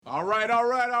All right.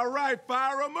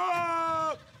 Fire 'em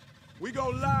up. We go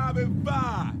live in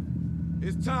 5.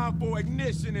 It's time for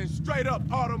ignition and straight up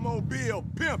automobile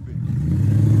pimping.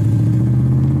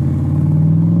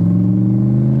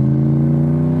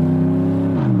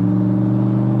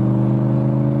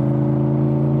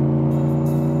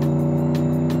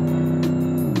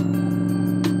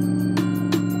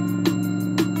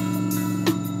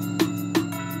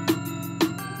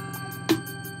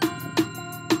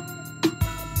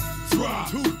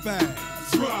 Too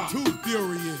fast, too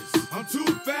furious. I'm too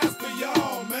fast for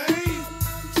y'all, man.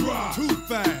 Too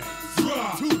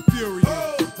fast, too furious.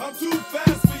 Oh, I'm too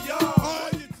fast for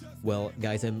y'all. Well,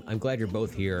 guys, I'm glad you're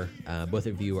both here. Both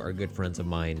of you are good friends of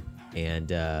mine,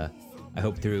 and I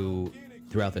hope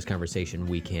throughout this conversation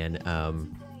we can,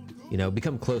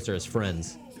 become closer as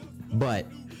friends. But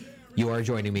you are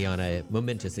joining me on a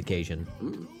momentous occasion.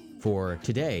 For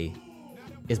today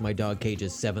is my dog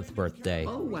Cage's 7th birthday.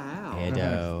 Oh, wow.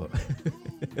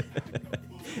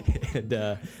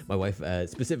 And my wife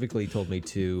specifically told me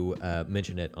to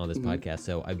mention it on this podcast,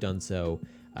 so I've done so.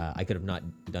 I could have not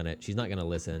done it. She's not going to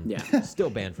listen. Yeah. Still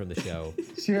banned from the show.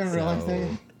 She didn't realize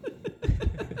that.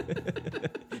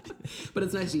 But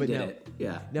it's nice you did it.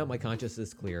 Yeah. Now my conscience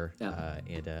is clear, Yeah.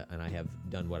 and I have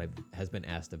done what has been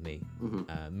asked of me.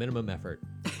 Minimum effort,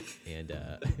 and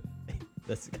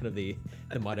that's kind of the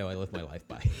motto I live my life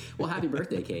by. Well, happy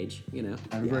birthday, Cage.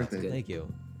 Happy birthday. it's good. Thank you.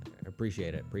 I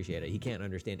appreciate it. He can't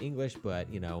understand English, but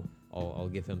I'll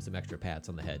give him some extra pats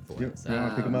on the head for it. You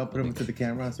want to pick him up, put him to the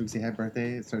camera so we can say happy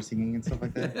birthday and start singing and stuff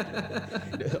like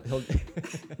that?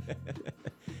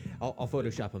 I'll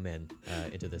Photoshop him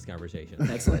into this conversation.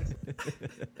 Excellent.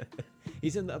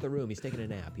 He's in the other room. He's taking a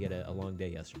nap. He had a long day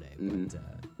yesterday,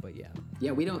 but yeah.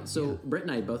 Yeah, we don't. So Britt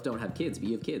and I both don't have kids, but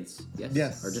you have kids. Yes.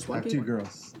 Yes. Or just I one have kid?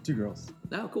 Two girls.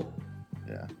 Oh, cool.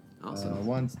 Yeah. Awesome.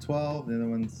 One's 12, the other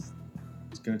one's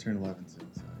going to turn 11 soon.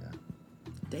 So, yeah.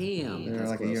 Damn. They're that's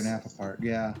like close. a year and a half apart.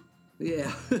 Yeah.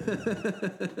 Yeah.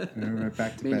 They're right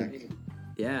back to back.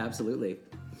 Yeah, absolutely.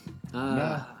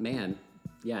 Man.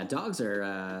 Yeah, dogs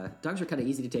are kind of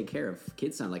easy to take care of.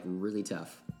 Kids sound like really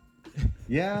tough.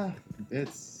 Yeah,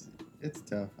 it's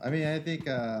tough. I mean, I think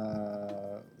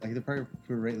like the probably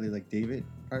relate like David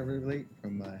probably relate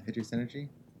from Hydrus Energy.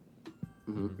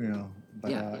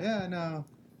 But Yeah. No,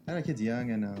 I know kids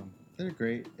young and they're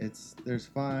great. There's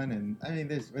fun and I mean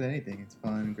there's with anything it's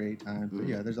fun, great times. But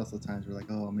yeah, there's also times where like,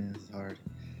 oh man, this is hard.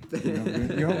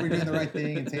 You hope we're doing the right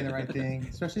thing and saying the right thing,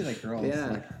 especially like girls. Yeah.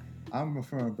 Like I'm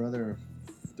from a brother of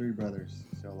 3 brothers,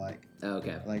 so like.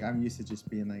 Okay. Like I'm used to just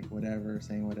being like whatever,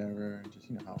 saying whatever, and just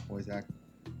how boys act.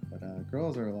 But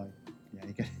girls are like,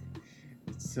 yeah,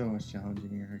 it's so much challenging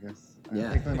here, I guess. Yeah.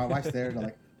 Like my wife's there, they're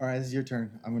like, all right, this is your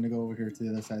turn. I'm gonna go over here to the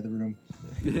other side of the room.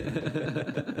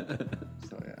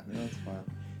 So yeah, that's fun.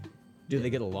 Do they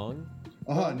get along?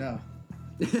 Oh no.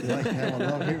 They like have a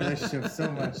love-hate relationship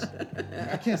so much.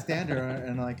 I can't stand her,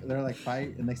 and like they're like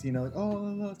fight, and next thing you know, like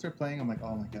let's start playing. I'm like,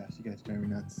 oh my gosh, you guys drive me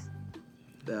nuts.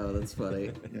 Oh, that's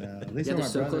funny. Yeah, at least Yeah,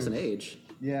 with they're my so close in brothers. age.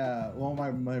 Yeah, well,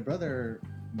 my brother,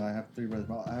 I have 3 brothers.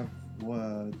 Well, I have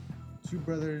 2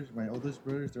 brothers. My oldest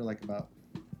brothers, they're like about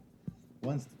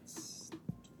one's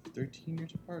 13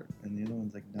 years apart, and the other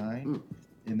one's like 9,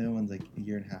 and the other one's like a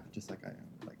year and a half, just like I am,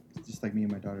 like just like me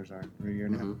and my daughters are. We're a year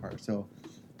and a half apart. So,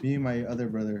 me and my other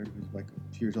brother, who's like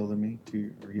 2 years older than me,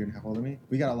 2 or a year and a half older than me,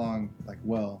 we got along like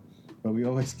well, but we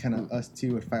always kind of us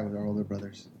 2 would fight with our older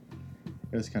brothers.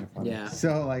 It was kind of fun. Yeah.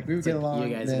 So like we would get along.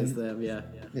 You guys then, against them, yeah.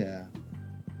 yeah.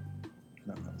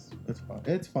 No, it's fun.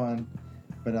 It's fun,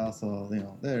 but also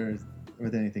there's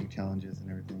with anything challenges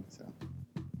and everything. So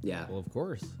Yeah. Well, of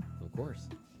course.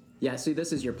 Yeah, so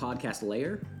this is your podcast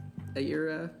lair that you're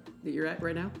at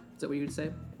right now? Is that what you would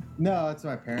say? no, it's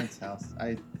my parents' house.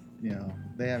 They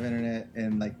have internet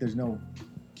and like there's no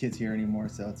kids here anymore,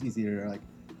 so it's easier to like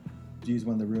use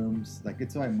one of the rooms. Like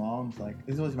it's my mom's like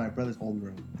this was my brother's old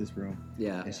room. This room.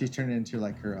 Yeah. And she's turned it into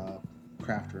like her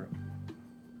craft room.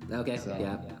 Okay. So,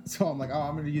 Yeah. So I'm like,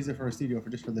 I'm gonna use it for a studio for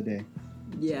the day.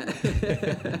 Yeah.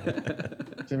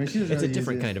 So, I mean, she doesn't It's a really use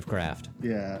different it. kind of craft.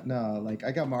 Yeah, no, like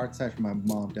I got my art side from my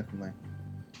mom, definitely.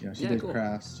 She does cool.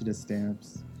 crafts, she does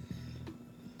stamps,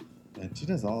 and she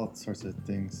does all sorts of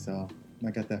things. So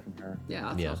I got that from her. Yeah,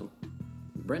 that's Yeah. awesome.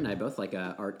 Brent and I both like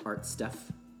art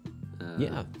stuff.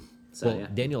 Yeah. So Well, yeah.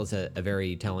 Daniel is a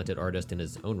very talented artist in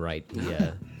his own right. He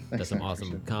does Thanks, some man, awesome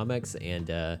appreciate it. comics,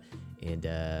 and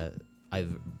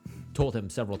I've told him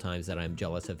several times that I'm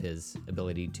jealous of his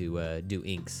ability to do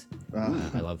inks.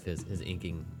 I love his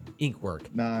ink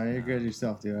work. Nah, you're good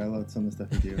yourself, dude. I love some of the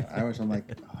stuff you do. I wish I'm like,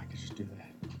 I could just do that.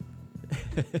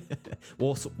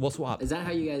 We'll swap. Is that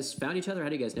how you guys found each other? How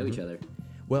do you guys know each other?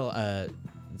 Well,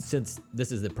 since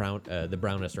this is the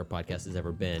brownest our podcast has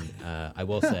ever been, I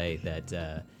will say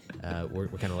that we're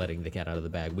kind of letting the cat out of the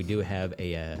bag. We do have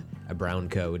a brown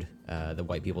code that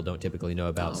white people don't typically know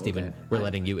about. Oh, Stephen, okay. we're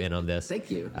letting you in on this. Thank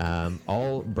you.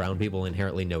 All brown people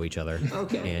inherently know each other.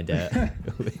 Okay. And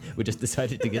we just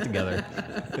decided to get together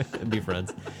and be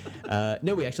friends.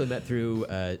 No, we actually met through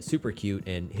Super Cute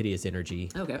and Hideous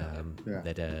Energy. Okay. Yeah.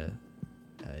 That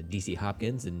DC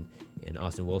Hopkins and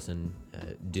Austin Wilson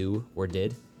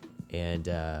did. And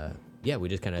yeah, we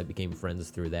just kind of became friends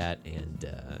through that.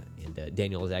 And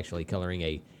Daniel is actually coloring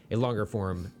a longer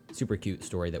form Super Cute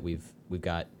story that we've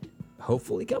got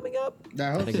hopefully coming up.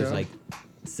 I hope think there's so. like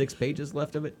 6 pages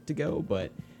left of it to go,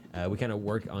 but we kind of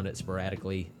work on it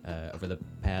sporadically over the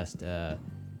past. I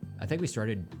think we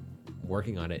started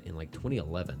working on it in like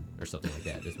 2011 or something like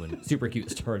that. Is when Super Cute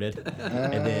started,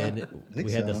 and then think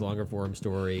we had so. this longer form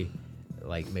story,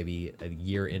 like maybe a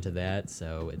year into that.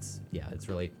 So it's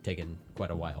really taken quite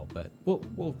a while, but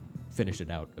we'll finish it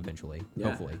out eventually. Yeah.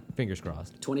 Hopefully, fingers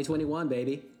crossed. 2021,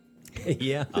 baby.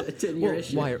 Yeah. 10-year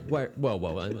issue. Why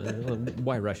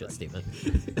rush it, Stephen?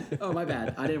 Oh, my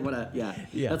bad. I didn't want to. Yeah.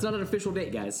 Yeah. That's not an official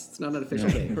date, guys. It's not an official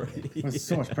date. There's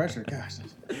so much pressure. Gosh.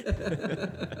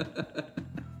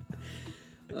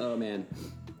 Oh man.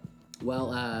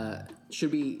 Well,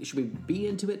 should we be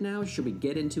into it now? Should we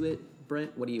get into it,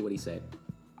 Brent? What do you say?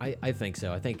 I think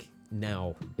so. I think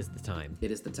now is the time. It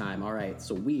is the time. All right.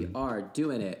 So we are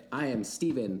doing it. I am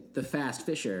Steven, the Fast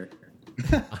Fisher.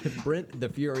 I'm Brent, the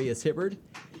Furious Hibbard.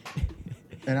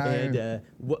 And I'm, And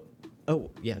what?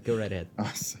 Oh yeah, go right ahead.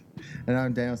 awesome. And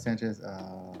I'm Daniel Sanchez.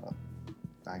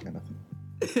 I got nothing.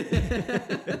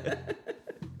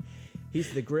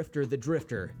 He's the grifter, the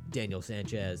drifter, Daniel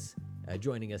Sanchez,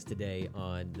 joining us today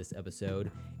on this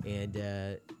episode. And,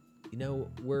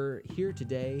 we're here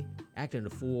today acting a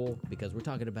fool because we're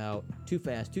talking about Too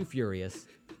Fast, Too Furious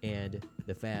and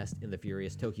The Fast and the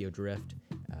Furious Tokyo Drift.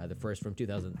 The first from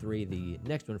 2003, the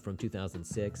next one from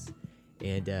 2006.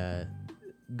 And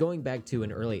going back to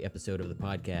an early episode of the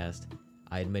podcast,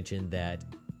 I had mentioned that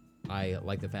I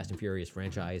like the Fast and Furious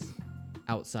franchise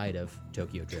outside of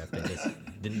Tokyo Drift. I just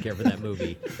didn't care for that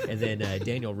movie. And then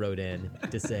Daniel wrote in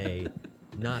to say,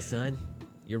 nah, son,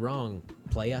 you're wrong,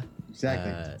 playa.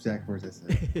 Exactly. Exact words I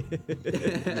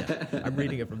said. I'm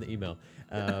reading it from the email.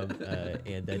 And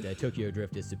that Tokyo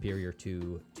Drift is superior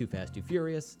to Too Fast, Too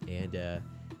Furious. And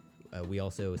we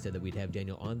also said that we'd have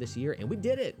Daniel on this year, and we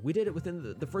did it. We did it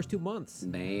within the first 2 months.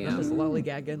 Bam. Not just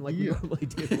lollygagging like we Yeah. normally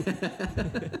do.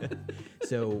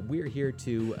 So we're here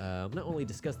to not only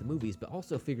discuss the movies, but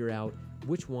also figure out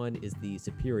which one is the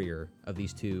superior of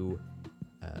these two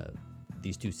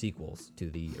sequels to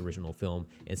the original film.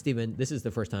 And Steven, this is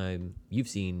the first time you've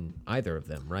seen either of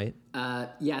them, right?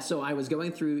 Yeah, so I was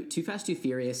going through Too Fast, Too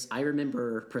Furious. I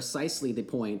remember precisely the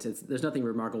point. There's nothing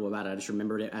remarkable about it. I just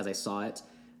remembered it as I saw it,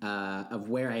 of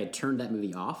where I had turned that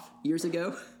movie off years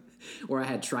ago, where I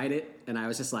had tried it, and I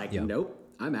was just like, Yeah. nope,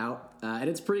 I'm out. And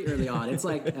it's pretty early on. It's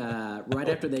like right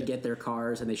after they get their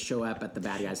cars and they show up at the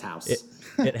bad guy's house.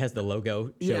 It has the logo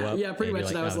show Yeah, up. yeah, pretty and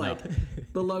much. you're And I was "Oh, no."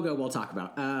 like, the logo we'll talk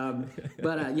about.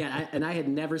 But I had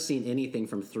never seen anything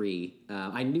from 3.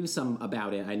 I knew some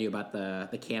about it. I knew about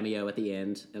the cameo at the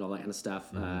end and all that kind of stuff.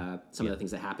 Some of the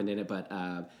things that happened in it. But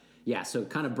yeah, so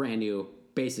kind of brand new,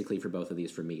 basically, for both of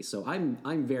these for me. So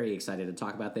I'm very excited to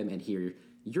talk about them and hear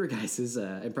your guys'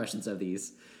 impressions of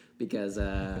these because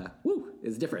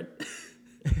it's different.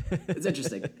 It's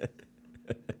interesting.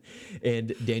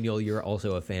 And Daniel, you're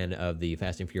also a fan of the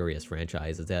Fast and Furious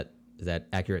franchise. Is that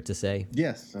accurate to say?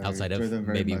 Yes. I Outside enjoy of them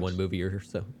very maybe much. one movie or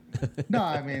so. No,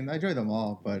 I mean, I enjoy them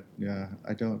all, but yeah,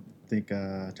 I don't think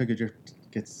Tokyo Drift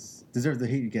deserves the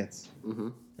heat it gets.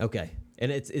 Okay.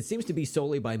 And it seems to be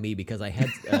solely by me because I had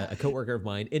a coworker of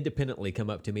mine independently come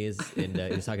up to me and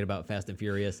he was talking about Fast and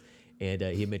Furious, and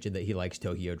he mentioned that he likes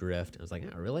Tokyo Drift. I was like,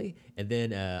 oh, really? And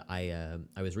then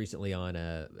I was recently on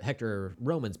Hector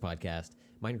Roman's podcast,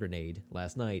 Mind Grenade,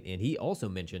 last night, and he also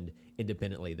mentioned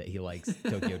independently that he likes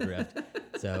Tokyo Drift.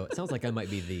 So it sounds like I might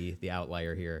be the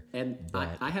outlier here. And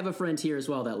but I have a friend here as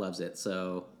well that loves it.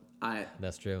 So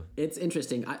that's true. it's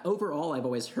interesting. Overall, I've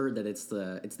always heard that it's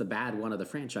the bad one of the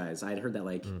franchise. I'd heard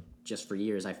that just for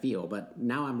years, I feel. But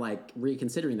now I'm like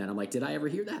reconsidering that. I'm like, did I ever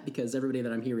hear that? Because everybody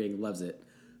that I'm hearing loves it.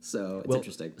 So it's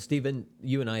interesting. Stephen,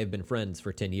 you and I have been friends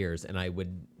for 10 years, and I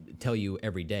would tell you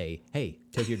every day, hey,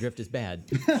 Tokyo Drift is bad.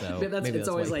 So Maybe maybe it's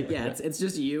always why- like, yeah, it's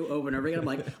just you over and over again. I'm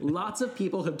like, lots of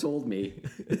people have told me.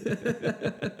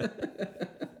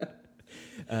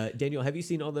 Daniel, have you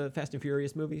seen all the Fast and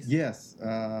Furious movies? Yes.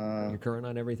 You're current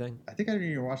on everything? I think I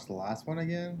didn't even watch the last one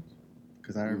again.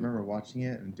 because I remember watching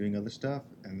it and doing other stuff,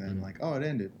 and then like, oh, it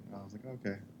ended. And I was like,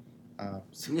 okay.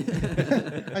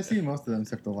 I've seen most of them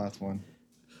except the last one.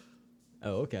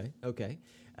 Oh, okay, okay.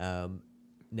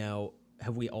 Now,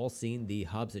 have we all seen the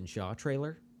Hobbs and Shaw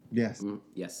trailer? Yes.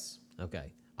 Yes.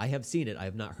 Okay. I have seen it. I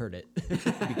have not heard it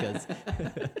because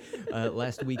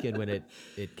last weekend when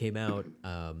it came out,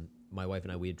 my wife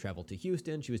and I, we had traveled to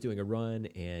Houston. She was doing a run,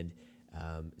 and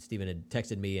Steven had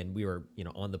texted me, and we were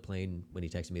on the plane when he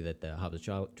texted me that the Hobbs and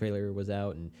Shaw trailer was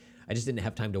out, and I just didn't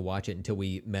have time to watch it until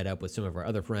we met up with some of our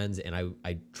other friends, and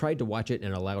I tried to watch it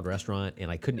in a loud restaurant,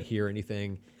 and I couldn't hear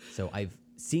anything. So I've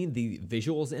seen the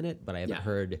visuals in it, but I haven't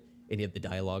heard any of the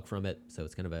dialogue from it, so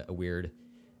it's kind of a weird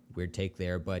take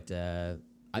there. But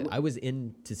I was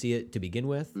in to see it to begin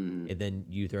with, and then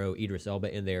you throw Idris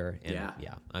Elba in there, and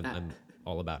I'm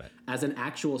all about it. As an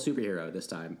actual superhero this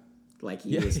time. Like,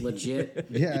 he is legit.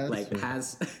 Yeah, like,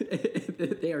 has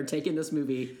they are taking this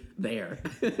movie there.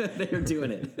 They are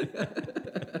doing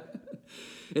it.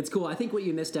 It's cool. I think what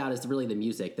you missed out is really the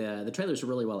music. The trailers are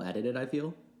really well edited, I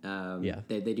feel.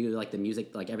 They do like the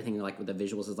music, like everything, like with the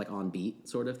visuals is like on beat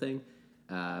sort of thing.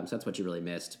 So that's what you really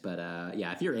missed. But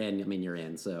if you're in, I mean, you're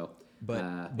in. So.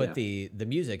 But the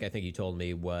music, I think you told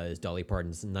me, was Dolly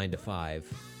Parton's 9 to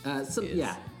 5.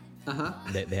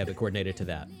 They have it coordinated to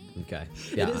that. Okay.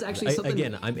 Yeah. It is actually something.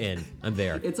 Again, I'm in. I'm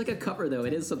there. It's like a cover, though.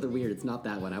 It is something weird. It's not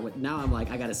that one. Now I'm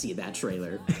like, I got to see that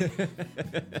trailer.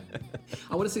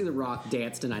 I want to see The Rock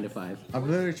dance to 9 to 5. I'm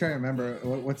literally trying to remember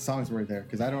what songs were there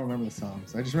because I don't remember the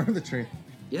songs. I just remember the trailer.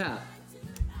 Yeah.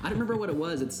 I don't remember what it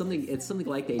was. It's something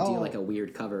like they do like a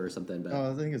weird cover or something.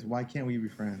 But the thing is, Why Can't We Be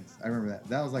Friends? I remember that.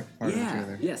 That was like part of the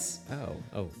trailer. Yes.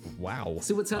 Oh, wow.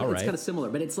 So it's kind of similar,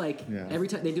 but it's like Yeah. every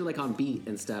time they do like on beat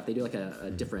and stuff, they do like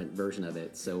a different version of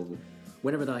it. So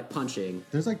whenever they're like punching,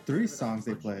 There's like 3 songs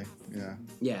they play. Yeah.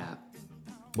 yeah.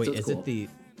 Wait, So it's is cool.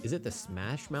 it the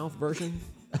Smash Mouth version?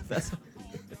 That's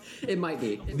It might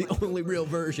be. the only real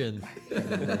version.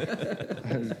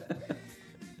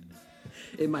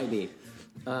 It might be.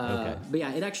 Okay. But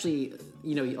yeah, it actually,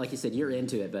 like you said, you're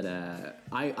into it, but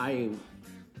I'm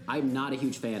not a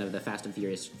huge fan of the Fast and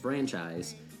Furious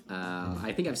franchise.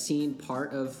 I think I've seen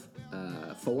part of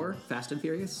 4 Fast and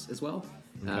Furious as well,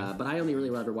 but I only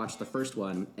really ever watched the first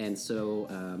one, and so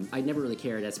I never really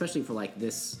cared, especially for like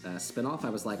this spinoff. I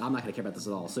was like, I'm not going to care about this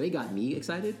at all. So it got me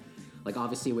excited. Like,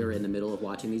 obviously, we were in the middle of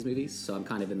watching these movies, so I'm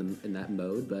kind of in that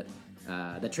mode. But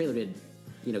that trailer did,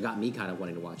 got me kind of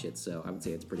wanting to watch it. So I would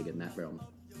say it's pretty good in that realm.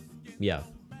 Yeah.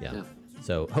 Yeah.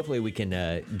 So hopefully we can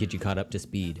get you caught up to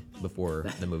speed before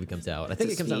the movie comes out. I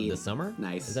think it comes out in the summer.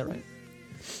 Nice. Is that right?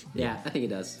 Yeah, I think it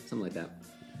does. Something like that.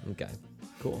 Okay.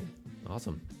 Cool.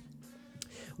 Awesome.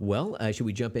 Well, should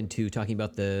we jump into talking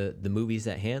about the movies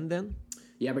at hand then?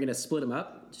 Yeah, we're going to split them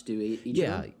up. Just do each of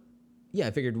Yeah. them. Yeah,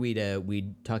 I figured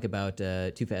we'd talk about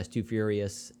Too Fast, Too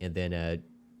Furious, and then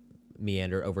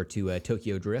meander over to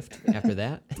Tokyo Drift after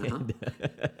that.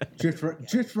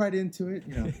 Drift right into it,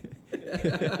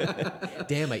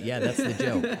 Damn it! Yeah, that's the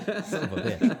joke. Son of a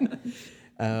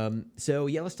bitch. So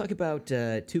yeah, let's talk about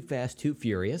Too Fast, Too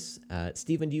Furious.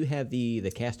 Steven, do you have the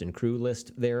cast and crew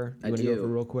list there? You want to go over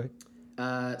real quick?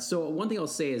 So one thing I'll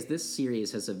say is this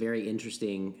series has a very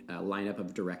interesting lineup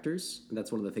of directors.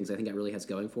 That's one of the things I think that really has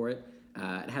going for it.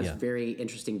 It has very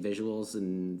interesting visuals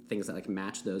and things that like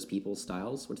match those people's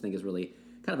styles, which I think is really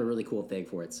kind of a really cool thing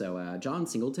for it. So John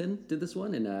Singleton did this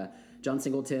one, and John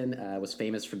Singleton was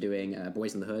famous for doing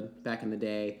Boys in the Hood back in the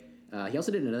day. He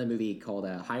also did another movie called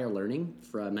Higher Learning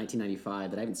from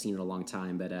 1995 that I haven't seen in a long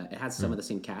time, but it has some of the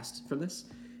same cast from this.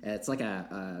 It's like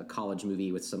a college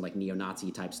movie with some like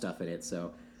neo-Nazi type stuff in it,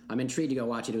 so I'm intrigued to go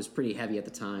watch it. It was pretty heavy at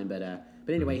the time, but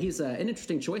anyway, he's an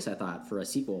interesting choice, I thought, for a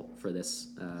sequel for this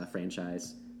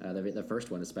franchise, the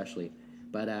first one especially.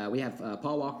 But we have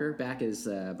Paul Walker back as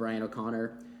Brian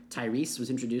O'Connor. Tyrese was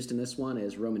introduced in this one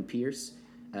as Roman Pierce.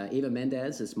 Eva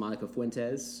Mendes as Monica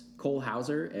Fuentes. Cole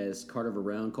Hauser as Carter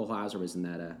Verone. Cole Hauser was in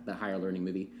that Higher Learning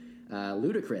movie.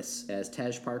 Ludacris as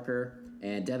Tej Parker,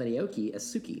 and Devin Aoki as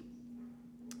Suki.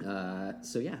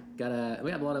 So yeah,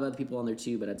 we have a lot of other people on there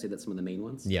too, but I'd say that's some of the main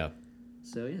ones. Yeah,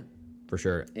 So yeah, for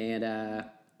sure. and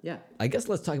yeah, I guess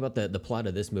let's talk about the plot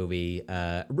of this movie.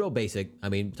 Real basic. I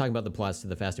mean, talking about the plots to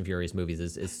the Fast and Furious movies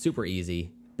is super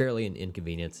easy, barely an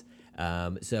inconvenience.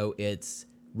 So it's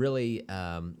really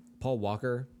Paul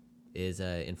Walker is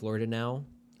in Florida now,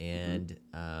 and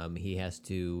he has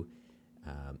to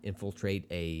infiltrate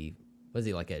a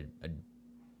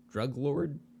drug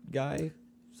lord guy?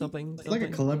 something. It's like a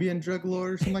Colombian drug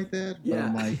lord or something like that. But Yeah.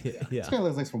 I'm like, Yeah. this guy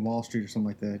looks like from Wall Street or something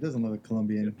like that. It doesn't look like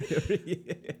Colombian.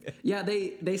 Yeah,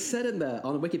 they said on the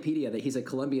Wikipedia that he's a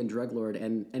Colombian drug lord,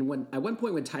 and when at one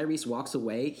point when Tyrese walks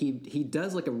away, he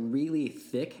does like a really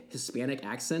thick Hispanic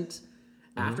accent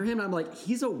after him. I'm like,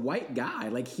 he's a white guy,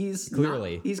 like he's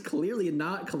clearly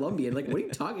not Colombian. Like, what are you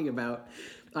talking about?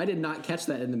 I did not catch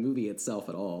that in the movie itself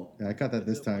at all. Yeah, I caught that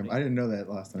this time. I didn't know that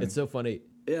last time. It's so funny.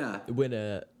 Yeah, When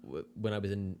I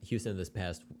was in Houston this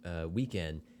past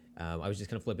weekend, I was just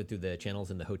kind of flipping through the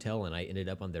channels in the hotel, and I ended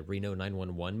up on the Reno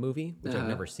 911 movie, which I've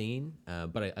never seen,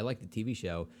 but I like the TV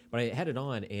show. But I had it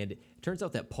on, and it turns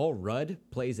out that Paul Rudd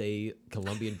plays a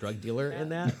Colombian drug dealer in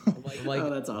that. I'm like, Oh,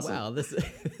 that's awesome. Wow, this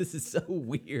is so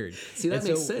weird. see, that And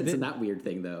makes so sense then- in that weird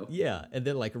thing though. Yeah, and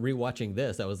then like rewatching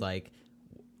this, I was like,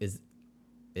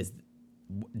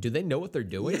 do they know what they're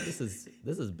doing? This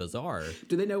is bizarre.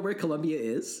 Do they know where Colombia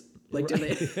is? Like, do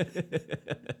they?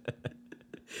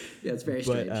 Yeah, it's very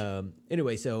strange. But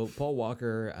anyway, so Paul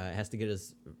Walker has to get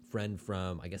his friend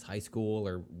from, I guess, high school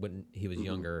or when he was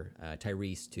younger,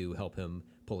 Tyrese, to help him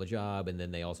pull a job, and then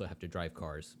they also have to drive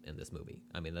cars in this movie.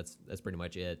 I mean, that's pretty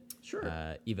much it.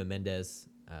 Sure. Eva Mendes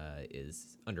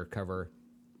is undercover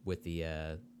with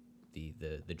the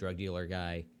drug dealer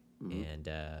guy, and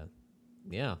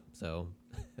yeah, so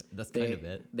that's kind of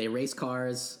it. They race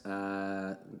cars.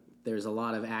 There's a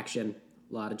lot of action,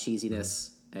 a lot of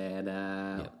cheesiness,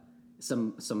 and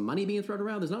some money being thrown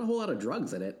around. There's not a whole lot of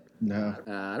drugs in it. No.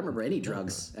 I don't remember any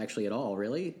drugs actually at all,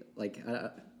 really. Like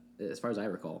as far as I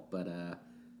recall, but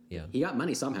Yeah. he got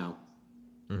money somehow.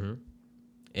 And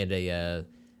a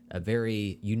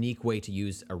very unique way to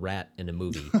use a rat in a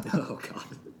movie. Oh God,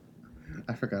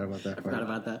 I forgot about that part. forgot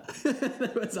about that.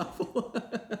 That was awful.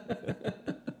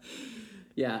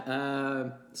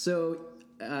 Yeah.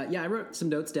 I wrote some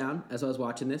notes down as I was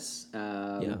watching this.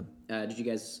 Did you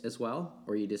guys as well,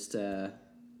 or you just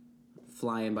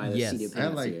flying by the Yes. seat of I had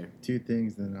pants like here? 2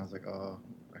 things, and then I was like, oh,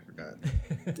 I forgot.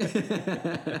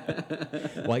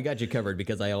 Well, I got you covered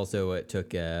because I also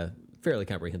took fairly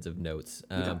comprehensive notes.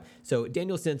 So,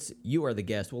 Daniel, since you are the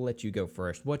guest, we'll let you go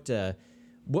first. What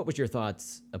was your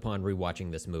thoughts upon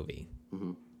rewatching this movie?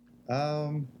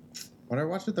 When I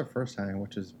watched it the first time,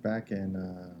 which was back in,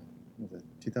 what was it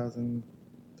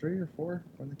 2003 or 4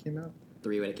 when it came out?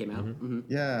 3 when it came out. Mm-hmm.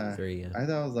 Yeah. 3, yeah. I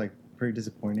thought it was like pretty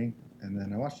disappointing. And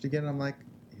then I watched it again, and I'm like,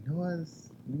 you know what? It's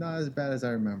not as bad as I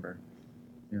remember.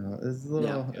 You know, it's a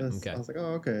little. Yeah. Okay. I was like,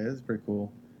 oh, okay, this is pretty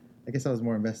cool. I guess I was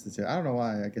more invested to it. I don't know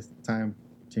why. I guess time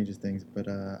changes things, but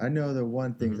I know the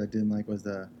one things I didn't like was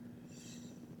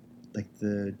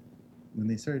when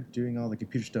they started doing all the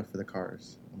computer stuff for the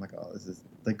cars. I'm like, oh, this is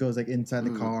like goes like inside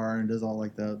the car and does all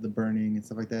like the burning and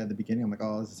stuff like that at the beginning. I'm like,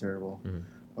 oh, this is terrible.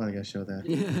 Why they gotta show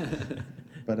that?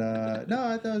 But no,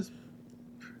 I thought it was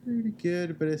pretty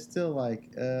good, but it's still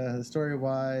like story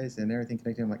wise and everything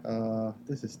connected. I'm like,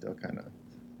 this is still kind of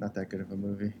not that good of a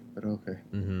movie, but okay.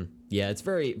 Yeah, it's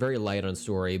very, very light on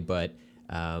story, but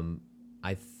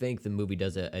I think the movie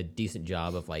does a decent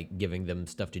job of like giving them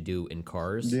stuff to do in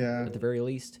cars, Yeah. at the very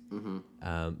least,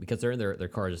 because they're in their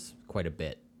cars quite a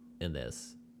bit in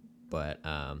this, but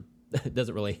it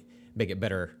doesn't really make it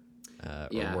better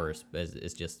Yeah. or worse. But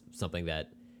it's just something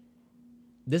that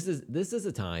this is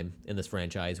a time in this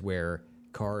franchise where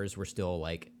cars were still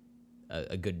like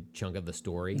a good chunk of the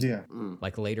story. Yeah.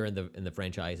 Like later in the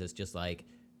franchise, it's just like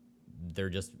they're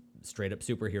just straight up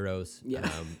superheroes. Yeah.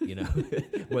 You know,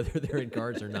 whether they're in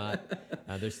cars or not,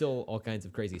 there's still all kinds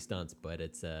of crazy stunts, but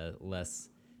it's less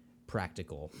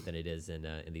practical than it is in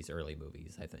these early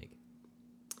movies, I think.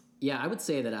 Yeah, I would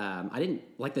say that I didn't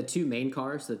like the 2 main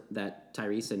cars that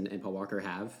Tyrese and Paul Walker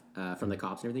have from the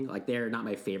cops and everything. Like, they're not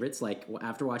my favorites. Like,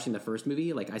 after watching the first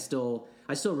movie, like I still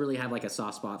really have like a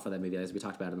soft spot for that movie, as we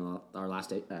talked about in our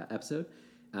last episode.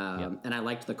 And I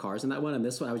liked the cars in that one. And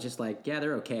this one, I was just like, yeah,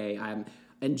 they're okay.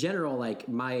 In general, like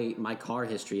my car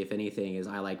history, if anything, is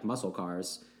I like muscle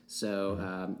cars.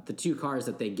 So the 2 cars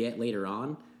that they get later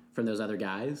on from those other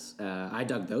guys, I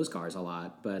dug those cars a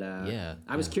lot. But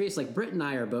I was curious, like Britt and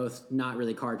I are both not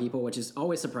really car people, which has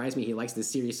always surprised me. He likes this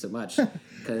series so much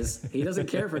because he doesn't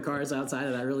care for cars outside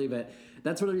of that really. But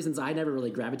that's one of the reasons I never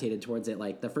really gravitated towards it.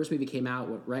 Like the first movie came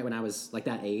out right when I was like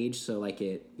that age, so like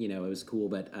it was cool.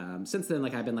 But since then,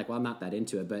 like I've been like, well, I'm not that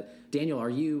into it. But Daniel, are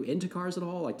you into cars at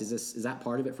all? Like, is that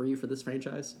part of it for you for this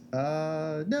franchise?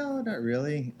 No, not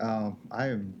really. I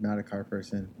am not a car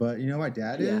person, but you know, my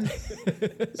dad is.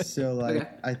 So like, Okay.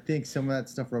 I think some of that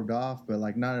stuff rubbed off, but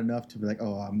like not enough to be like,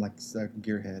 oh, I'm like a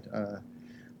gearhead.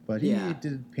 But he Yeah.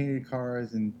 did painted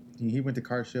cars and he went to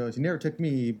car shows. He never took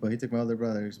me, but he took my other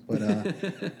brothers. But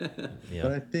Yeah.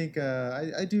 but I think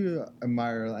I do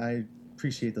admire. I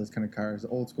appreciate those kind of cars,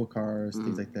 old school cars,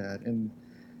 things like that, and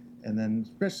then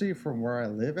especially from where I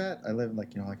live at. I live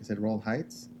like I said, Roland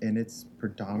Heights, and it's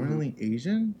predominantly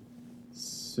Asian.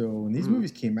 So when these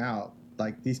movies came out,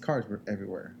 like these cars were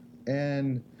everywhere,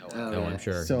 and Oh, I'm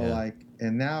sure. so yeah. like,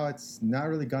 and now it's not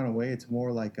really gone away. It's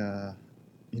more like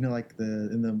like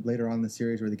in the later on in the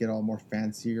series where they get all more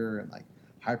fancier and like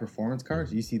high performance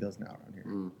cars. You see those now around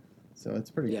here, so it's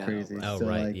pretty Yeah. crazy. Oh, so,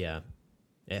 right. like, Yeah.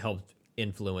 It helped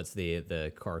influence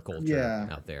the car culture yeah,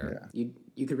 out there. Yeah.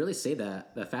 You could really say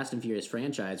that the Fast and Furious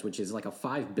franchise, which is like a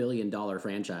 $5 billion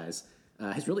franchise,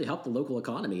 has really helped the local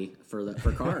economy for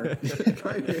car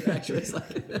manufacturers.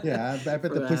 Yeah, I bet the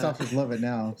police officers love it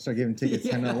now. Start giving tickets,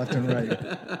 handing out left and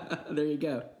right. There you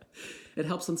go. It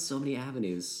helps on so many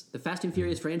avenues. The Fast and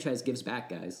Furious franchise gives back,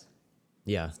 guys.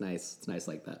 Yeah. It's nice. It's nice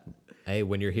like that. Hey,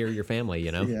 when you're here, you're family,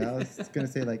 you know? Yeah, I was gonna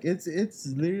say like it's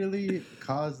literally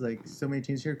caused like so many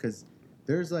changes here because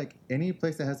there's like any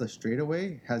place that has a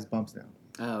straightaway has bumps now.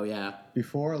 Oh yeah.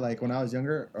 Before, like when I was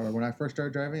younger or when I first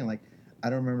started driving, like I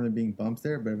don't remember there being bumps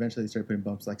there, but eventually they started putting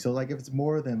bumps. Like so, like if it's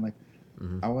more than like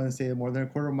I want to say more than a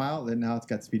quarter mile, then now it's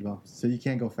got speed bumps, so you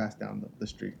can't go fast down the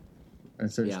street.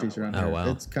 And certain Yeah. streets around Oh, here,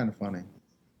 wow. it's kind of funny.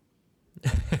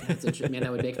 Man,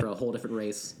 that would make for a whole different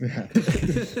race. Yeah.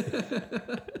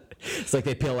 It's like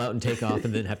they peel out and take off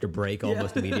and then have to brake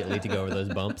almost immediately to go over those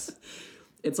bumps.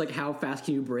 It's like how fast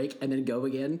can you brake and then go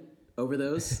again over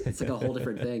those? It's like a whole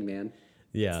different thing, man.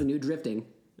 Yeah. It's the new drifting.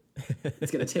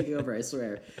 It's gonna take over, I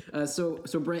swear. So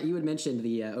Brent, you had mentioned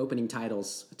the opening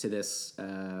titles to this,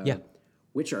 Yeah.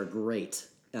 which are great.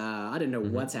 I didn't know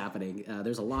what's happening.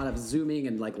 There's a lot of zooming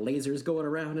and like lasers going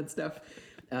around and stuff.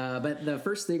 But the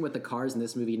first thing with the cars in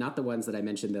this movie, not the ones that I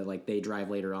mentioned that like they drive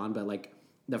later on, but like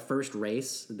the first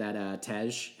race that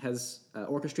Tej has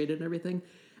orchestrated and everything.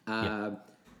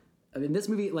 I mean, this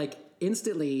movie, like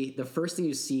instantly, the first thing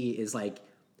you see is like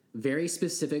very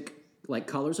specific like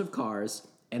colors of cars,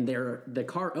 and the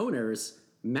car owners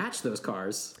match those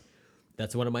cars.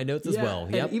 That's one of my notes as well.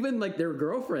 And Yep. even like their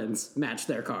girlfriends match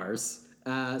their cars.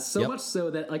 So Yep. much so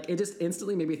that like it just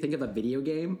instantly made me think of a video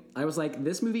game. I was like,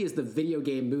 this movie is the video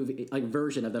game movie like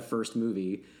version of the first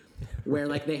movie, where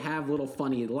like they have little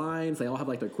funny lines. They all have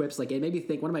like their quips. Like it made me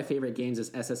think. One of my favorite games is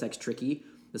SSX Tricky,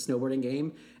 the snowboarding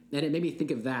game, and it made me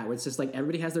think of that. Where it's just like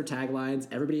everybody has their taglines.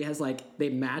 Everybody has like they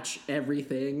match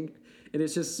everything, and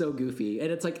it's just so goofy.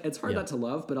 And it's like it's hard Yeah. not to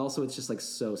love, but also it's just like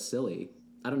so silly.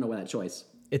 I don't know why that choice.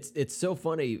 It's so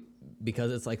funny because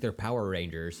it's like they're Power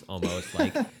Rangers almost.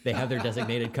 Like they have their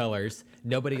designated colors.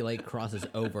 Nobody like crosses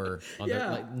over on their,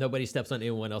 Yeah. like nobody steps on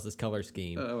anyone else's color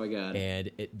scheme. Oh my God.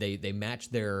 And they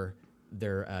match their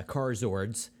car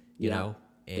Zords, you Yeah. know.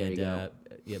 There And you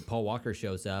go. Paul Walker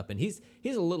shows up, and he's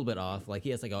a little bit off. Like he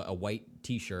has like a white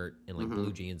T-shirt and like Mm-hmm.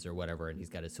 blue jeans or whatever, and he's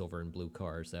got a silver and blue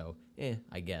car. So,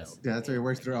 I guess. Yeah, that's why he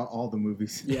works throughout all the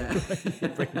movies. Yeah.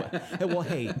 Hey, well,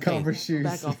 hey, Converse shoes.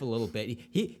 back off a little bit.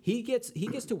 He gets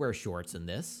to wear shorts in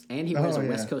this. And he wears Oh, a yeah.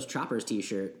 West Coast Choppers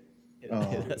t-shirt.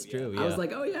 Oh, That's true. Yeah. I was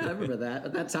like, oh yeah, I remember that.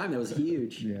 At that time, that was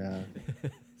huge. yeah.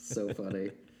 So funny.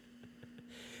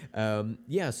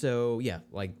 So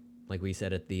like we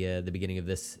said at the beginning of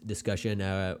this discussion,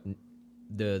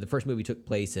 the first movie took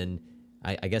place in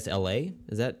I guess L.A.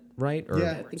 Is that right? Or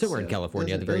Yeah. I think somewhere in so.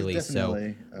 California at the very least. So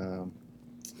definitely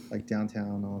like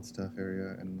downtown, all that stuff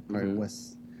area, and probably Mm-hmm.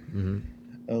 West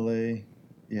LA.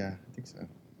 Yeah, I think so.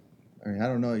 I mean, I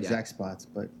don't know exact spots,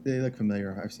 but they look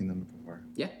familiar. I've seen them before.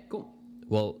 Yeah, cool.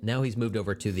 well, now he's moved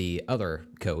over to the other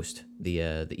coast,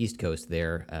 the East Coast.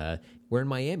 There, we're in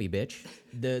Miami, bitch.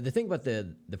 The thing about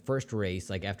the first race,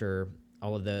 like after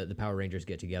all of the Power Rangers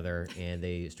get together and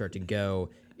they start to go,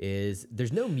 is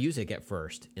there's no music at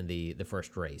first in the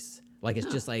first race. Like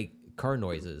it's just like car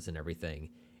noises and everything.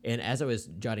 And as I was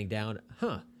jotting down,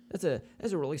 that's a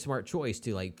really smart choice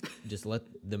to like just let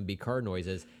them be car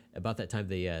noises. About that time,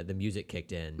 the music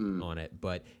kicked in on it,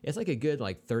 but it's like a good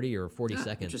like 30 or 40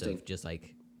 seconds interesting. of just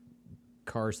like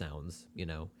car sounds,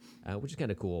 which is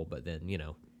kind of cool. But then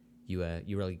you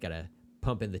really gotta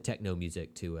pump in the techno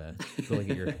music to really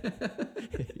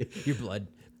get your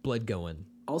blood going.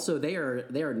 Also, they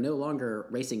are no longer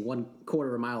racing 1/4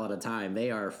 of a mile at a time.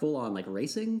 They are full on like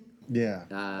racing. Yeah.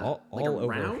 Like all over.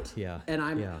 around. Yeah. And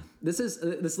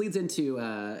this leads into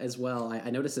as well. I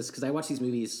noticed this because I watch these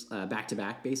movies back to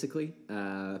back, basically.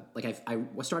 Like I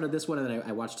started this one and then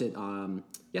I watched it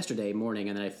yesterday morning,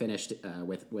 and then I finished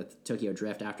with Tokyo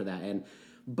Drift after that. And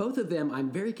both of them,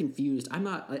 I'm very confused. I'm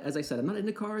not, as I said, I'm not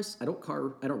into cars. I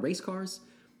don't race cars.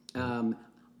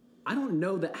 I don't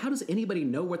know that. How does anybody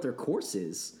know what their course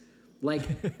is? Like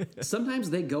sometimes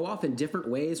they go off in different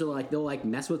ways, or like they'll like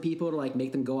mess with people to like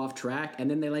make them go off track, and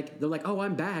then they're like, oh,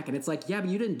 I'm back, and it's like, yeah, but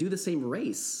you didn't do the same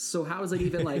race, so how is it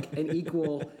even like an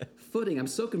equal footing? I'm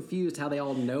so confused how they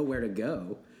all know where to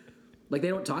go. Like they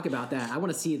don't talk about that. I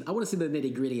want to see the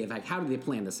nitty gritty of like how do they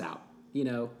plan this out? You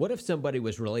know, What if somebody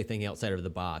was really thinking outside of the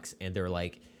box and they're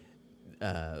like,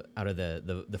 out of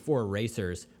the 4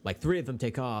 racers, like 3 of them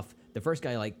take off. The first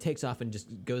guy like takes off and just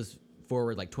goes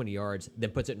forward like 20 yards, then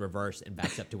puts it in reverse and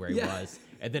backs up to where he Yeah. was,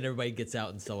 and then everybody gets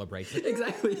out and celebrates.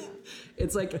 exactly.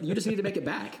 It's like you just need to make it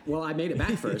back. Well, I made it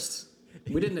back first.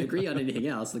 We didn't agree on anything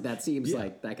else. Like that seems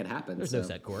like that could happen. There's no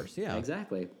set course, yeah.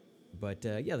 Exactly. But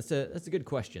yeah, that's a good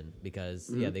question because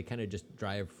yeah, they kind of just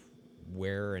drive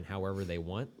where and however they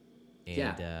want, and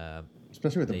Yeah.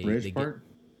 Especially with the bridge they part.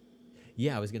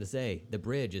 yeah, I was gonna say the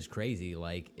bridge is crazy.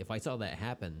 Like if I saw that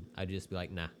happen, I'd just be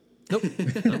like, nah, nope,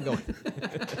 I'm going.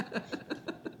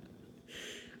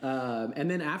 And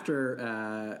then after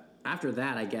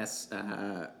that, I guess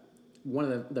one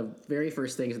of the very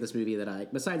first things in this movie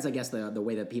that besides I guess the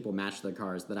way that people match their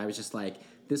cars, that I was just like,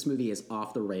 this movie is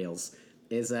off the rails,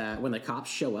 is when the cops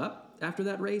show up after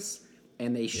that race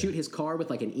and they shoot his car with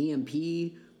like an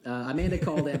EMP. Amanda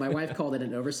called it. My wife called it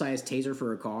an oversized taser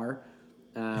for a car.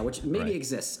 Which maybe Right.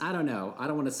 exists. I don't know. I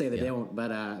don't want to say they don't,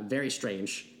 but very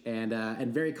strange and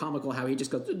very comical how he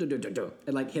just goes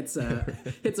and like hits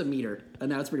a meter,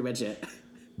 and that's pretty much it.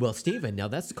 Well, Steven, now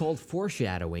that's called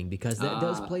foreshadowing because that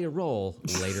does play a role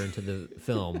later into the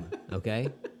film. Okay,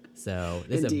 so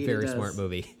this Indeed, is it a very does. smart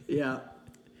movie. Yeah,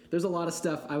 there's a lot of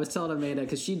stuff. I was telling Amanda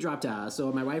because she dropped out.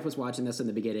 So my wife was watching this in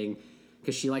the beginning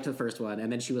because she liked the first one,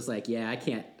 and then she was like, "Yeah, I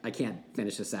can't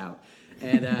finish this out."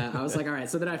 And I was like, all right.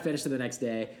 So then I finished it the next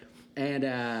day. And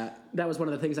that was one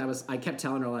of the things I kept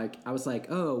telling her, like, I was like,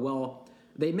 oh, well,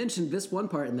 they mentioned this one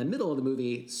part in the middle of the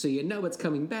movie, so you know it's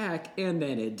coming back. And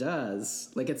then it does.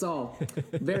 Like, it's all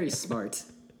very smart.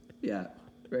 Yeah.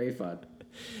 Very fun.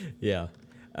 Yeah.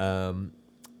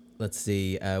 Let's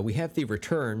see. We have the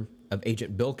return of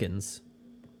Agent Bilkins,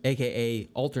 a.k.a.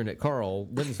 alternate Carl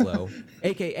Winslow,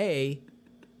 a.k.a.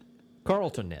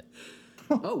 Carltonet.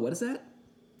 Oh, what is that?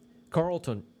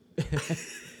 Carlton.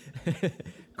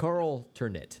 Carl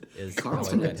Turnet is how I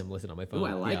Carltonet. got him listed on my phone. Oh,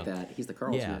 I like Yeah. that. He's the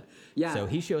Carlton. Yeah. Yeah. So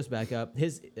he shows back up.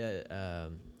 His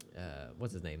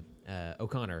what's his name?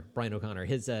 O'Connor, Brian O'Connor.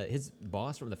 His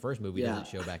boss from the first movie Yeah. doesn't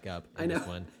show back up I in this know.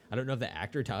 one. I don't know if the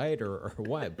actor died or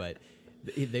what, but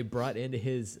they brought in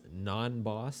his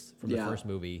non-boss from the Yeah. first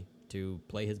movie to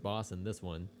play his boss in this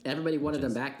one. Everybody wanted which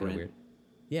him is back, kinda Brent. weird.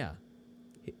 Yeah.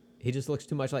 He just looks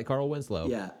too much like Carl Winslow.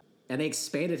 Yeah. And they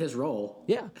expanded his role.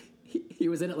 Yeah. He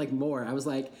was in it like more. I was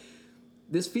like,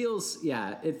 this feels,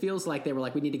 it feels like they were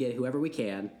like, we need to get whoever we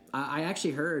can. I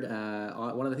actually heard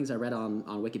one of the things I read on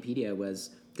Wikipedia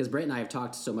was because Brent and I have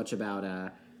talked so much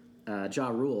about Ja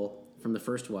Rule from the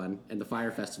first one and the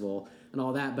Fire Festival and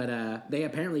all that, but they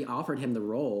apparently offered him the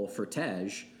role for Tej.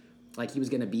 Like he was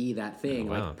going to be that thing,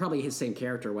 Oh, wow. like probably his same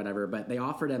character or whatever. But they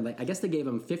offered him, like, I guess they gave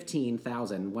him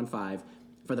 15,000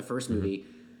 for the first movie.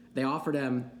 They offered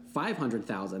him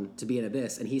 500,000 to be in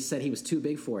this, and he said he was too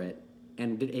big for it,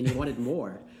 and he wanted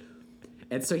more.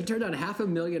 And so he turned down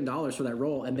 $500,000 for that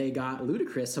role, and they got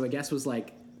Ludacris, so I guess was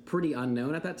like pretty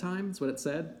unknown at that time. That's what it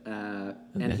said.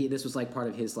 And this was like part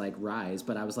of his like rise.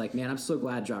 But I was like, man, I'm so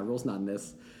glad Ja Rule's not in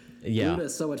this. Yeah.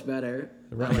 Luda's so much better.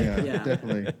 Right. Yeah,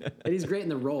 definitely. And he's great in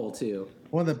the role too.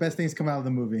 One of the best things come out of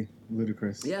the movie,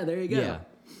 Ludacris. Yeah, there you go. Yeah,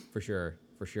 for sure.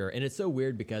 And it's so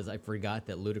weird because I forgot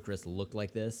that Ludacris looked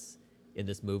like this in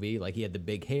this movie. Like he had the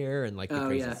big hair and like the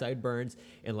crazy yeah. sideburns,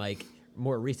 and like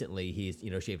more recently he's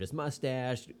shaved his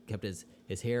mustache, kept his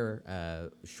hair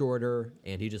shorter,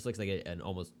 and he just looks like an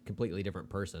almost completely different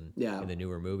person Yeah. in the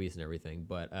newer movies and everything.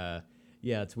 But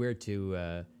yeah, it's weird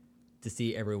to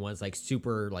see everyone's like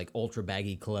super like ultra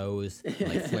baggy clothes,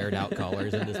 like flared out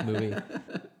collars in this movie.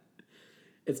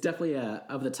 It's definitely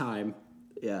of the time.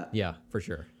 Yeah. Yeah, for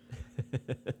sure.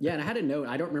 Yeah, and I had a note.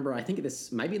 I don't remember. I think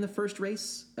this might be in the first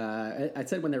race. I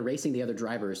said when they're racing the other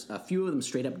drivers, a few of them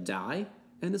straight up die.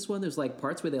 In this one, there's like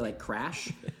parts where they like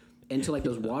crash into like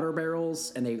those water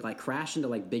barrels, and they like crash into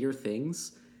like bigger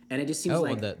things. And it just seems Oh,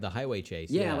 like on the highway chase.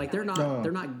 yeah, like they're Oh.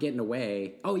 not getting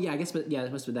away. Oh yeah, I guess. But yeah,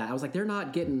 it must be that. I was like, they're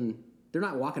not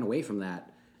walking away from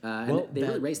that. Well, and they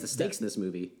really raised the stakes in this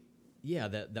movie. Yeah,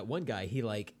 that one guy, he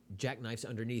like jackknifes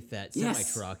underneath that Yes,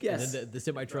 semi-truck, yes. and then the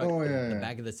semi-truck, Oh, yeah, the yeah.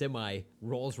 back of the semi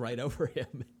rolls right over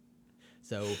him.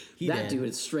 So he That dead. dude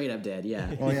is straight up dead.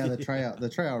 Yeah. Oh yeah, the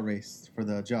tryout race for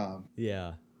the job.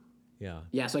 Yeah.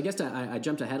 Yeah, so I guess I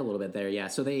jumped ahead a little bit there. Yeah,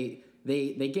 so they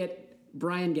get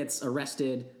Brian gets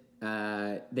arrested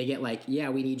they get like, yeah,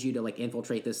 we need you to like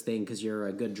infiltrate this thing because you're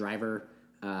a good driver.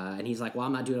 And he's like, well,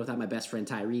 I'm not doing it without my best friend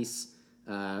Tyrese.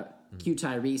 Cue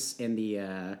Tyrese in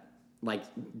the like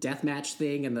deathmatch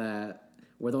thing and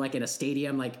where they're like in a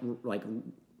stadium, like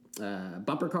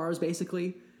bumper cars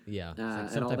basically. Yeah, and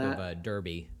some all type that. of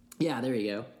derby, Yeah, there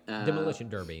you go. demolition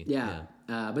derby. Yeah.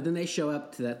 But then they show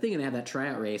up to that thing and they have that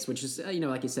tryout race, which is,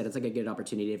 like you said, it's like a good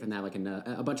opportunity for them to have like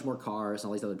a bunch more cars and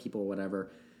all these other people or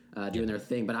whatever doing their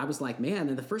thing. But I was like, man,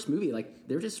 in the first movie, like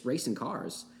they're just racing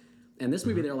cars. And this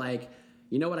movie, they're like,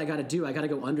 you know what I got to do? I got to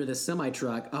go under this semi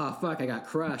truck. Oh, fuck, I got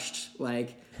crushed.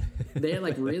 Like, they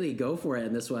like really go for it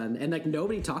in this one. And like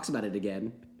nobody talks about it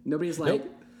again. Nobody's like,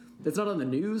 it's not on the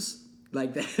news.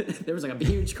 Like there was like a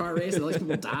huge car race and all these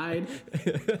people died.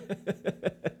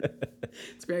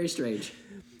 It's very strange.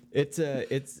 It's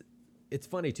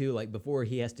funny too. Like before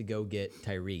he has to go get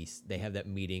Tyrese, they have that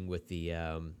meeting with the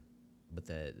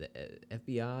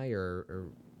FBI or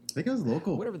I think it was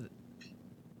local. whatever.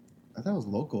 I thought it was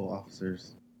local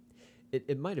officers.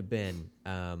 It might have been.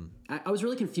 I was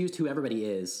really confused who everybody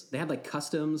is. They had like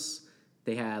customs.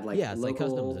 They had like Yeah, it's like local.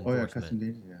 customs and- Oh yeah, Enforcement. custom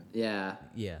dating. Yeah. Yeah.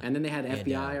 Yeah. And then they had And,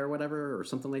 FBI or whatever or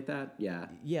something like that. Yeah.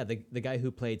 Yeah, the guy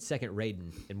who played Second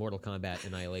Raiden in Mortal Kombat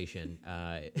Annihilation,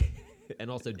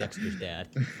 and also Dexter's dad,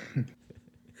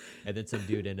 and then some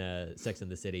dude in Sex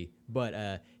and the City.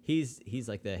 But he's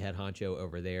like the head honcho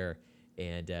over there,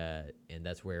 and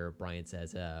that's where Brian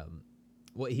says,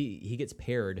 well, he gets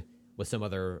paired with some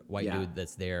other white Yeah. dude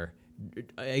that's there,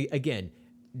 again,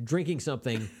 drinking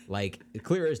something like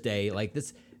clear as day, like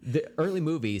this. The early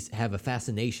movies have a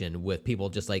fascination with people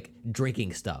just like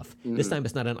drinking stuff. This time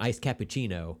it's not an iced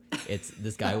cappuccino. It's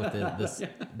this guy with this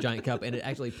giant cup. And it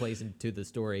actually plays into the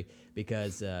story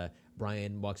because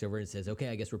Brian walks over and says, okay,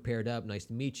 I guess we're paired up. Nice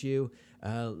to meet you.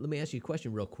 Let me ask you a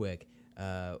question real quick.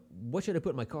 What should I put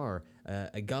in my car?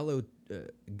 A Gallo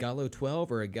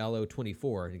 12 or a Gallo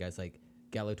 24? And the guy's like,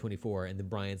 Gallo 24. And then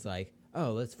Brian's like,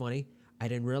 oh, that's funny. I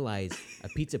didn't realize a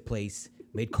pizza place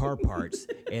made car parts.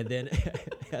 And then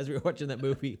as we were watching that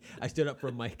movie, I stood up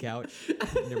from my couch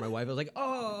near my wife. I was like,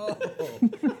 oh,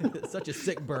 such a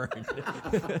sick burn.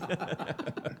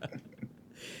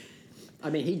 I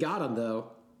mean, he got him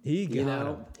though. He got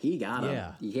him. He got him.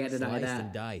 Yeah. You can't deny Sliced that.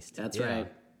 and diced. That's Yeah. right.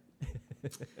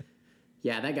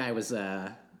 Yeah, that guy was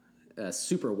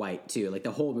super white too. Like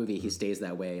the whole movie, he stays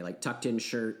that way. Like tucked in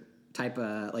shirt, type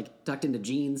of like tucked into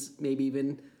jeans, maybe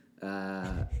even.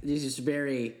 He's just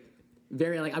very,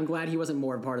 very like. I'm glad he wasn't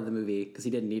more a part of the movie because he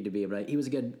didn't need to be. But he was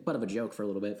a good butt of a joke for a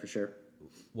little bit for sure.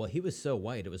 Well, he was so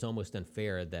white, it was almost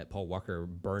unfair that Paul Walker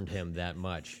burned him that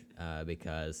much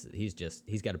because he's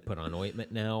got to put on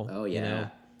ointment now. Oh, yeah.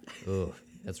 You know? Ugh,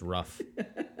 that's rough.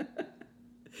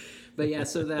 But yeah,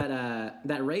 so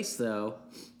that race though,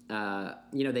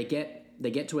 they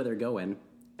get to where they're going,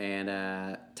 and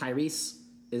Tyrese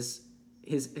is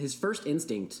his first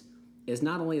instinct is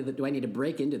not only do I need to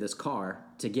break into this car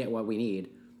to get what we need,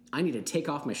 I need to take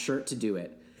off my shirt to do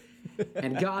it.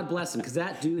 And God bless him, because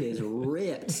that dude is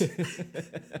ripped.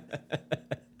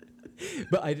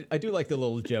 But I do like the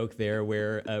little joke there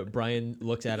where Brian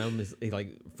looks at him, he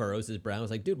like furrows his brow. I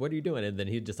was like, dude, what are you doing? And then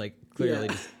he just like clearly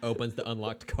Yeah. just opens the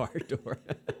unlocked car door.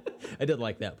 I did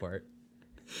like that part.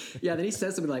 Yeah, then he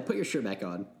says something like, "Put your shirt back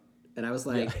on," and I was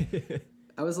like,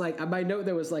 my note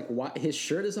there was like, "What? His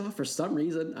shirt is off for some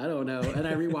reason. I don't know." And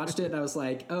I rewatched it, and I was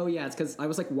like, "Oh yeah, it's because I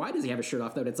was like, why does he have his shirt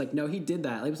off though?" And it's like, no, he did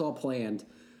that. It was all planned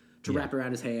to wrap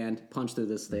around his hand, punch through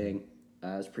this thing. It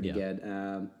was pretty good.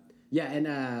 And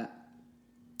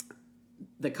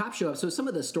the cops show up. So some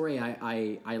of the story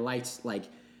I liked, like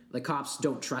the cops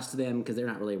don't trust them because they're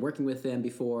not really working with them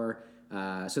before.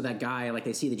 So that guy, like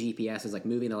they see the GPS is like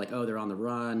moving. They're like, oh, they're on the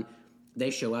run. They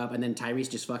show up, and then Tyrese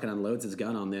just fucking unloads his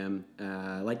gun on them.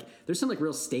 Like there's some like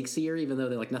real stakes here, even though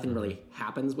like nothing really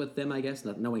happens with them. I guess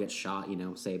no one gets shot,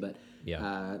 say. But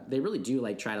they really do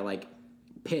like try to like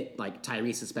pit like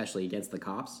Tyrese especially against the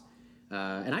cops.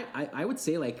 And I would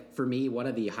say, like, for me, one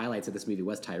of the highlights of this movie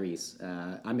was Tyrese.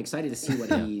 I'm excited to see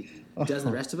what he does in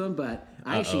the rest of them, but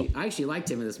I actually liked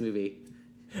him in this movie.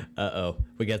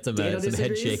 We got some Dano head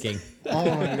disagrees? shaking.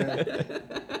 Oh my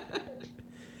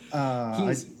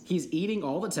god. He's eating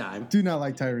all the time. Do not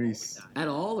like Tyrese. At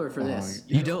all, or for this?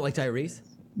 You don't like Tyrese?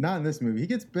 Not in this movie. He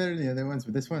gets better than the other ones,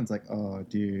 but this one's like, oh,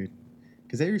 dude.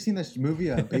 Because have you ever seen this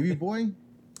movie, Baby Boy?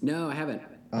 No, I haven't.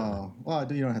 Oh, well,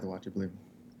 you don't have to watch it, believe me.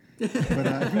 But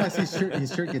if you want to see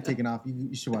his shirt get taken off,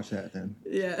 you should watch that then.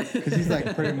 Yeah. Because he's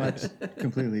like pretty much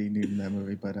completely nude in that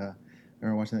movie. But I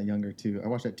remember watching that younger too. I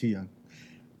watched that too young.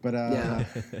 But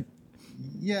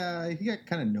yeah, he got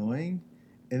kind of annoying.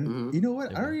 And you know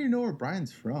what? I don't even know where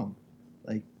Brian's from.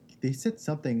 Like, they said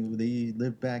something. They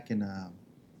live back in.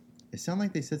 It sounded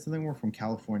like they said something more from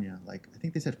California. Like I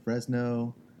think they said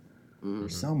Fresno or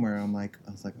somewhere.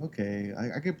 I was like, okay,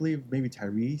 I could believe maybe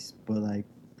Tyrese, but like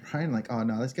Brian, like, oh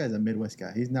no, this guy's a Midwest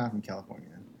guy. He's not from California.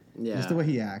 Yeah. Just the way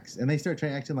he acts, and they start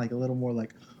trying acting like a little more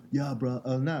like, yeah, bro.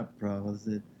 Oh, not bro. Was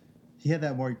it? He had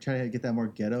that more try to get that more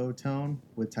ghetto tone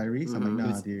with Tyrese. I'm like,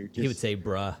 nah, dude. He would say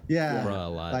bruh. Yeah, Bruh a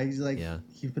lot. Like, he's like, yeah.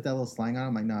 he put that little slang on.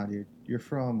 I'm like, nah, dude. You're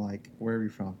from like wherever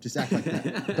you're from. Just act like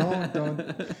that.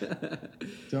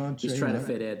 don't. Just trying to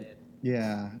fit in.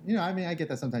 Yeah, I mean, I get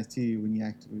that sometimes too. When you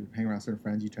hang around certain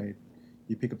friends, you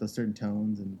pick up those certain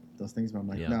tones and those things. But I'm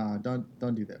like, nah,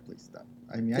 don't do that. Please stop.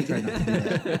 I mean, I try not to do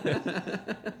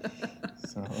that.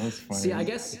 So it was funny. See, I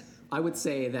guess I would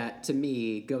say that to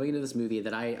me, going into this movie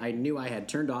that I knew I had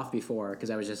turned off before because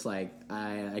I was just like,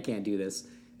 I can't do this.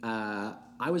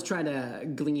 I was trying to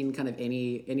glean kind of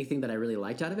anything that I really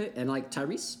liked out of it, and like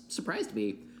Tyrese surprised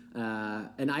me.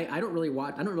 And I don't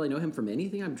really know him from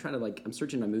anything. I'm trying to I'm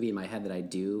searching a movie in my head that I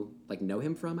do like know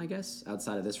him from, I guess,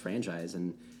 outside of this franchise,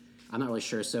 and I'm not really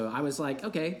sure. So I was like,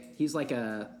 okay, he's like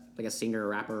a singer or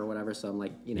rapper or whatever. So I'm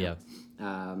like,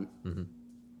 I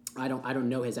don't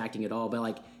know his acting at all, but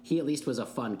like he at least was a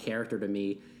fun character to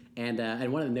me. And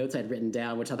one of the notes I'd written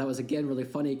down, which I thought was again really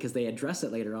funny because they address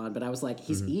it later on, but I was like,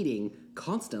 he's eating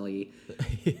constantly,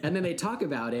 and then they talk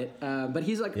about it, but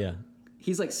he's like. Yeah.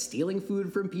 He's like stealing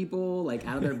food from people, like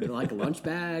out of their like lunch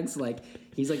bags. Like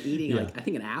he's like eating like I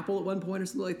think an apple at one point or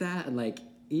something like that. And like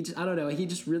I don't know, he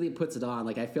just really puts it on.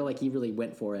 Like I feel like he really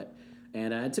went for it,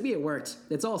 and to me it worked.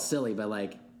 It's all silly, but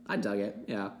like I dug it.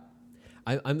 Yeah,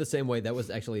 I'm the same way. That was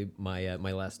actually my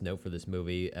my last note for this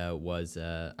movie. Was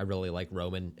I really like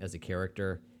Roman as a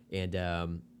character, and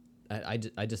I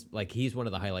just like he's one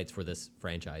of the highlights for this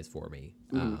franchise for me.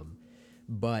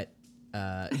 But.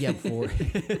 Before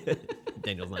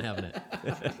Daniel's not having it.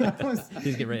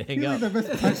 He's getting ready to hang up. He's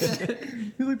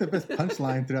like the best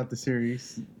punchline throughout the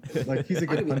series. Like he's a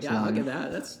good punchline. Yeah, I'll get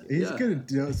that. He's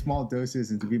good at small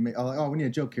doses and to be made. Oh, we need a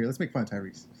joke here. Let's make fun of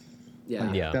Tyrese.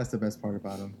 Yeah, that's the best part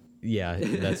about him. Yeah,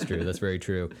 that's true. That's very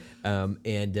true.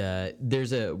 And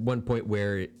there's a one point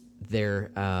where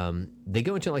they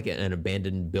go into like an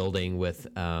abandoned building with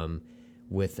Second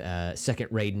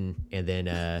Raiden and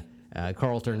then.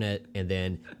 Carlton and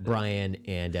then Brian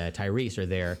and Tyrese are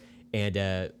there, and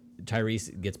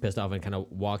Tyrese gets pissed off and kind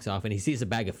of walks off, and he sees a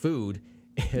bag of food,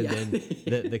 and then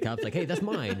the cop's like, "Hey, that's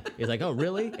mine." He's like, "Oh,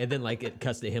 really?" And then like it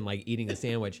cuts to him like eating the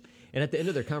sandwich, and at the end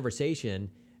of their conversation,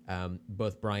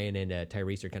 both Brian and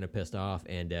Tyrese are kind of pissed off,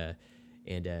 and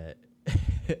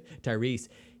Tyrese.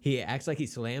 He acts like he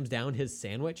slams down his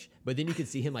sandwich, but then you can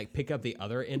see him like pick up the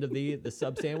other end of the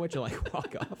sub sandwich and like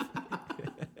walk off.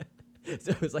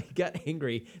 So it was like he got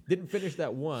angry, didn't finish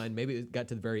that one. Maybe it got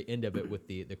to the very end of it with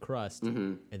the crust,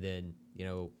 and then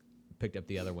picked up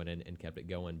the other one and kept it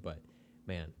going. But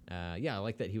man, I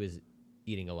like that he was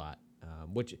eating a lot,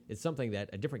 which is something that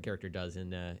a different character does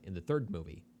in the third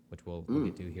movie, which we'll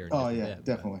get to here. In just a bit,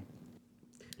 definitely.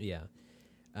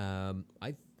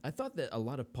 I thought that a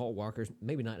lot of Paul Walker's,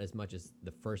 maybe not as much as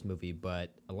the first movie,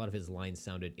 but a lot of his lines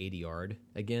sounded 80-yard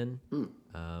again.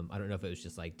 I don't know if it was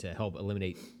just like to help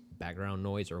eliminate background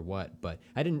noise or what, but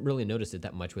I didn't really notice it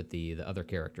that much with the other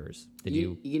characters. Did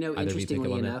you?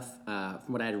 Interestingly enough, from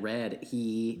what I had read,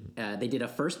 they did a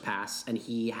first pass and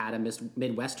he had a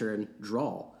Midwestern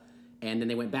drawl, and then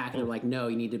they went back and they're like, "No,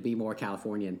 you need to be more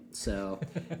Californian." So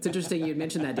it's interesting you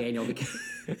mentioned that, Daniel, because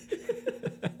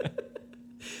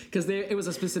it was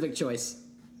a specific choice.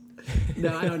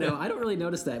 No, I don't know. I don't really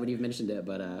notice that when you've mentioned it,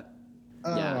 but I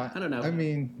don't know. I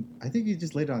mean, I think you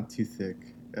just laid it on too thick.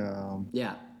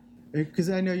 Yeah. Because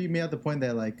I know you made out the point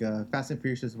that like Fast and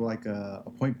Furious was like a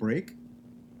Point Break,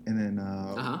 and then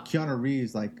Keanu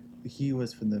Reeves, like he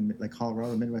was from the like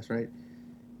Colorado Midwest, right?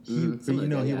 He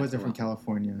wasn't from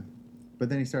California, but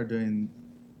then he started doing,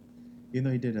 even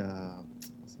though he did never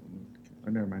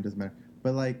mind, doesn't matter.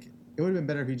 But like it would have been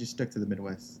better if he just stuck to the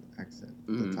Midwest accent,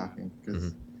 the talking, because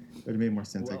it would have made more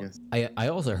sense, I guess. I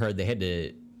also heard they had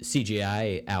to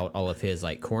CGI out all of his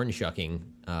like corn shucking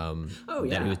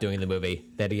that he was doing in the movie.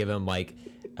 They had to give him like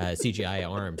CGI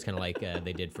arms, kind of like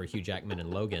they did for Hugh Jackman and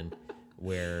Logan,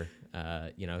 where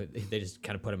they just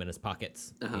kind of put him in his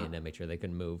pockets and made sure they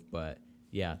couldn't move. But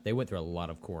yeah, they went through a lot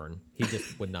of corn. He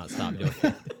just would not stop doing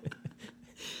it.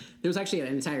 There was actually an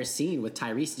entire scene with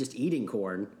Tyrese just eating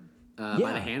corn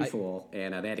by the handful,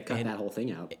 and they had to cut that whole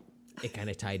thing out. It kind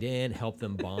of tied in, helped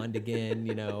them bond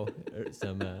again, or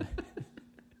some.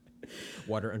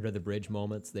 water under the bridge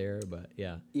moments there, but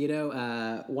yeah. You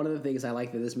know, one of the things I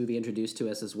like that this movie introduced to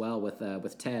us as well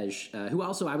with Tej, who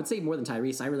also I would say more than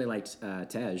Tyrese, I really liked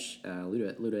Tej,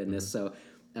 Luda in this. So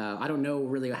I don't know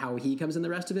really how he comes in the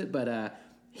rest of it, but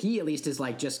he at least is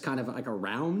like just kind of like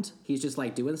around. He's just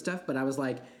like doing stuff. But I was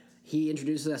like, he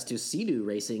introduces us to Sea-Doo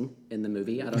racing in the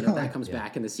movie. I don't know if that comes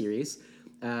back in the series.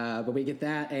 But we get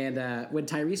that, and when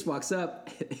Tyrese walks up,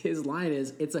 his line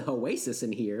is, "It's a oasis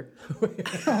in here."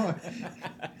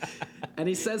 And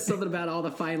he says something about all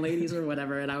the fine ladies or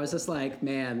whatever, and I was just like,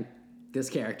 man, this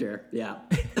character, yeah.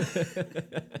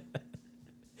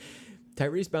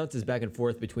 Tyrese bounces back and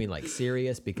forth between like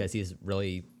serious because he's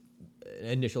really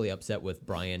initially upset with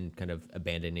Brian kind of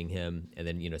abandoning him and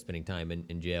then, spending time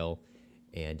in jail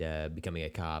and becoming a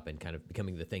cop and kind of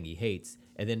becoming the thing he hates.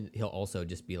 And then he'll also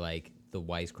just be like the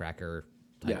wisecracker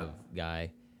type of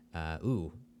guy.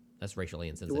 Ooh, that's racially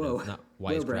insensitive. Whoa. Not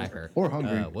wisecracker. Or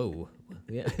hungry. Whoa.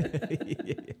 Yeah.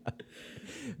 Yeah.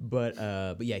 But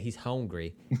yeah, he's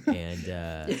hungry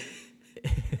and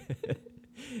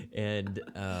and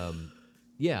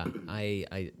yeah,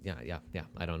 I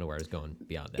don't know where I was going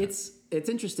beyond that. It's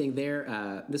interesting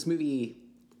there. This movie,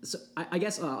 so I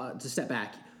guess to step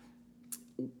back,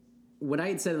 what I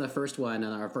had said in the first one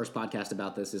on our first podcast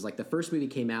about this is like the first movie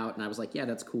came out and I was like, yeah,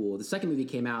 that's cool. The second movie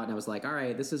came out and I was like, all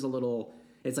right, this is a little,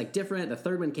 it's like different. The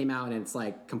third one came out and it's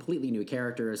like completely new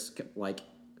characters, like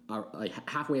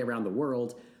halfway around the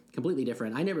world, completely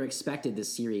different. I never expected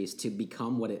this series to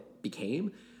become what it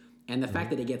became. And the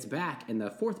fact that it gets back in the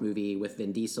fourth movie with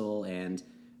Vin Diesel and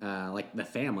like the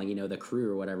family, the crew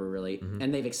or whatever, really.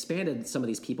 And they've expanded some of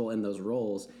these people in those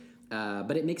roles.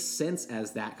 But it makes sense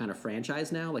as that kind of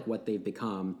franchise now, like what they've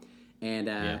become.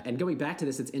 And going back to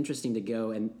this, it's interesting to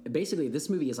go. And basically, this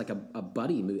movie is like a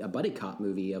buddy cop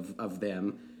movie of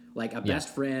them. Like a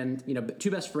best friend,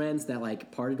 two best friends that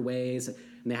like parted ways and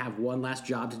they have one last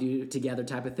job to do together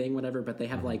type of thing, whatever. But they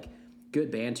have like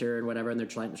good banter and whatever. And they're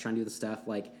trying to do the stuff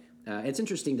like... it's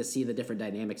interesting to see the different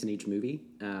dynamics in each movie.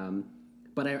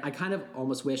 But I kind of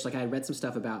almost wish, like I read some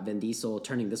stuff about Vin Diesel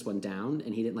turning this one down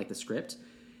and he didn't like the script.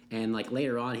 And like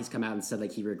later on, he's come out and said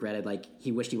like he regretted, like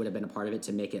he wished he would have been a part of it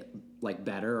to make it like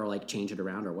better or like change it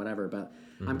around or whatever. But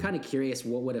I'm kind of curious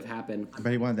what would have happened. I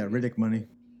bet he wanted that Riddick money.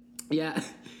 Yeah,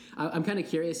 I'm kind of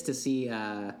curious to see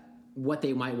what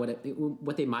they might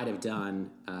have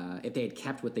done if they had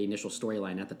kept with the initial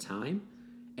storyline at the time.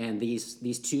 And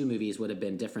these two movies would have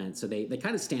been different. So they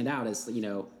kind of stand out as,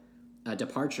 a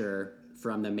departure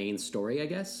from the main story, I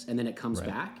guess. And then it comes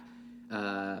back.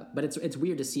 But it's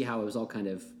weird to see how it was all kind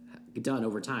of done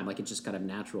over time. Like it's just kind of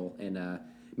natural. And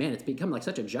man, it's become like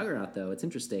such a juggernaut, though. It's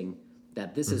interesting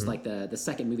that this is like the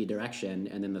second movie direction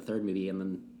and then the third movie and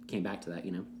then came back to that,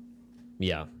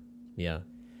 Yeah. Yeah.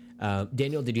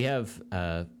 Daniel, did you have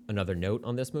another note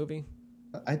on this movie?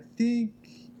 I think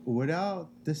without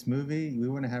this movie, we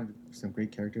wouldn't have some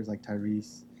great characters like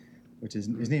Tyrese, which is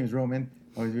his name is Roman.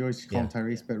 We always call him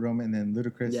Tyrese, but Roman, and then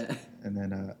Ludacris. Yeah. And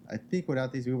then I think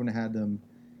without these, we wouldn't have had them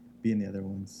be in the other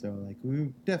ones. So like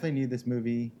we definitely need this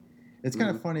movie. It's kind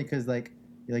of funny because like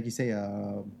you say,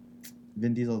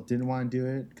 Vin Diesel didn't want to do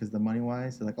it because the money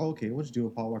wise. They're like, oh, okay, we'll just do it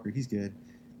with Paul Walker. He's good.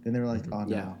 Then they were like, oh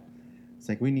no. It's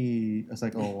like it's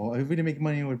like, oh, well, if we didn't make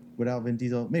money without Vin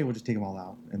Diesel, maybe we'll just take him all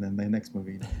out. And then the next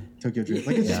movie, Tokyo Drift,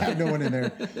 like just have no one in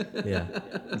there. Yeah.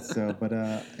 So, but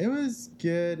it was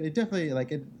good. It definitely I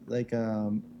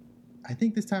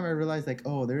think this time I realized like,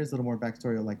 oh, there is a little more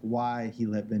backstory of like why he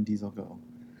let Vin Diesel go,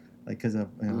 like because of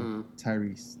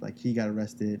Tyrese, like he got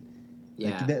arrested.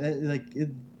 Yeah.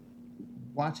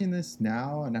 Watching this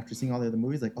now and after seeing all the other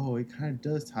movies, like, oh, it kind of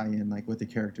does tie in like with the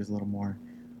characters a little more.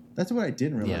 That's what I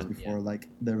didn't realize before, like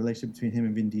the relationship between him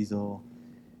and Vin Diesel,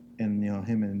 and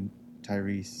him and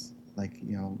Tyrese. Like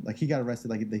like he got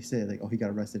arrested. Like they said, like he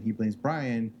got arrested. He blames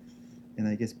Brian, and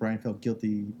I guess Brian felt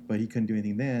guilty, but he couldn't do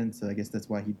anything then. So I guess that's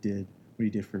why he did what he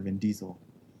did for Vin Diesel.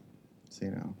 So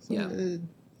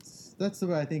that's the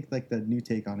way I think like the new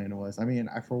take on it was. I mean,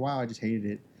 for a while I just hated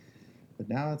it, but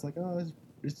now it's like it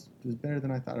was better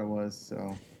than I thought it was.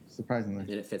 So surprisingly,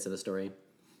 and it fits in the story.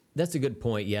 That's a good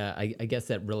point. Yeah, I guess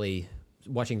that really,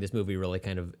 watching this movie really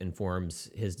kind of informs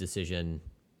his decision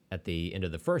at the end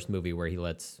of the first movie where he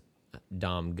lets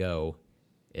Dom go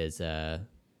is kind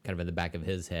of in the back of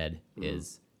his head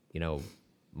is,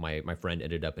 my friend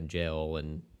ended up in jail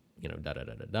and,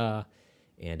 da-da-da-da-da.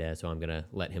 And so I'm going to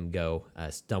let him go,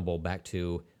 stumble back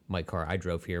to my car I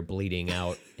drove here bleeding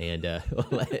out and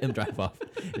let him drive off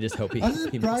and just hope he... I'm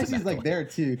surprised he's like there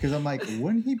too, because I'm like,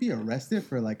 wouldn't he be arrested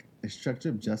for like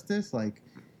obstruction of justice? Like,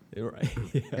 right.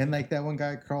 Yeah. And like that one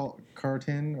guy,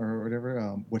 Carlton or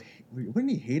whatever, wouldn't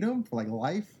he hate him for like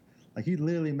life? Like he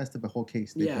literally messed up a whole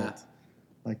case. They Yeah. built.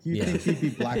 Like you Yeah. think he'd be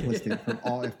blacklisted from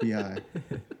all FBI.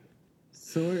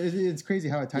 So it's crazy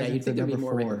how it ties Yeah, you'd into think there'd be number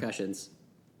more 4. repercussions.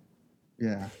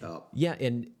 Yeah. Oh, Yeah,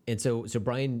 and so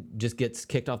Brian just gets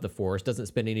kicked off the force, doesn't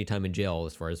spend any time in jail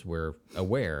as far as we're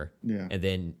aware. Yeah. And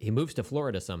then he moves to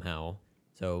Florida somehow.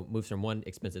 So moves from one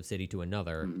expensive city to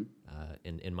another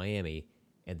in Miami.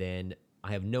 And then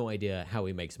I have no idea how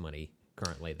he makes money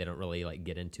currently. They don't really like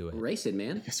get into it. racing,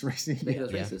 man. It's racing. Making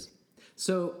those Yeah. races.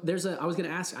 So I was going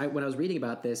to ask, when I was reading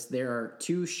about this, there are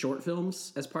 2 short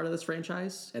films as part of this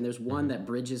franchise, and there's one that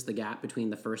bridges the gap between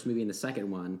the first movie and the second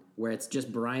one, where it's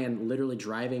just Brian literally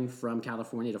driving from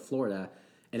California to Florida,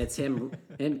 and it's him,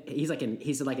 and he's like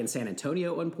in San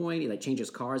Antonio at one point. He like changes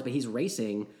cars, but he's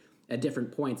racing at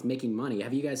different points, making money.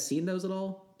 Have you guys seen those at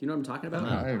all? Do you know what I'm talking about?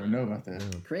 I don't even know about that.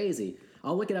 Crazy.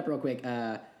 I'll look it up real quick.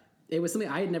 It was something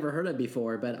I had never heard of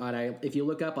before, but if you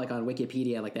look up like on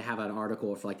Wikipedia, like they have an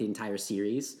article for like the entire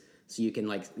series, so you can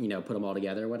like put them all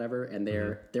together or whatever. And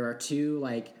there are 2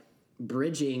 like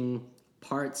bridging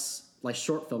parts, like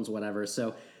short films, or whatever.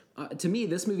 So to me,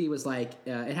 this movie was like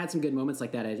it had some good moments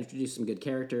like that. It introduced some good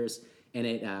characters and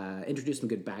it introduced some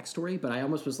good backstory. But I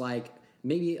almost was like,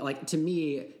 maybe like to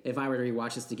me, if I were to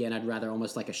rewatch this again, I'd rather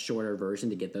almost like a shorter version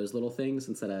to get those little things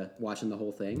instead of watching the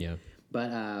whole thing. Yeah.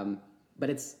 But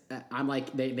it's I'm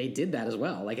like they did that as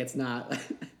well. Like it's not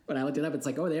when I looked it up, it's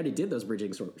like, oh, they already did those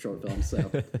bridging short films. So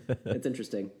it's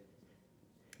interesting.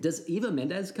 Does Eva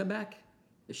Mendes come back?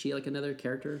 Is she like another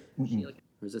character? Is she like,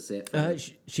 or is this it?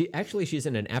 She's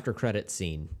in an after credit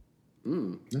scene.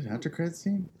 There's an after credit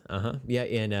scene? Yeah,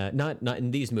 in not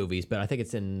in these movies, but I think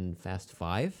it's in Fast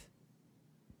 5.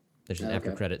 There's an after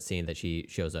Okay. credit scene that she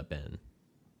shows up in.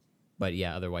 But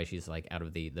yeah, otherwise she's like out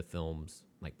of the films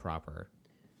like proper.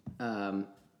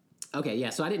 Okay, yeah.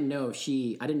 So I didn't know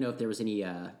if there was any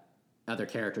other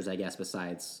characters, I guess,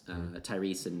 besides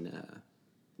Tyrese and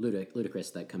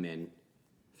Ludacris that come in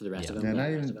for the rest of them. Yeah, Not not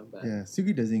the rest even. of them, but- Yeah,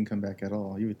 Suki doesn't even come back at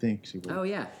all. You would think she would. Oh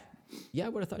yeah. Yeah, I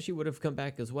would have thought she would have come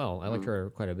back as well. I liked her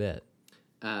quite a bit.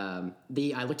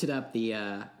 I looked it up.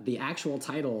 The actual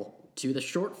title to the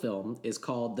short film is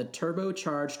called "The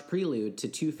Turbocharged Prelude to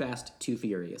Too Fast, Too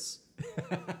Furious."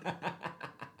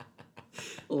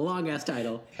 Long ass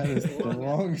title. That is the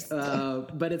longest.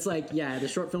 But it's like, yeah, the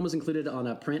short film was included on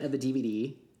a print of the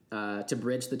DVD to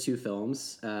bridge the 2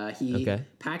 films. He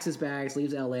packs his bags,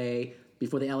 leaves LA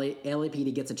before the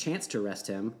LAPD gets a chance to arrest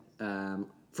him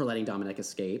for letting Dominic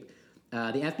escape.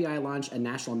 The FBI launch a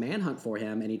national manhunt for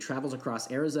him, and he travels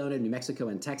across Arizona, New Mexico,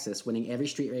 and Texas, winning every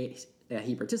street race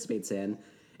he participates in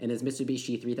his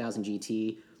Mitsubishi 3000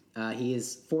 GT. He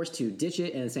is forced to ditch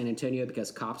it in San Antonio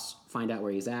because cops find out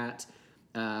where he's at.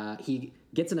 He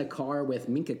gets in a car with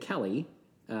Minka Kelly.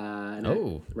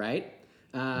 Right?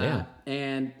 Yeah.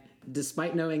 And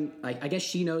despite knowing, like, I guess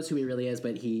she knows who he really is,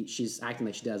 but she's acting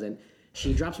like she doesn't.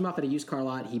 She drops him off at a used car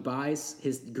lot. He buys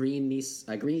his green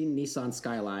Nissan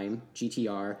Skyline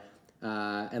GTR,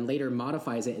 and later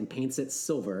modifies it and paints it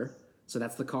silver. So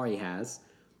that's the car he has.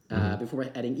 Before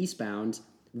heading eastbound,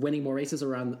 winning more races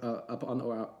winning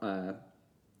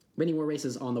more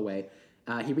races on the way.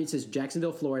 He reaches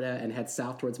Jacksonville, Florida, and heads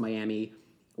south towards Miami,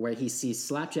 where he sees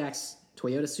Slapjack's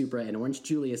Toyota Supra and Orange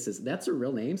Julius's. That's their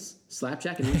real names,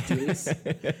 Slapjack and Orange Julius.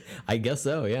 I guess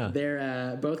so, yeah.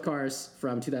 They're both cars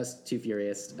from 2002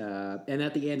 Furious, and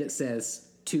at the end it says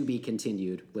 "to be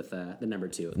continued" with the number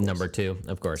 2. Of course. Number 2,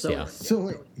 of course, So- yeah. So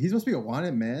wait, he's supposed to be a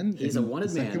wanted man. He's in a wanted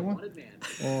the second man. one?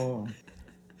 Oh,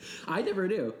 I never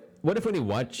knew. What if when you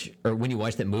watch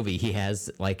that movie, he has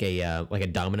like a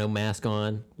domino mask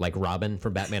on, like Robin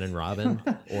from Batman and Robin,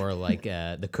 or like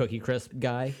the Cookie Crisp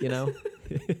guy, you know?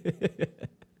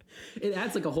 It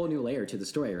adds like a whole new layer to the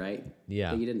story, right?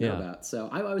 Yeah, That you didn't know yeah. about. So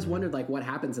I always wondered like what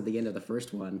happens at the end of the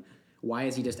first one. Why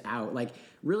is he just out? Like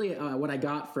really, what I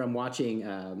got from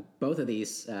watching both of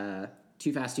these,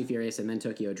 Too Fast, Too Furious, and then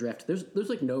Tokyo Drift, there's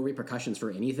like no repercussions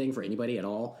for anything for anybody at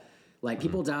all. Like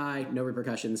people die, no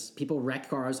repercussions. People wreck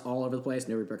cars all over the place,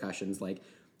 no repercussions. Like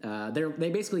they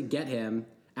basically get him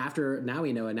after, now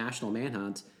we know, a national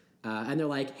manhunt, and they're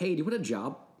like, "Hey, do you want a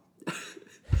job?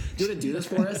 Do you want to do this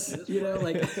for us? You know,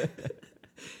 like,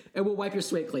 and we'll wipe your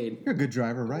slate clean." you're a good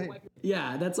driver, right?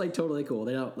 Yeah, that's like totally cool.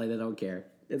 They don't care.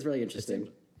 It's really interesting.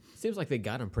 Seems like they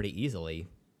got him pretty easily.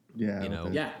 Yeah, You know,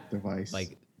 with the Yeah. device.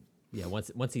 Like, yeah,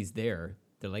 once he's there,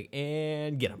 they're like,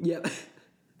 and get him. Yep.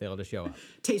 They'll just show up.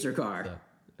 Taser car.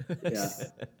 Yeah.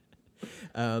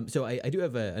 So I do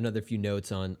have another few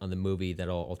notes on the movie that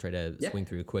I'll try to Yeah. swing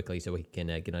through quickly so we can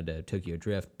get on to Tokyo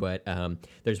Drift. But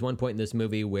there's one point in this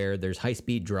movie where there's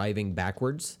high-speed driving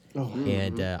backwards.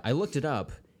 And I looked it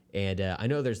up, and I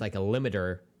know there's like a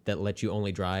limiter that lets you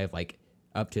only drive like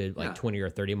up to like 20 or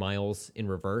 30 miles in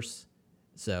reverse.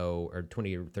 So, or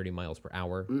 20 or 30 miles per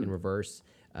hour in reverse,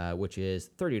 which is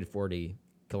 30 to 40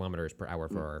 kilometers per hour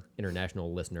for our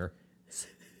international listener.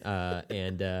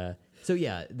 So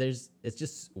yeah, it's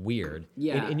just weird.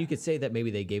 Yeah. And you could say that maybe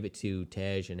they gave it to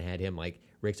Tej and had him like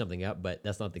rig something up, but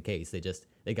that's not the case.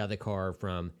 They got the car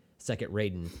from Second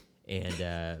Raiden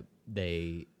and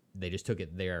they just took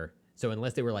it there. So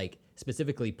unless they were like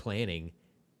specifically planning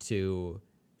to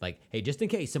like, hey, just in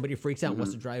case somebody freaks out and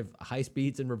wants to drive high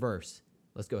speeds in reverse,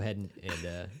 let's go ahead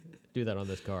and do that on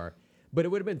this car. But it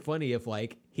would have been funny if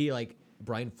like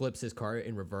Brian flips his car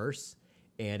in reverse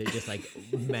and it just like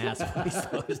massively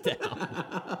slows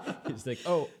down. He's like,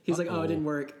 oh, it didn't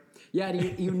work. Yeah,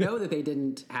 and you know that they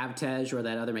didn't have Tej or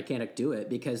that other mechanic do it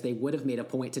because they would have made a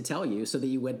point to tell you so that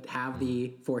you would have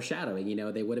the foreshadowing. You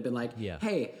know, they would have been like,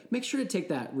 hey, make sure to take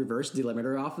that reverse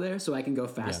delimiter off there so I can go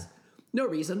fast. Yeah. No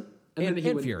reason. And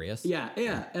furious. Yeah.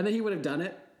 And then he would have done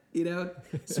it, you know?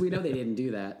 So we know they didn't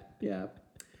do that. Yeah.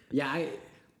 Yeah,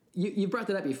 You brought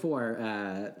that up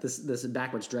before, this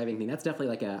backwards driving thing. That's definitely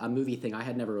like a movie thing I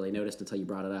had never really noticed until you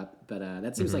brought it up. But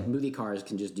that seems like movie cars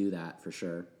can just do that for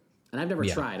sure. And I've never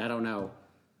tried. I don't know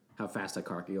how fast a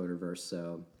car can go in reverse.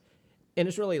 So, and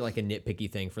it's really like a nitpicky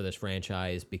thing for this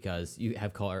franchise because you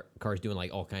have cars doing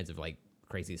like all kinds of like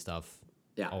crazy stuff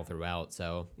all throughout.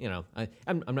 So, you know,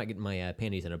 I'm not getting my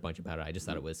panties in a bunch about it. I just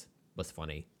thought it was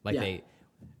funny. Like they...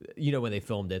 You know, when they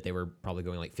filmed it, they were probably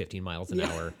going like 15 miles an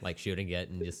hour, like shooting it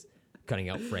and just cutting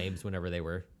out frames whenever they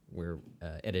were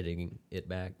editing it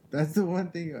back. That's the one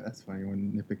thing. That's funny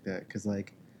when you pick that because,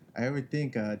 like, I would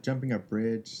think jumping a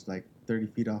bridge like 30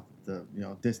 feet off the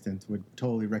distance would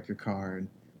totally wreck your car and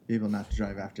be able not to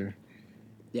drive after.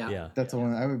 Yeah. That's the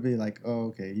one I would be like, oh,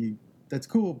 okay, that's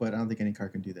cool, but I don't think any car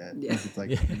can do that. Yeah. It's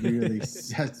like really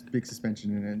has big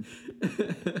suspension in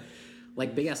it.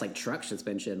 Like big ass like truck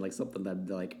suspension, like something that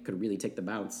like could really take the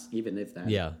bounce, even if that.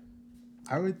 Yeah.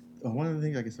 I would. One of the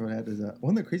things I guess I would add is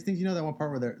one of the crazy things. You know that one part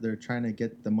where they're trying to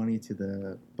get the money to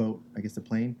the boat, I guess the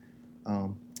plane,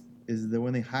 is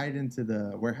when they hide into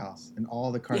the warehouse and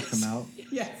all the cars come out.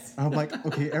 Yes. I'm like,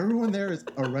 okay, everyone there is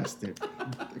arrested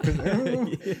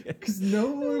because no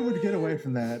one would get away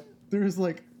from that. There's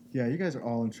like, yeah, you guys are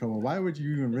all in trouble. Why would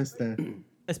you even risk that?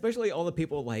 Especially all the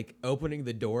people like opening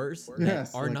the doors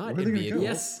that are like, not in vehicles.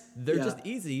 Yes. They're just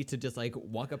easy to just like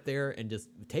walk up there and just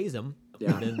tase them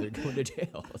and then they're going to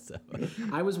jail. So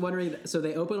I was wondering, so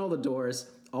they open all the doors,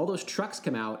 all those trucks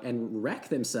come out and wreck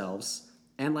themselves.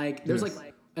 And like, there's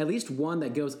like at least one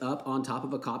that goes up on top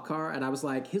of a cop car. And I was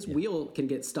like, his wheel can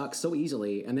get stuck so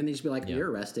easily. And then they just be like, you're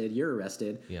arrested.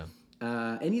 Yeah.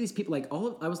 Any of these people, like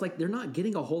I was like, they're not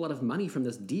getting a whole lot of money from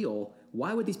this deal.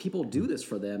 Why would these people do this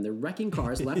for them? They're wrecking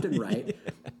cars left and right.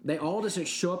 They all just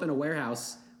show up in a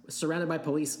warehouse surrounded by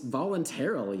police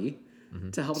voluntarily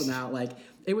to help them out. Like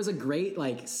it was a great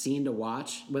like scene to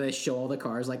watch where they show all the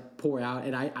cars like pour out.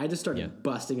 And I just started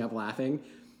busting up laughing.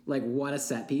 Like what a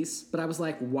set piece. But I was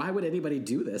like, why would anybody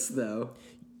do this though?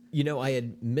 You know, I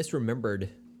had misremembered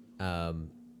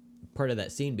part of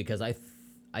that scene because I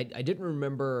didn't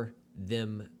remember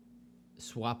them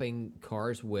swapping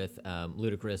cars with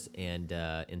Ludacris and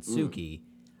Suki.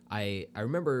 I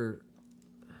remember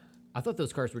I thought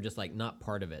those cars were just like not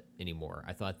part of it anymore.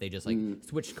 I thought they just like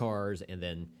switched cars and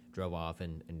then drove off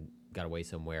and got away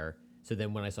somewhere. So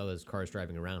then when I saw those cars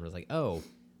driving around, I was like, oh,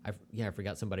 I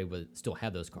forgot somebody would still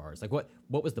have those cars. Like what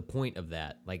was the point of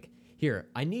that? Like here,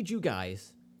 I need you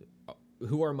guys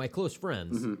who are my close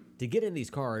friends to get in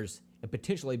these cars and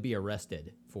potentially be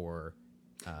arrested for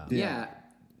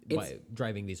by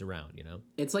driving these around, you know?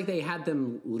 It's like they had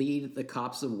them lead the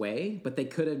cops away, but they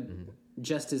could have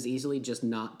just as easily just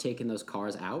not taken those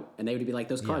cars out, and they would be like,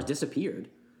 those cars disappeared.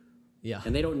 Yeah.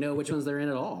 And they don't know which ones they're in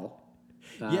at all.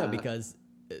 Yeah, because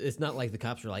it's not like the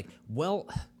cops are like, well,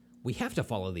 we have to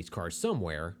follow these cars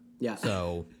somewhere. Yeah.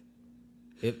 So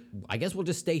I guess we'll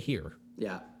just stay here.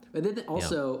 Yeah. But then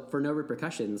also, for no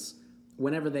repercussions,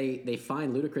 whenever they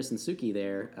find Ludacris and Suki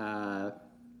there,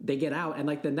 they get out, and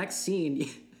like the next scene,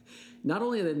 not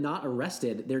only are they not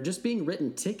arrested, they're just being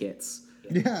written tickets.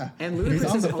 Yeah. And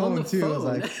Ludacris is on the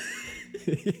phone.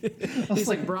 He's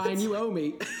like, Brian, you owe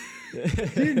me. You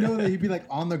didn't know that he'd be like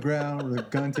on the ground with a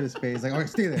gun to his face, like, all right,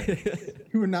 stay there.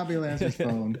 He would not be able to answer his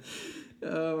phone.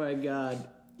 Oh my God.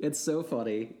 It's so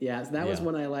funny. Yeah, so that was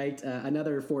one I liked.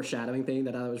 Another foreshadowing thing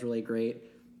that I thought was really great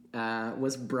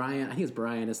was Brian. I think it's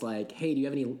Brian is like, hey, do you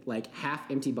have any like half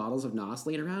empty bottles of Nos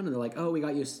laying around? And they're like, oh, we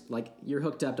got you, like, you're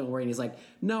hooked up, don't worry. And he's like,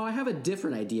 no, I have a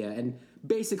different idea. And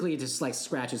basically it just like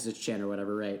scratches his chin or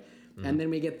whatever, right? And then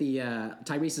we get the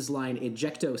Tyrese's line,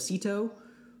 ejecto cito,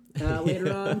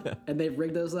 later on, and they've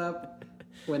rigged those up.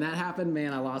 When that happened,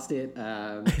 man, I lost it.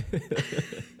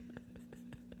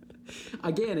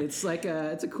 Again, it's like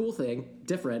it's a cool thing,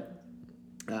 different.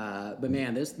 But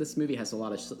man, this movie has a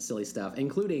lot of silly stuff,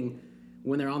 including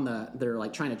when they're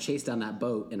like trying to chase down that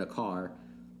boat in a car,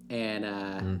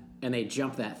 and they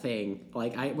jump that thing.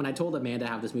 Like when I told Amanda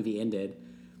how this movie ended,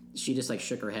 she just like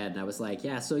shook her head, and I was like,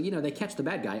 yeah, so they catch the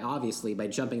bad guy obviously by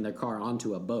jumping their car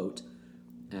onto a boat.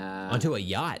 Onto a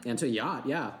yacht. Into a yacht,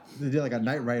 yeah. They did like a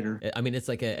Knight Rider. I mean, it's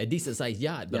like a decent sized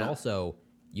yacht, but Yeah. also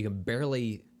you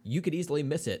could easily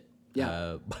miss it.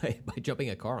 Yeah. By jumping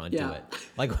a car onto Yeah. it.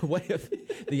 Like, what if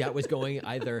the yacht was going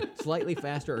either slightly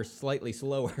faster or slightly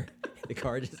slower? The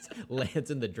car just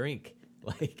lands in the drink.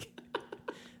 Like,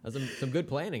 that's some good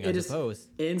planning, I It just suppose.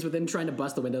 ends with them trying to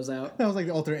bust the windows out. That was like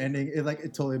the alternate ending. It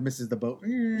totally misses the boat.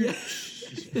 Yeah.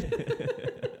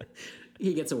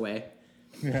 He gets away.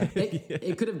 Yeah.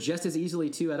 It could have just as easily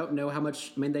too. I don't know how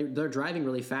much. I mean, they're driving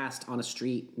really fast on a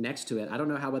street next to it. I don't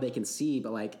know how well they can see,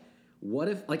 but like, what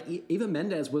if like Eva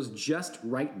Mendes was just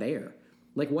right there?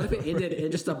 Like, what if it ended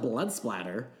in just a blood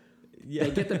splatter? Yeah.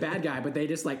 They get the bad guy, but they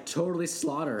just like totally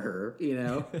slaughter her.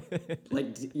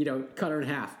 Cut her in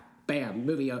half. Bam,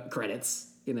 movie credits.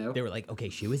 They were like, okay,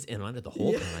 she was in on it the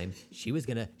whole time. She had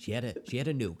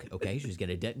a nuke. Okay, she was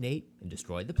gonna detonate and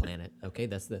destroy the planet. Okay,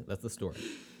 that's the story.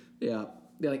 Yeah,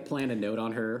 they like planned a note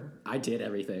on her. I did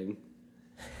everything.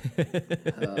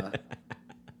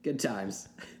 Good times.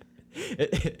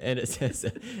 And it says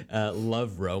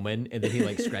love Roman, and then he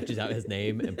like scratches out his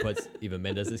name and puts Eva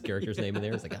Mendes' character's name in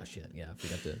there. It's like, oh shit, yeah, I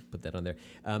forgot to put that on there.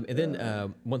 And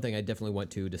then one thing I definitely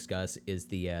want to discuss is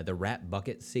the rat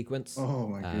bucket sequence. Oh,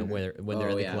 my goodness. when they're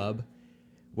in the yeah. club,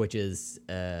 which is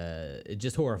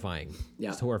just horrifying. Yeah.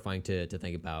 Just horrifying to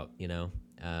think about,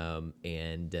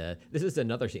 and this is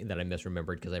another scene that I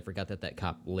misremembered because I forgot that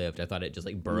cop lived. I thought it just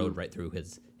like burrowed right through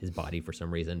his body for some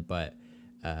reason, but.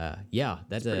 That's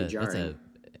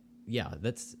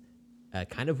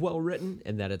kind of well written,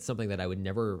 and that it's something that I would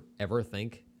never ever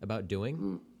think about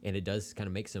doing, and it does kind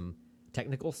of make some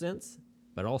technical sense,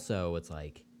 but also it's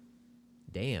like,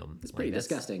 damn, It's pretty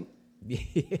disgusting.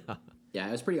 Yeah, Yeah,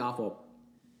 it was pretty awful.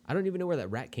 I don't even know where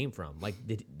that rat came from. Like,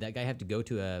 did that guy have to go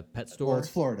to a pet store? Well, it's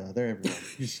Florida. They're everywhere.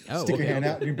 You just Oh, stick okay, your hand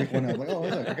okay. out and you pick one up. Like, oh,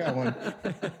 look, I got one.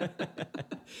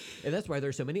 And that's why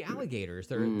there's so many alligators.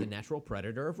 They're the natural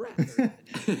predator of rats.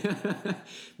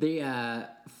 The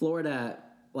Florida,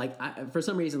 like for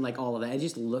some reason, like all of that, it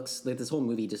just looks like this whole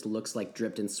movie just looks like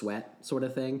dripped in sweat sort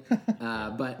of thing.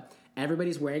 But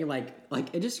everybody's wearing like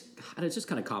it's just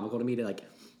kind of comical to me to like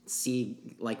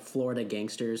see like Florida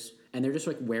gangsters, and they're just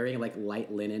like wearing like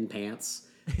light linen pants.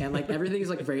 And like everything's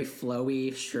like very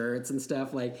flowy shirts and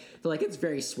stuff. Like they're like, it's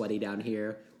very sweaty down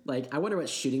here. Like I wonder what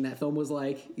shooting that film was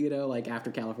like, like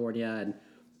after California, and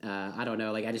I don't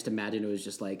know. Like I just imagine it was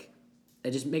just like,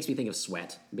 it just makes me think of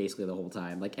sweat basically the whole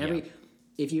time. Like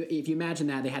if you imagine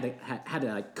that they had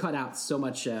to like cut out so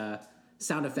much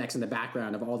sound effects in the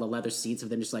background of all the leather seats of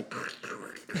them just like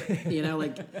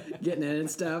like getting in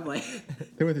and stuff. Like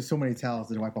They went through so many towels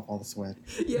to wipe off all the sweat.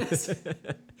 yes,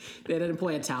 they didn't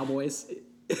play a Towel Boys.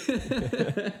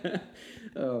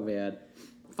 Oh man!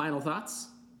 Final thoughts?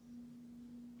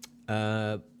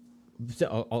 So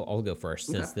I'll go first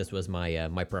since this was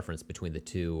my preference between the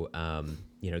two.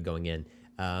 Going in,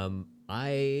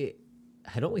 I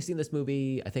had only seen this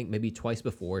movie I think maybe twice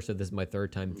before, so this is my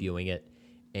third time viewing it,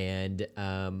 and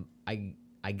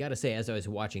I gotta say, as I was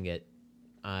watching it,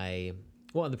 in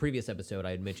the previous episode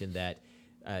I had mentioned that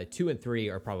 2 and 3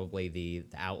 are probably the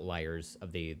outliers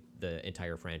of the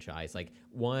entire franchise. Like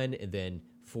 1 and then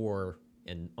 4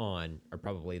 and on are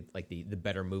probably like the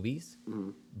better movies.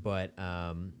 But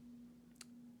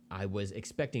I was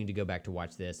expecting to go back to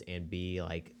watch this and be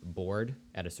like bored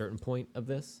at a certain point of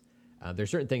this. There's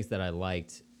certain things that I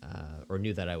liked or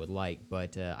knew that I would like,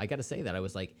 but I got to say that I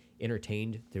was like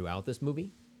entertained throughout this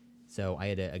movie. So I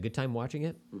had a good time watching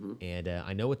it, and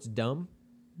I know it's dumb,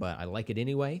 but I like it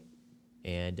anyway.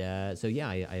 And so yeah,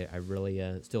 I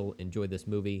really still enjoyed this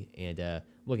movie, and I'm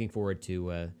looking forward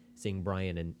to seeing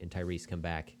Brian and Tyrese come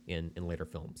back in later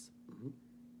films.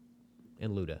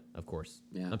 And Luda, of course.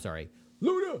 Yeah. I'm sorry,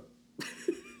 Luda.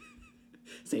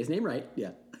 Say his name right.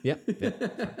 Yeah.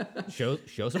 Yep. Show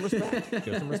some respect.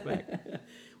 Show some respect.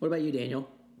 What about you, Daniel?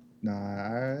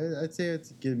 Nah, I'd say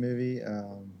it's a good movie.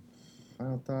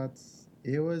 Final thoughts.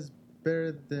 It was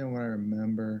better than what I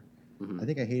remember. I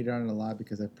think I hated on it a lot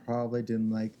because I probably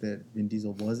didn't like that Vin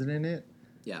Diesel wasn't in it.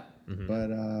 Yeah.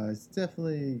 But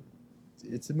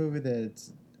it's a movie that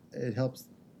it helps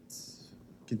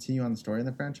continue on the story in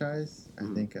the franchise. I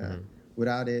think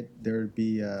without it, there would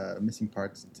be missing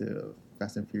parts to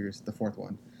Fast and Furious, the fourth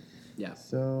one. Yeah.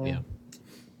 So, Yeah.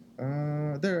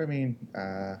 I mean,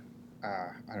 I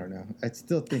don't know. I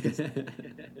still think it's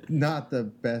not the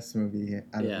best movie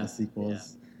out of the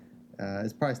sequels.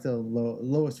 It's probably still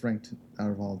lowest ranked out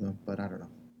of all of them, but I don't know.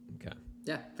 Okay.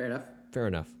 Yeah, fair enough.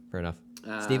 Fair enough.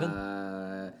 Steven?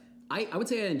 I would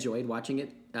say I enjoyed watching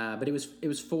it, but it was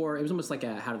almost like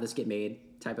a how did this get made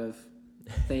type of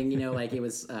thing, you know, like it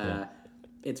was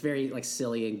it's very like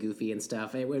silly and goofy and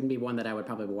stuff. It wouldn't be one that I would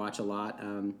probably watch a lot.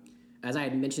 As I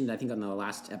had mentioned, I think on the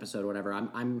last episode or whatever,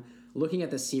 I'm looking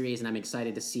at the series and I'm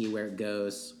excited to see where it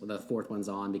goes. The fourth one's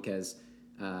on because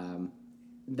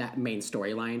that main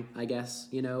storyline, I guess,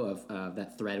 you know, of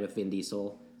that thread with Vin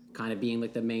Diesel kind of being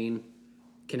like the main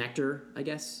connector, I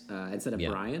guess, instead of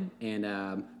Brian. And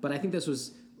but I think this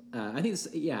was,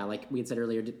 like we had said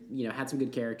earlier, you know, had some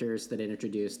good characters that it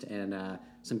introduced and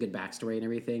some good backstory and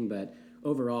everything. But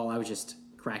overall, I was just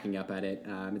cracking up at it.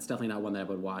 It's definitely not one that I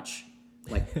would watch.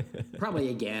 Like probably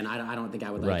again, I don't think I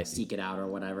would like seek it out or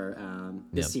whatever.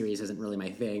 This series isn't really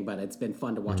my thing, but it's been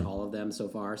fun to watch all of them so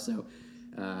far. So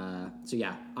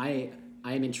yeah, I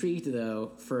am intrigued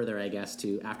though further, I guess,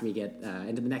 to after we get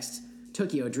into the next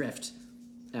Tokyo Drift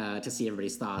to see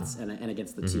everybody's thoughts and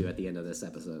against the two at the end of this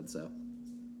episode. So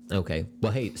okay,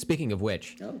 well, hey, speaking of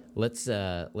which, let's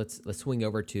swing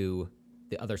over to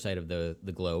the other side of the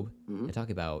globe and talk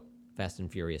about Fast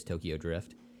and Furious Tokyo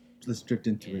Drift. Let's drift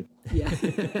into it. Yeah.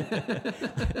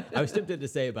 I was tempted to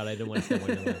say it, but I didn't want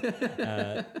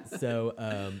to say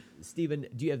So, Steven,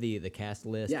 do you have the cast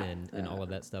list and all of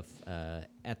that stuff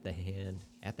at the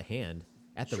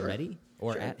ready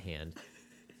or at hand?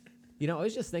 You know, I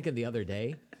was just thinking the other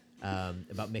day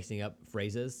about mixing up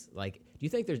phrases. Like, do you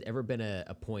think there's ever been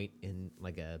a point in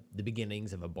like the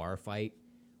beginnings of a bar fight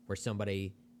where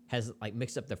somebody has like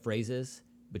mixed up the phrases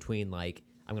between like,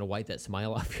 I'm going to wipe that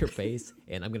smile off your face,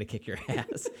 and I'm going to kick your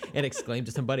ass, and exclaim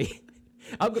to somebody,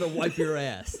 I'm going to wipe your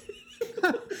ass.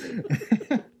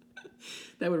 That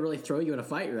would really throw you in a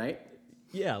fight, right?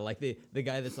 Yeah, like the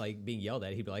guy that's like being yelled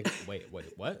at, he'd be like, wait,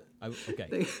 what?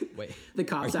 Okay, wait. The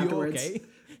cops Are you afterwards okay?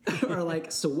 are like,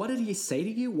 so what did he say to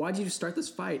you? Why did you start this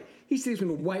fight? He says he's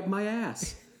going to wipe my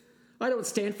ass. I don't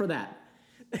stand for that.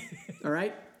 All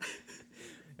right?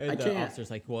 And I the can't.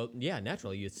 officer's like, well, yeah,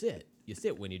 naturally, you sit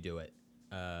when you do it.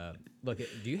 Look,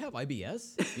 do you have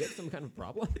IBS? Do you have some kind of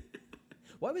problem?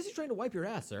 Why was he trying to wipe your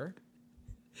ass, sir?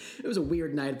 It was a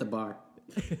weird night at the bar.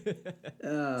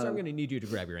 So I'm going to need you to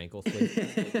grab your ankles, please.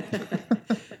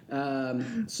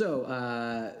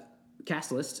 So,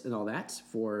 cast list and all that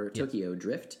for Tokyo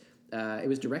Drift. It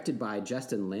was directed by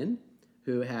Justin Lin,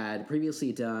 who had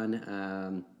previously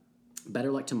done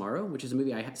Better Luck Tomorrow, which is a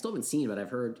movie I still haven't seen, but I've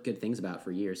heard good things about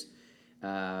for years.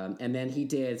 And then he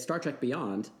did Star Trek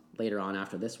Beyond later on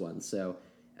after this one. So,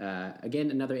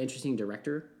 again, another interesting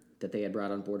director that they had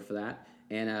brought on board for that.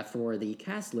 And for the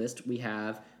cast list, we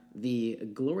have the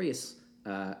glorious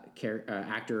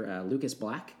actor Lucas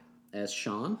Black as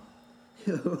Sean.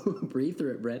 Breathe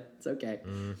through it, Brett. It's okay.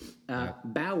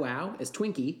 Bow Wow as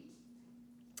Twinkie.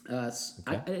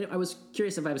 I was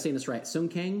curious if I was saying this right. Sung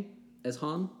Kang as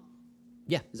Han.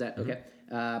 Yeah. Is that okay?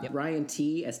 Ryan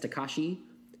T as Takashi.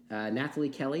 Nathalie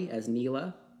Kelly as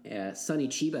Neela. Sonny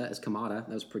Chiba as Kamada.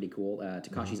 That was pretty cool.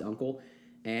 Takashi's uncle.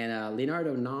 And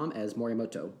Leonardo Nam as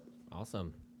Morimoto.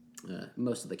 Awesome.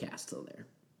 Most of the cast still there.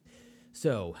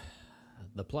 So,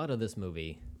 the plot of this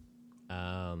movie,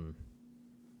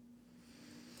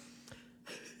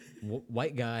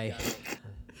 white guy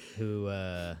who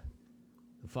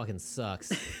fucking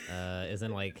sucks is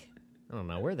in like, I don't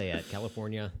know, where are they at?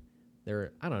 California? I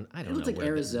don't know. It looks like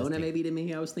Arizona maybe to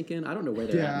me, I was thinking. I don't know where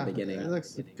they're at in the beginning.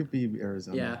 It could be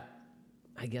Arizona. Yeah.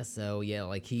 I guess so, yeah.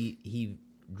 Like he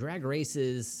drag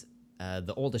races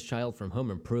the oldest child from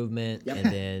Home Improvement, and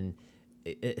then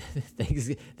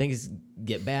things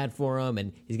get bad for him,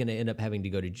 and he's going to end up having to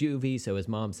go to juvie. So his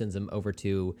mom sends him over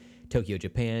to Tokyo,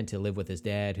 Japan, to live with his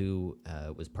dad, who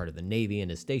was part of the Navy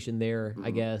and is stationed there,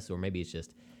 I guess, or maybe it's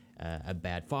just a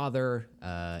bad father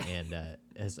and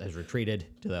has retreated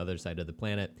to the other side of the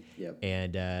planet. Yep.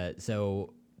 And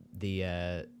so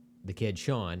the kid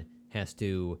Sean has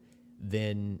to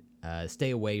then stay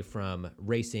away from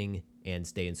racing and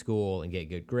stay in school and get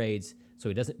good grades. So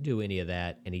he doesn't do any of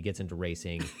that, and he gets into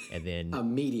racing, and then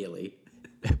Immediately.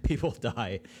 people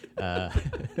die. Yeah.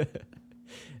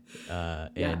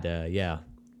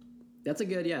 That's a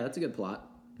good plot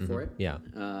for it. Yeah.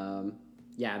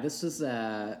 This is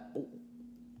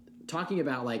talking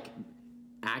about like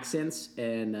accents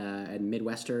and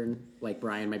Midwestern, like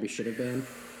Brian maybe should have been.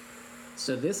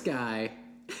 So this guy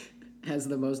has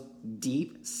the most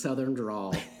deep Southern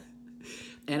drawl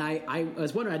And I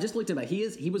was wondering. I just looked him up.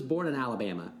 He was born in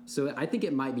Alabama, so I think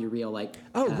it might be real. Like,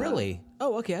 Oh, really?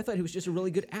 Oh, okay. I thought he was just a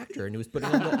really good actor and he was putting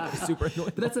on the super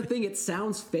annoying. but that's the thing. It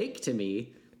sounds fake to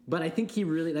me. But I think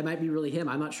that might be really him.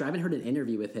 I'm not sure. I haven't heard an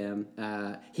interview with him.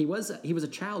 He was a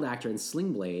child actor in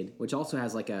Sling Blade, which also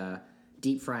has like a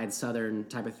deep fried Southern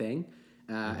type of thing.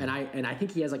 And I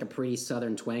think he has like a pretty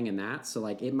Southern twang in that. So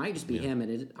like it might just be him.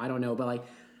 And I don't know. But like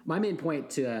my main point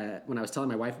to when I was telling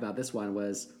my wife about this one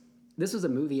was this was a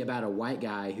movie about a white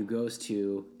guy who goes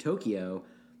to Tokyo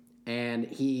and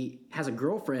he has a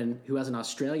girlfriend who has an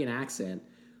Australian accent.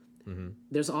 Mm-hmm.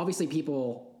 There's obviously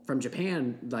people from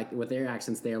Japan, like with their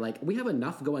accents there, like we have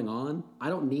enough going on. I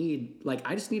don't need, like,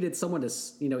 I just needed someone to,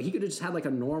 he could have just had like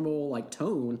a normal like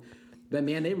tone, but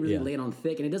man, they really lay it on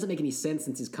thick, and it doesn't make any sense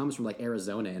since he comes from like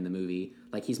Arizona in the movie.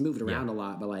 Like he's moved around a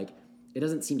lot, but like it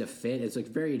doesn't seem to fit. It's like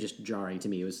very just jarring to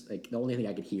me. It was like the only thing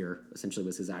I could hear essentially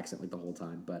was his accent like the whole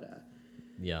time. But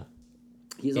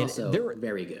he's And also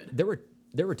very good. There were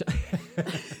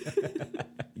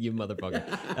you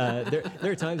motherfucker.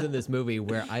 There are times in this movie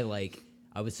where I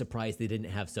was surprised they didn't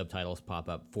have subtitles pop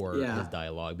up for his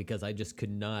dialogue because I just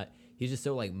could not. He's just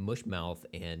so like mush mouth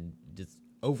and just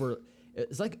over.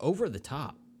 It's like over the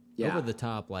top, over the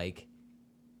top like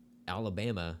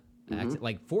Alabama accent.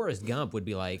 Like Forrest Gump would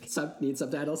be like, Need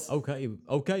subtitles?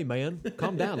 Okay, man,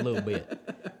 calm down a little bit.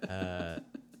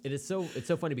 It's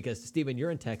so funny because Steven,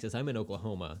 you're in Texas, I'm in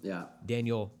Oklahoma. Yeah.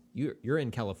 Daniel, you're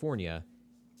in California.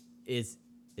 Is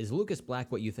Lucas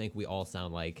Black what you think we all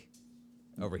sound like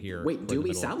over here? Wait, do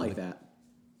we sound like that?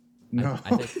 No,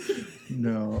 I think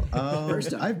no.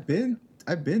 First up. I've been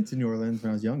to New Orleans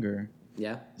when I was younger.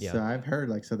 Yeah. Yeah. So I've heard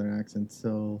like Southern accents.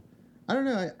 So I don't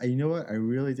know. You know what? I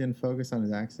really didn't focus on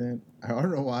his accent. I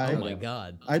don't know why. Oh my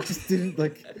God. I just didn't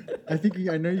like.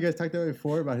 I know you guys talked about it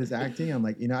before about his acting. I'm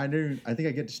like, I think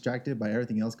I get distracted by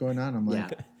everything else going on. I'm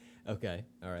like, Okay,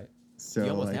 all right. so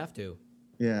You almost like, have to.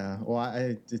 yeah. Well,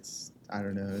 I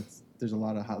don't know. There's a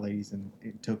lot of hot ladies in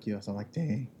Tokyo, so I'm like,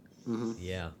 dang.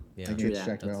 Yeah. I True get that.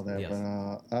 distracted by all that. Yes.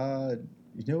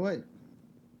 But you know what?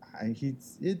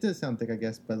 It does sound thick, I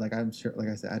guess. But like, I'm sure. Like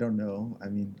I said, I don't know. I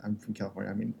mean, I'm from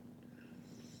California. I mean,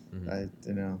 I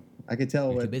don't know. I could tell.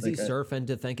 You're what too busy like, surfing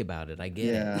to think about it. I get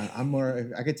it. yeah, I'm more.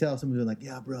 I could tell someone doing like,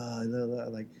 yeah, bro,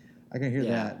 like I can hear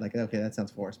Yeah. that. Like, okay, that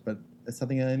sounds forced, but it's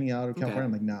something any out of California.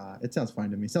 I'm like, nah, it sounds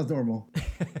fine to me. It sounds normal.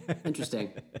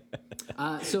 Interesting.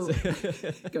 So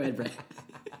go ahead, Brett.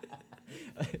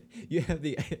 You have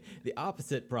the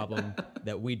opposite problem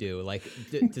that we do. Like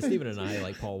to Steven and I,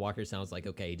 like Paul Walker sounds like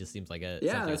okay, he just seems like a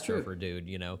that's true. surfer dude,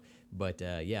 But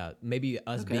maybe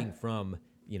us being from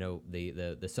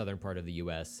the southern part of the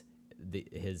U.S.,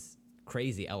 his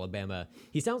crazy Alabama.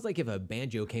 He sounds like if a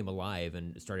banjo came alive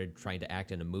and started trying to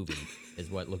act in a movie,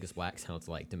 is what Lucas Black sounds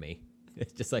like to me.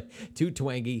 It's just like too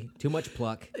twangy, too much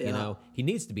pluck. He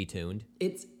needs to be tuned.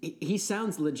 He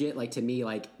sounds legit like to me,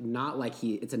 like not like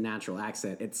it's a natural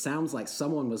accent. It sounds like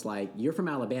someone was like, "You're from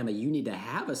Alabama, you need to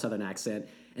have a Southern accent,"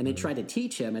 and they tried to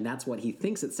teach him, and that's what he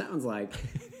thinks it sounds like.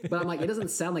 But I'm like, it doesn't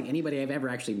sound like anybody I've ever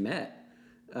actually met.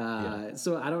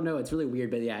 So I don't know. It's really weird,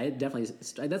 but yeah, it definitely.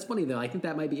 That's funny though. I think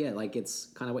that might be it. Like it's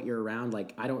kind of what you're around.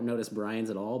 Like I don't notice Brian's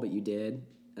at all, but you did,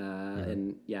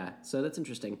 and yeah. So that's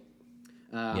interesting.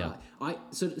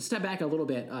 So to step back a little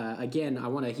bit, again, I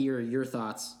want to hear your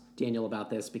thoughts, Daniel, about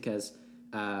this because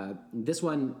this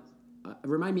one,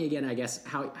 remind me again, I guess,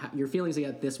 how your feelings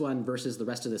about this one versus the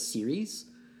rest of the series,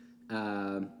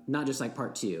 not just like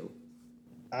part 2.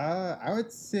 I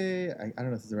would say I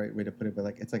don't know if this is the right way to put it, but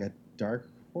like it's like a dark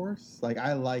horse. Like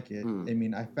I like it. I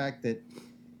mean, the fact that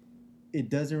it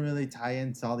doesn't really tie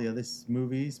into all the other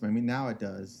movies. I mean, now it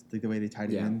does. Like the way they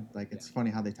tied it in. Like it's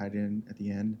funny how they tied it in at the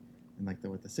end. And like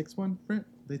with the 6th one, Brent,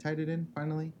 they tied it in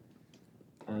finally.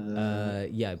 Or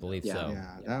I believe so.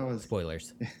 Yeah, that was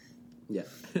Spoilers. Yeah.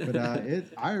 But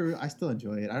I still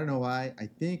enjoy it. I don't know why. I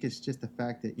think it's just the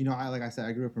fact that like I said,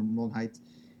 I grew up in Rolling Heights,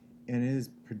 and it is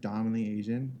predominantly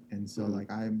Asian, and so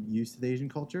like I'm used to the Asian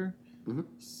culture.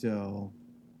 So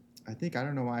I think I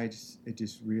don't know why it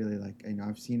just really like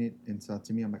I've seen it, and so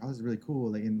to me I'm like, oh, this is really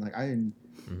cool. Like I'm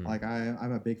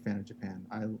a big fan of Japan.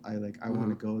 I want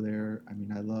to go there. I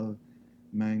mean, I love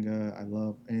manga. I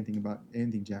love anything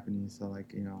Japanese. So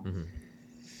like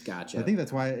Gotcha. I think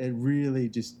that's why it really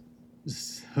just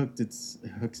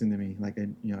hooks into me. Like it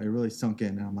really sunk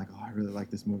in, and I'm like, oh, I really like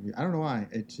this movie. I don't know why.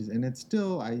 It's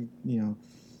still I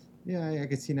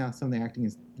can see now some of the acting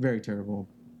is very terrible,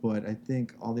 but I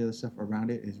think all the other stuff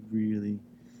around it is really.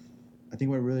 I think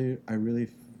I really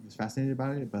was fascinated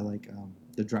about it, but like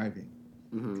the driving,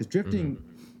 because drifting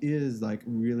is like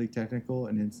really technical,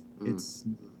 and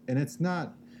it's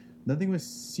not nothing was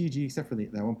CG except for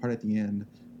that one part at the end,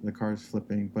 the cars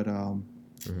flipping. But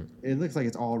it looks like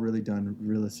it's all really done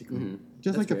realistically,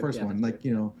 just That's like the good. first Yeah, one. that's Like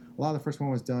good. a lot of the first one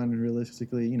was done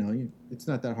realistically. It's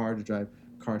not that hard to drive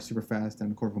cars super fast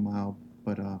down a quarter of a mile.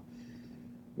 But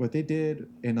what they did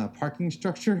in a parking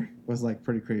structure was like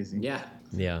pretty crazy. Yeah.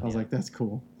 Yeah. I was like, that's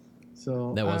cool.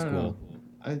 So That was I don't cool.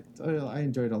 know. I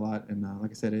enjoyed it a lot, and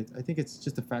like I said, I think it's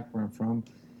just the fact where I'm from.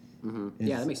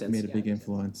 Yeah, that makes sense. Made a big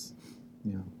influence,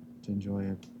 to enjoy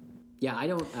it. Yeah, I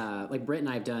don't like Britt and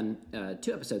I have done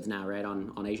 2 episodes now, right,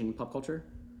 on Asian pop culture.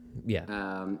 Yeah.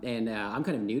 And I'm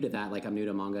kind of new to that. Like, I'm new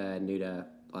to manga and new to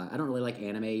I don't really like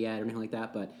anime yet or anything like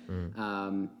that, but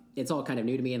it's all kind of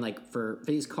new to me. And like for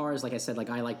these cars, like I said, like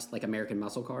I liked like American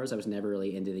muscle cars. I was never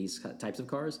really into these types of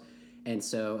cars. And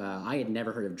so I had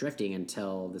never heard of drifting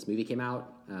until this movie came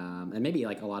out. And maybe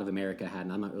like a lot of America had,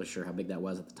 and I'm not really sure how big that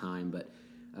was at the time, but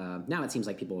now it seems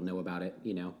like people know about it,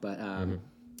 But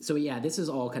so yeah, this is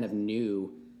all kind of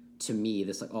new to me.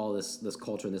 This like all this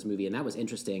culture in this movie, and that was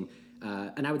interesting.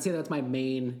 And I would say that's my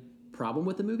main problem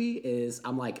with the movie is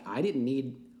I'm like I didn't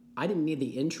need the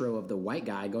intro of the white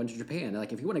guy going to Japan.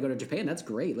 Like if you want to go to Japan, that's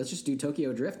great. Let's just do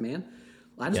Tokyo Drift, man.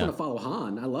 I just want to follow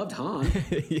Han. I loved Han.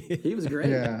 He was great.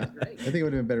 Yeah, I think it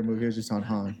would have been a better movie if it was just on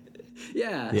Han.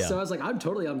 Yeah. So I was like, I'm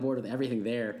totally on board with everything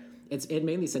there. It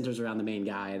mainly centers around the main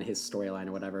guy and his storyline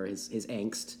or whatever, his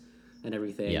angst and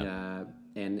everything,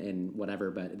 and whatever.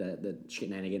 But the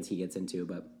shenanigans he gets into.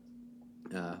 But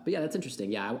yeah, that's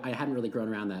interesting. Yeah, I hadn't really grown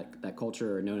around that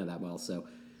culture or known it that well. So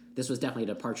this was definitely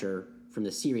a departure from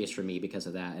the serious for me because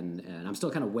of that, and I'm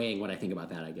still kind of weighing what I think about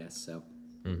that, I guess. So.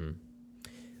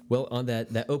 Well, on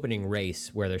that opening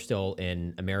race where they're still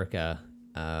in America,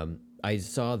 I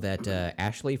saw that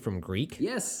Ashley from Greek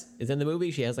Yes. is in the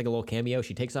movie. She has like a little cameo.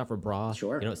 She takes off her bra.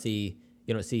 Sure. You don't see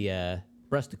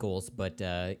breasticles, but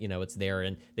it's there,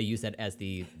 and they use that as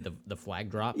the flag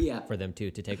drop for them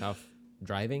to take off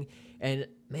driving. And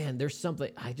man, there's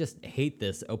something I just hate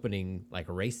this opening like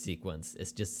race sequence.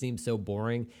 It just seems so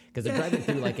boring because they're driving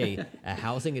through like a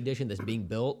housing addition that's being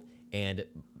built, and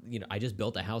I just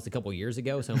built a house a couple years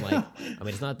ago, so I'm like,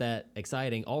 it's not that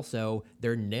exciting. Also,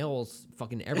 there are nails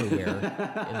fucking everywhere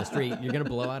in the street. You're gonna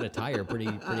blow out a tire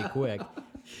pretty quick.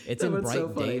 It's in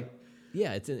bright day.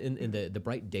 Yeah, it's in the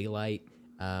bright daylight,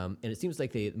 and it seems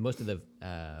like most of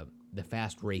the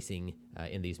fast racing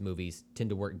in these movies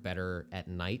tend to work better at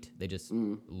night. They just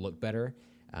look better,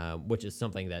 which is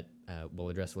something that we'll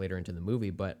address later into the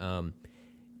movie. But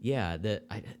yeah,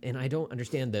 I don't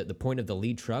understand the point of the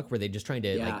lead truck where they're just trying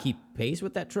to like keep pace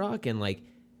with that truck, and like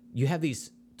you have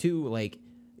these two, like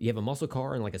you have a muscle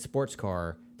car and like a sports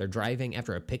car. They're driving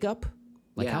after a pickup.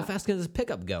 Like how fast can this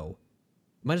pickup go?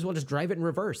 Might as well just drive it in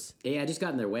reverse. Yeah, I just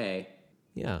got in their way.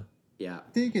 Yeah. Yeah.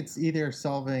 I think it's either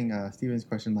solving Steven's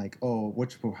question, like,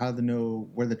 how to know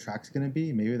where the track's going to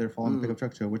be. Maybe they're following the pickup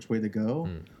truck to which way to go,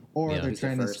 or they're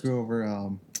trying to screw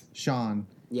over Sean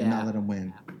and not let him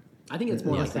win. I think it's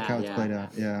more like that. How it's played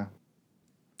out. Yeah.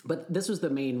 But this was the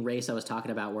main race I was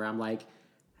talking about, where I'm like,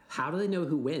 how do they know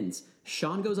who wins?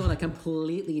 Sean goes on a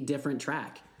completely different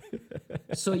track.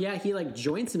 So yeah, he like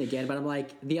joins him again, but I'm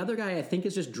like, the other guy I think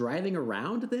is just driving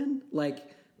around then? Like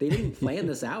they didn't plan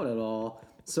this out at all.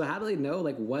 So how do they know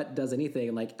like what does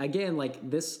anything? Like again, like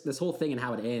this whole thing and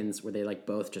how it ends where they like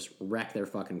both just wreck their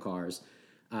fucking cars.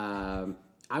 I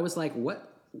was like, what?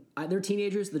 They're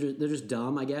teenagers. They're just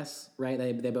dumb, I guess, right?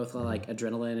 They both like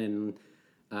adrenaline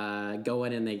and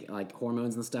going and they like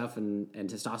hormones and stuff and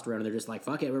testosterone. And they're just like,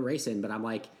 fuck it, we're racing. But I'm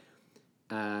like,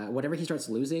 whatever he starts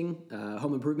losing,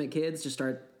 Home Improvement kids just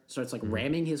starts like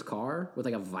ramming his car with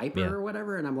like a Viper or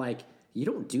whatever. And I'm like, you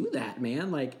don't do that,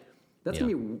 man. Like that's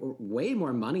gonna be way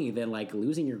more money than like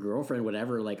losing your girlfriend,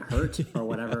 whatever, like hurt or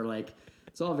whatever. Like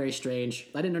it's all very strange.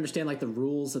 I didn't understand like the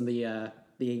rules and the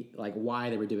like why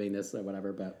they were doing this or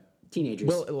whatever, but teenagers.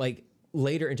 Well, like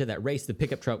later into that race, the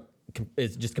pickup truck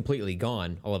is just completely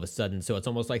gone all of a sudden. So it's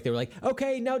almost like they were like,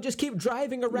 okay, now just keep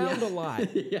driving around a lot.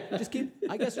 Just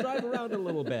drive around a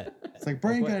little bit. It's like,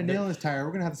 Brian got a nail in his tire.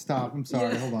 We're going to have to stop. I'm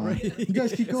sorry. Hold on. You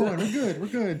guys keep going. We're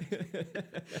good.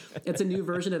 It's a new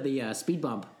version of the speed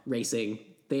bump racing.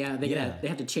 They have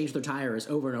to change their tires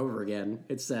over and over again.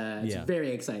 It's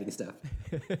very exciting stuff.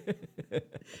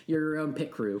 You're your own pit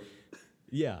crew.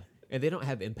 Yeah. And they don't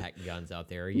have impact guns out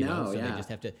there, so they just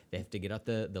have to get out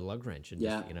the lug wrench and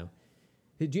just,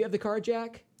 Do you have the car,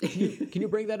 Jack? Can you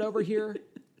bring that over here?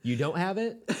 You don't have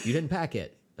it? You didn't pack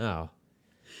it. Oh.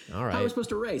 All right. How are we supposed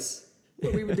to race?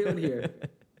 What are we even doing here?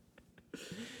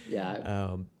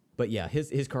 Yeah. But yeah,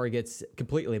 his car gets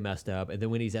completely messed up, and then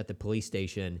when he's at the police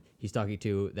station, he's talking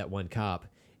to that one cop,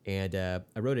 and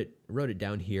I wrote it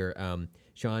down here.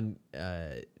 Sean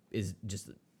is just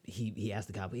he asks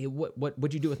the cop, hey,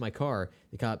 what'd you do with my car?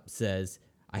 The cop says,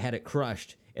 I had it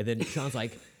crushed. And then Sean's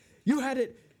like, you had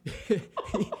it.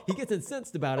 He gets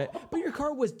incensed about it, but your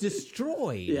car was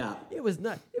destroyed. Yeah. It was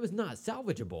not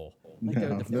salvageable. Like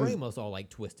No, the frame was all like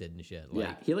twisted and shit. Like,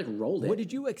 Yeah, he like rolled it. what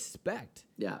did you expect?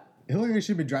 Yeah. It looked like it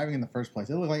should be driving in the first place.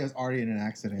 It looked like it was already in an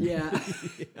accident. Yeah. I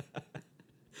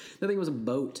think it was a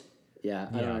boat. Yeah,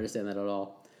 I don't Yeah. understand that at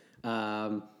all.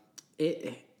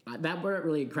 That part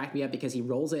really cracked me up because he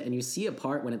rolls it and you see a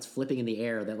part when it's flipping in the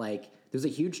air that like there's a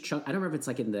huge chunk. I don't remember if it's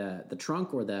like in the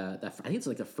trunk or the I think it's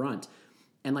like the front,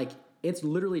 and like it's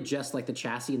literally just like the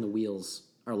chassis and the wheels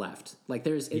are left. Like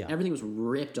everything was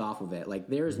ripped off of it. Like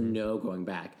there's no going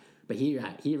back. But he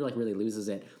like really loses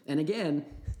it. And again,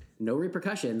 no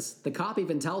repercussions. The cop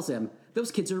even tells him,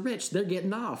 "Those kids are rich. They're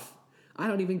getting off. I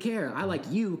don't even care. I like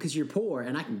you because you're poor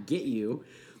and I can get you."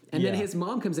 And then Yeah. his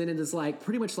mom comes in and is like,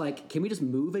 pretty much like, "Can we just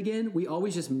move again? We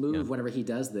always just move whenever he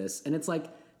does this." And it's like,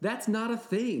 that's not a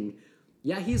thing.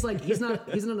 Yeah, he's not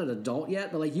an adult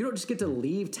yet, but like you don't just get to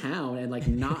leave town and like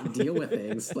not deal with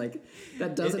things. Like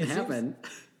that doesn't happen.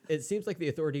 It seems like the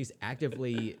authorities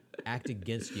actively act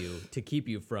against you to keep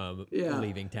you from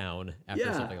leaving town after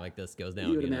Yeah. something like this goes down.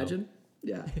 You would know? imagine?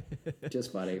 Yeah.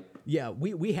 Just funny. Yeah,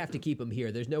 we have to keep him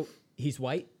here. There's no. He's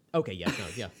white. Okay, yeah, no,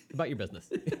 yeah. About your business.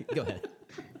 Go ahead.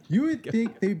 You would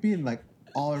think they'd be in like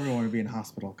everyone would be in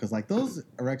hospital because like those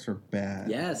wrecks were bad.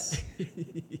 Yes.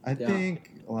 I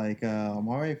think like my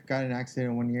wife got in an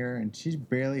accident one year and she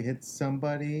barely hit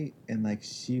somebody and like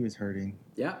she was hurting.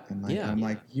 Yeah. And like Yeah. I'm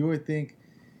like you would think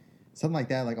something like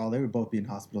that, like they would both be in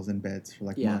hospitals in beds for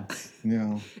like months. You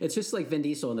know. It's just like Vin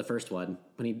Diesel in the first one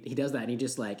when he does that and he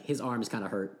just like his arm is kind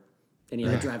of hurt and he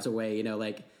like drives away. You know,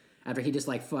 like after he just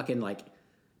like fucking like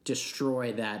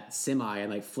destroyed that semi and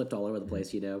like flipped all over the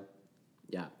place. You know.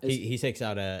 Yeah. He takes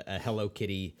out a Hello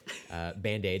Kitty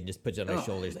Band-Aid and just puts it on his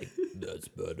shoulder. He's like, that's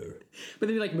better. But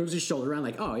then he like moves his shoulder around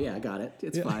like, oh yeah, I got it.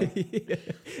 It's fine.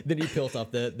 Then he peels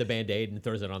off the Band-Aid and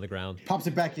throws it on the ground. Pops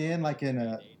it back in like in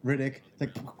Riddick. It's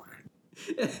like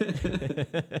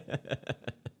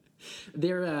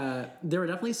There were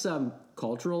definitely some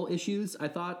cultural issues I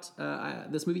thought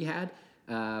this movie had.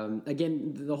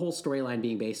 Again, the whole storyline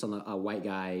being based on a white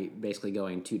guy basically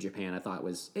going to Japan, I thought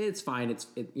it's fine.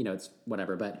 It's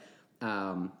whatever. But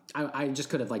I just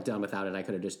could have like done without it. I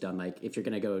could have just done like if you're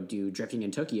gonna go do drifting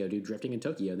in Tokyo, do drifting in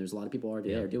Tokyo. And there's a lot of people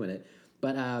already there doing it.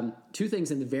 But two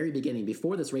things in the very beginning,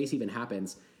 before this race even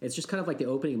happens, it's just kind of like the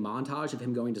opening montage of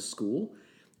him going to school.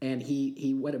 And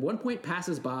he at one point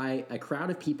passes by a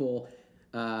crowd of people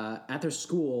at their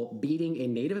school beating a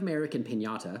Native American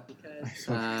piñata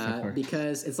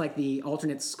because it's like the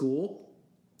alternate school,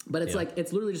 but it's like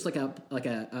it's literally just like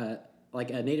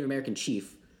a Native American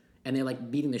chief, and they're like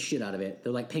beating the shit out of it.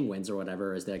 They're like penguins or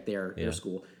whatever is like their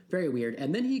school. Very weird.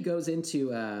 And then he goes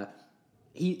into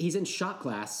he's in shop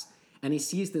class and he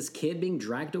sees this kid being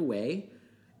dragged away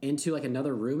into like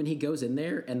another room, and he goes in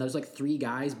there and there's like three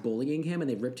guys bullying him and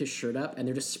they ripped his shirt up and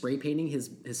they're just spray painting his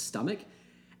stomach.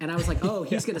 And I was like, oh,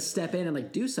 he's going to step in and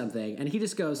like do something. And he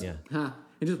just goes, huh,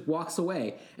 and just walks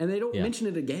away. And they don't mention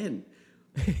it again.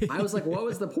 I was like, what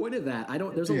was the point of that?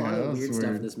 There's a lot of weird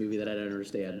stuff in this movie that I don't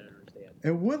understand.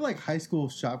 it would like high school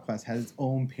shop class has its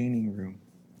own painting room.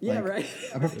 Yeah, Like, right.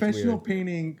 A professional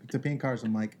painting to paint cars.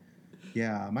 I'm like,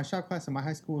 yeah, my shop class in my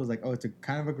high school was like, oh, it's a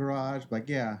kind of a garage. Like,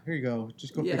 yeah, here you go.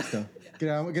 Just go fix stuff. Get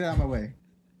out of my way.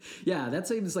 Yeah, that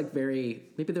seems like maybe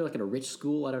they're like in a rich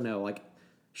school. I don't know. Like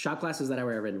shop classes that I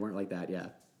were ever in weren't like that. Yeah.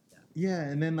 Yeah,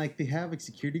 and then like they have like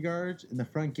security guards in the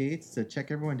front gates to check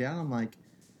everyone down. I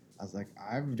was like,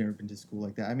 I've never been to school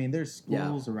like that. I mean, there's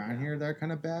schools around here that are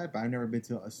kind of bad, but I've never been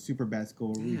to a super bad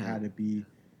school where we had to be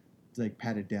like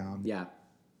patted down. Yeah.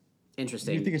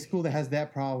 Interesting. You think a school that has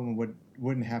that problem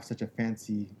wouldn't have such a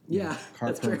fancy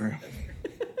car program?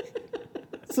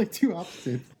 It's like two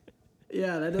opposites.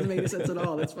 Yeah, that doesn't make any sense at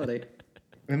all. That's funny.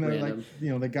 And then Random.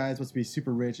 like the guy's supposed to be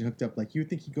super rich and hooked up. Like you would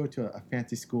think he'd go to a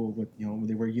fancy school with where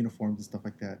they wear uniforms and stuff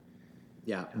like that.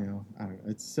 Yeah. I don't know.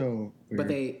 It's so weird. But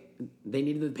they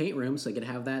needed the paint room so they could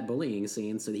have that bullying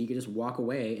scene so that he could just walk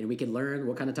away and we could learn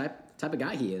what kind of type of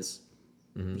guy he is.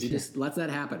 Mm-hmm. He just lets that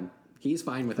happen. He's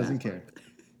fine with doesn't that. care.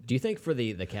 Do you think for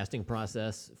the casting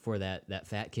process for that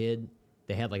fat kid,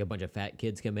 they had like a bunch of fat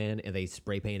kids come in and they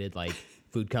spray painted like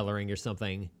food coloring or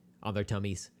something on their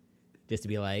tummies just to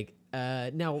be like,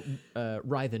 now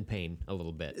writhe in pain a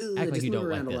little bit. Act like you don't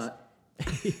like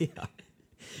this. Yeah.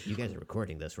 You guys are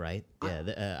recording this, right?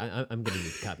 Yeah. I'm going to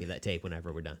need a copy of that tape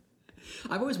whenever we're done.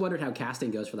 I've always wondered how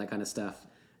casting goes for that kind of stuff.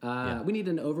 We need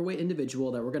an overweight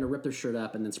individual that we're going to rip their shirt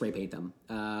up and then spray paint them.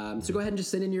 So go ahead and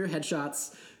just send in your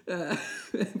headshots.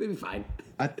 It'll be fine.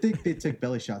 I think they took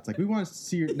belly shots. Like, we want to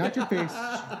see your, not your face,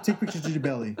 take pictures of your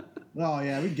belly. Oh,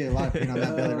 yeah, we can get a lot of paint on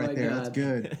that belly right there. God. That's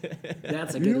good.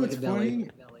 That's a You good know what's looking belly.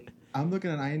 funny? I'm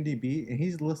looking on IMDb, and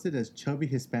he's listed as chubby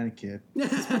Hispanic kid.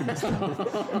 That's pretty messed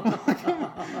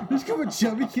up. There's come a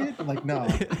chubby kid? I'm like, no.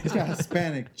 He's got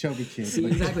Hispanic chubby kid. See,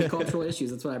 Like, exactly, cultural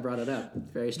issues. That's why I brought it up.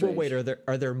 It's very strange. Well, wait,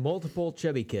 are there multiple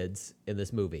chubby kids in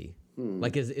this movie?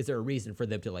 Like, is there a reason for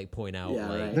them to like point out Yeah,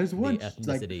 like right. there's one the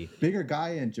like ethnicity? bigger guy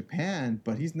in Japan,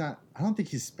 but he's not. I don't think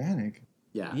he's Hispanic.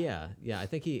 Yeah. Yeah, I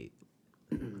think he.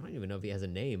 I don't even know if he has a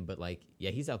name, but like, yeah,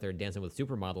 he's out there dancing with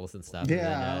supermodels and stuff. Yeah, and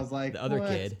then, I was like, the other what?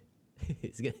 kid,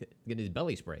 he's getting his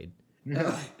belly sprayed.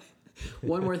 Yeah.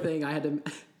 One more thing I had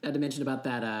to mention about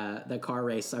that car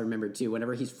race. I remembered too.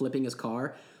 Whenever he's flipping his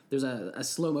car, there's a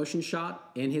slow motion shot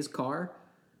in his car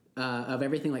of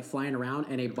everything like flying around,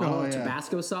 and a bottle of yeah.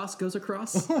 Tabasco sauce goes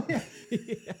across.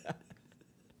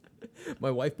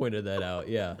 My wife pointed that out.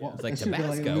 Yeah, Well, it's like it should be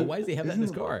like Tabasco. Lu- Why does he have that in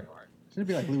his isn't- car? Should it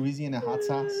be like Louisiana hot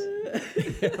sauce?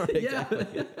 Yeah.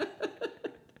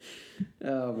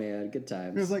 Oh man, good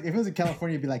times. It was like if it was in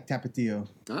California, it'd be like Tapatio.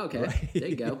 Oh, okay, there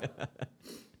you go.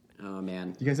 Oh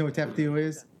man, You guys know what Tapatio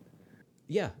is?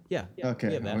 Yeah. Okay, We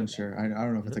I'm have that. unsure. I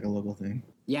don't know if it's like a local thing.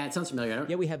 yeah, it sounds familiar. I don't,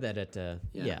 Yeah, we have that at.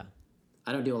 Yeah.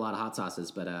 I don't do a lot of hot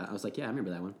sauces, but I was like, yeah, I remember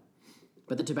that one.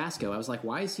 But the Tabasco, I was like,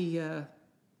 why is he?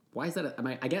 Why is that?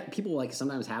 I get people like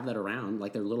sometimes have that around,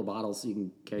 like they're little bottles, so you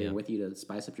can carry them with you to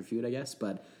spice up your food, I guess.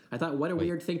 But I thought, what a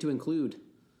weird thing to include.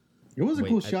 It was a Wait,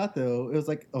 cool I- shot though. It was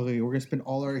like, okay, we're gonna spend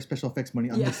all our special effects money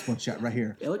on Yeah. this one shot right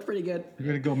here. It looked pretty good. We're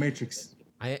gonna go Matrix.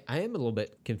 I am a little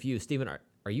bit confused, Steven.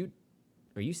 Are you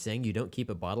saying you don't keep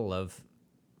a bottle of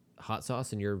hot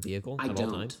sauce in your vehicle I at all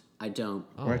don't. times? I don't.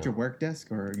 Or at your work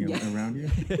desk, or you know, Yeah. around you.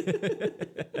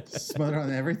 Smother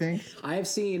on everything. I have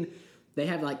seen they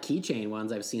have like keychain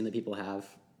ones. I've seen that people have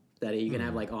that you can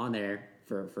have like on there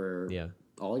for Yeah.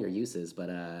 all your uses. But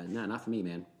no, not for me,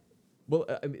 man. Well,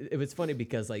 I mean, it was funny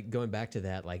because like going back to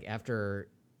that, like after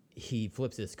he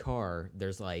flips his car,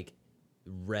 there's like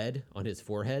red on his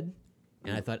forehead,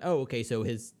 and I thought, oh, okay, so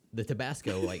the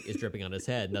Tabasco like is dripping on his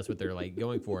head, and that's what they're like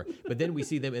going for. But then we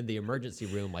see them in the emergency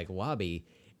room like lobby,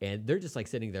 and they're just like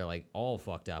sitting there like all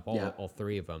fucked up, all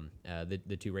three of them,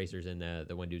 the two racers and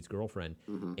the one dude's girlfriend,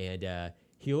 and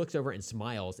he looks over and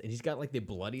smiles, and he's got like the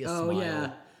bloodiest Oh, smile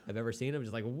yeah. I've ever seen. I'm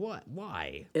just like, what?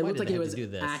 Why? It Why looked did like they it have was to do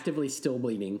this? actively still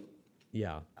bleeding.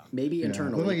 Yeah. Maybe Yeah.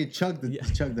 internally. Looked like he chugged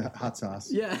the hot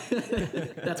sauce. Yeah,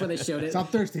 that's why they showed it. So I'm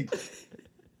thirsty.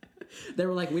 They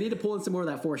were like, we need to pull in some more of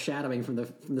that foreshadowing from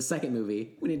the second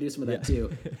movie. We need to do some of that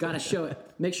too. Gotta show it.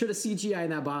 Make sure to CGI in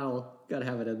that bottle. Gotta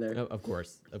have it in there. Of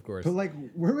course. But like,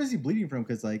 where was he bleeding from?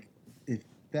 Because like, if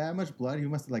that much blood, he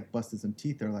must have like busted some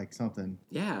teeth or like something.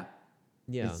 Yeah,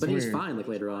 Yeah. but he was weird. fine like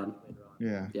later on.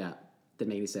 Yeah. Yeah, didn't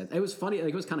make any sense. It was funny.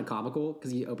 Like it was kind of comical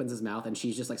because he opens his mouth and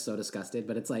she's just like so disgusted,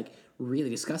 but it's like really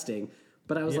disgusting.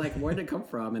 But I was like, where did it come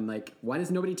from? And like, why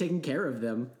is nobody taking care of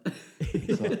them?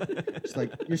 So, it's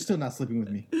like, you're still not sleeping with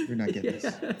me. You're not getting this.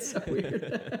 That's so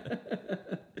weird.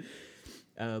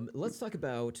 Let's talk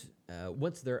about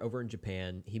once they're over in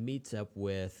Japan, he meets up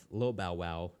with Lil Bow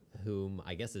Wow, whom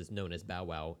I guess is known as Bow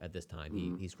Wow at this time.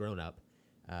 He's grown up,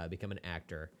 become an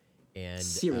actor, and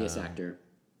Serious actor.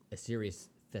 a serious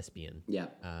thespian. Yeah.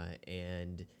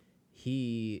 And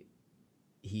he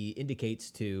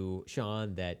indicates to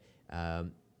Sean that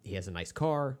he has a nice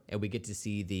car, and we get to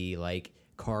see the like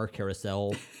car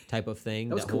carousel type of thing.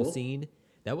 That was whole cool. scene.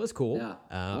 That was cool. Yeah.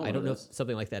 I don't know if those.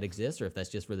 something like that exists or if that's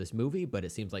just for this movie, but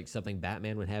it seems like something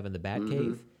Batman would have in the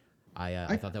Batcave.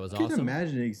 I thought that was I can awesome.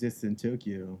 imagine it exists in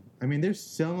Tokyo. I mean, there's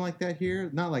some like that here.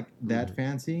 Not like that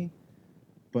fancy,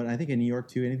 but I think in New York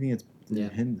too, anything that's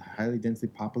highly densely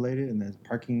populated and the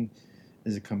parking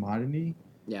is a commodity,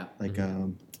 Yeah. like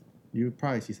you would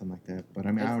probably see something like that. But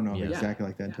I mean, I don't know if Yeah. exactly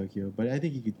like that in Tokyo, but I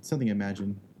think you could something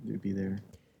imagine it would be there.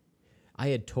 I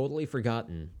had totally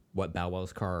forgotten what Bow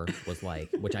Wow's car was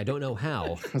like, which I don't know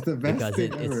how, That's the best because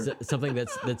thing it's ever. something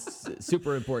that's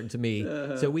super important to me.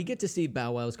 So we get to see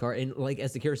Bow Wow's car, and like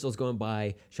as the carousel's going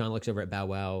by, Sean looks over at Bow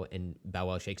Wow, and Bow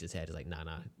Wow shakes his head. He's like,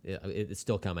 "Nah, it's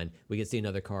still coming." We get to see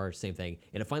another car, same thing,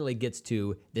 and it finally gets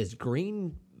to this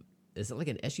green. Is it like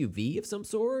an SUV of some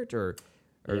sort, or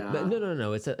Yeah. but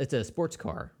no? It's a sports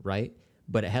car, right?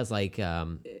 But it has like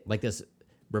this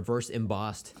reverse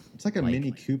embossed. It's like a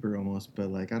Mini Cooper almost, but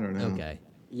like I don't know. Okay.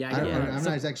 Yeah. I'm Yeah.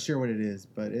 not exactly sure what it is,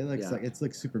 but it looks Yeah. like it's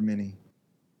like super mini.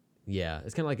 Yeah,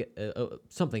 it's kind of like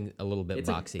something a little bit It's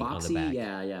boxy, like boxy. on the back.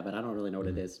 Yeah. But I don't really know what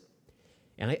it is.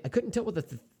 And I couldn't tell what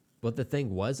the what the thing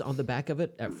was on the back of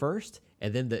it at first,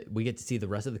 and then we get to see the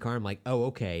rest of the car. I'm like, oh,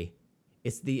 okay,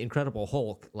 it's the Incredible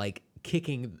Hulk like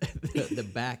kicking the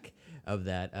back of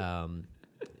that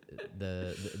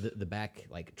the back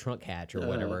like trunk hatch or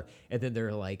whatever, and then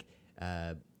they're like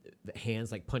the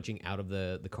hands like punching out of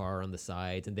the car on the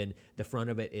sides, and then the front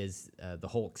of it is the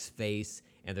Hulk's face,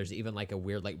 and there's even like a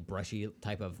weird like brushy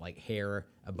type of like hair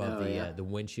above the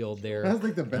windshield there. That was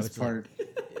like the best part.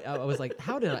 I was like,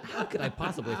 how could I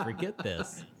possibly forget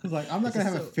this? It's like, I'm not gonna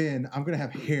have a fin. I'm gonna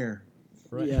have hair.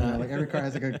 Right. You know, like every car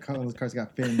has like one of those cars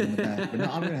got fins in the back, but no,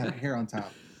 I'm gonna have hair on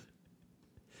top.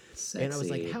 Sexy. And I was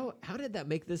like, how did that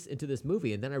make this into this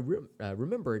movie? And then I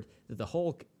remembered that the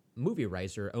Hulk movie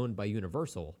rights are owned by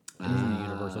Universal. It was a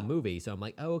Universal movie, so I'm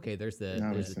like, oh, okay, there's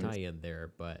the tie-in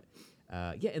there. But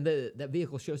yeah, and that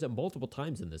vehicle shows up multiple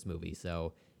times in this movie,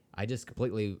 so I just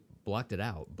completely blocked it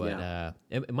out. But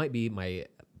it might be my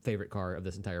favorite car of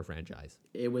this entire franchise.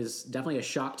 It was definitely a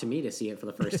shock to me to see it for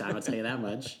the first time, I'll tell you that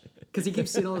much. Because he keeps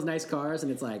seeing all those nice cars,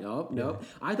 and it's like, oh, nope.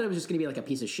 I thought it was just going to be like a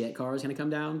piece of shit car was going to come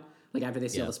down, like after they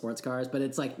see all the sports cars. But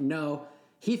it's like, no,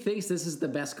 he thinks this is the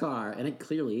best car, and it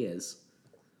clearly is.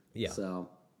 Yeah. So,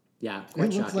 yeah, quite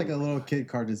It looks shocking. like a little kid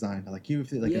car design. Like a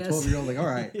 12-year-old, like, all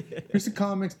right, here's the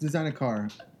comics, design a car,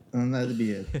 and that'd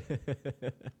be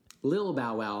it. Lil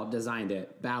Bow Wow designed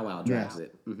it. Bow Wow drives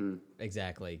it. Mm-hmm.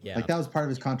 Exactly. Yeah. Like that was part of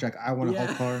his contract. I want a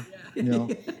Hulk car. You know,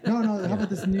 no. How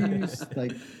about this new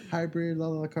like hybrid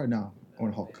car? No, I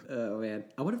want a Hulk. Oh man,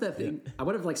 I wonder if that thing. I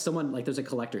wonder if like someone like there's a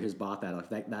collector who's bought that.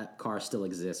 Like that car still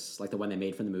exists, like the one they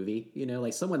made from the movie. You know,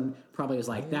 like someone probably was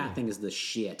like, that thing is the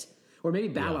shit. Or maybe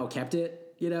Bow Wow kept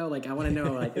it. You know, like I want to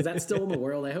know, like, is that still in the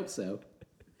world? I hope so.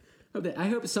 I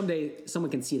hope someday someone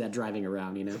can see that driving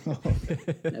around. You know,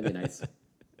 that'd be nice.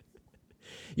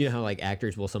 You know how like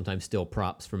actors will sometimes steal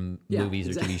props from Yeah, movies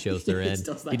exactly. or TV shows they're He in.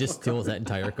 steals that He just whole steals that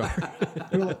entire car.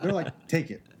 They're like,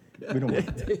 take it. We don't want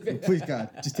it. Please, God,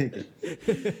 just take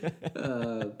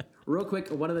it. Real quick,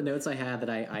 one of the notes I had that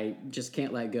I just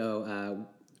can't let go.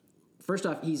 First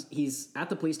off, he's at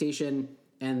the police station,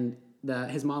 and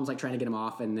his mom's like trying to get him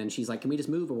off, and then she's like, "Can we just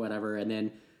move or whatever?" And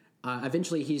then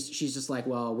eventually she's just like,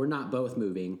 "Well, we're not both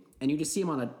moving." And you just see him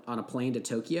on a plane to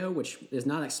Tokyo, which is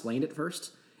not explained at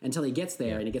first until he gets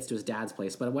there and he gets to his dad's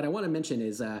place. But what I want to mention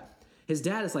is his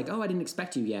dad is like, "Oh, I didn't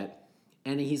expect you yet,"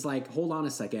 and he's like, "Hold on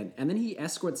a second," and then he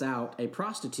escorts out a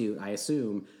prostitute, I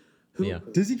assume. Who,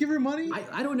 Does he give her money?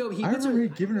 I don't know. He I gets remember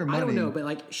her, giving her I don't money. know, but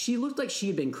like she looked like she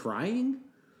had been crying,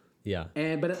 Yeah.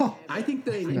 but I think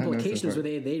the not know implication so was far.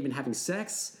 where they'd been having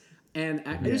sex, and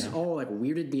it just all like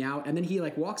weirded me out. And then he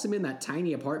like walks him in that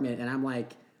tiny apartment, and I'm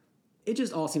like, it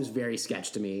just all seems very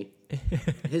sketch to me.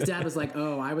 His dad was like,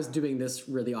 "Oh, I was doing this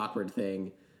really awkward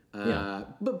thing,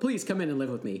 but please come in and live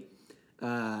with me.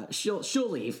 She'll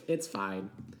leave. It's fine."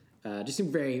 Just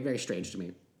seemed very, very strange to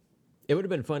me. It would have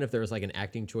been fun if there was like an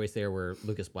acting choice there where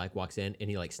Lucas Black walks in and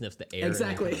he like sniffs the air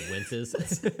Exactly. and like, winces.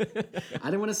 I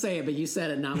didn't want to say it, but you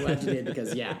said it, and I'm glad you did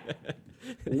because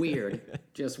weird,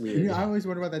 just weird. You know, I always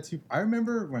wonder about that too. I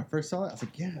remember when I first saw it,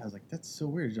 I was like, that's so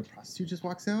weird. A prostitute just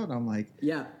walks out, and I'm like,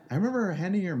 Yeah. I remember her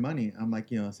handing her money. I'm like,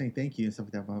 saying thank you and stuff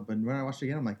like that. But when I watched it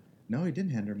again, I'm like, no, he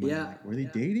didn't hand her money. Yeah. Like, were they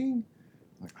dating?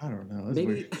 I'm like, I don't know. That's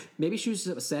weird. Maybe she was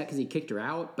upset because he kicked her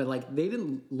out, but like they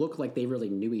didn't look like they really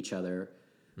knew each other,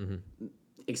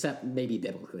 except maybe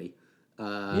biblically.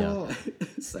 Well,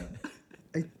 So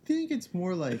I think it's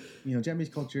more like, Japanese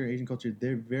culture, Asian culture,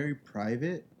 they're very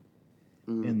private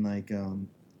and like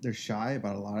they're shy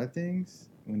about a lot of things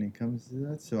when it comes to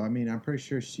that. So, I mean, I'm pretty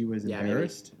sure she was Yeah, maybe.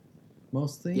 embarrassed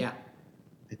mostly. yeah,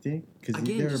 I think. Because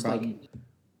again, they're just about. like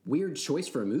weird choice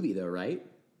for a movie though, right?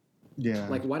 Yeah.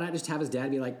 Like why not just have his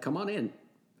dad be like, "Come on in,"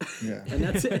 yeah. and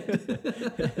that's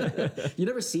it. You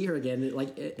never see her again.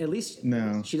 Like at least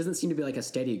No. she doesn't seem to be like a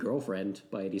steady girlfriend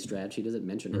by any stretch. He doesn't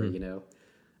mention her,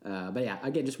 But yeah,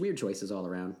 again, just weird choices all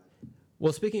around.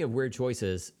 Well, speaking of weird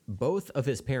choices, both of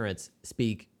his parents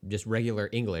speak just regular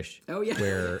English. Oh, yeah.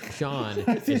 Where Sean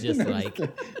is just like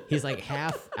he's like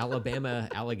half Alabama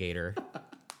alligator.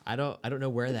 I don't know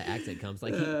where that accent comes.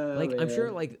 Like I'm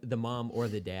sure like the mom or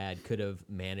the dad could have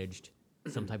managed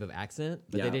some type of accent,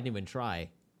 but Yeah. they didn't even try.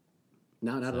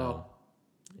 No, not at So, all.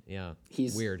 Yeah.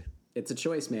 He's weird. It's a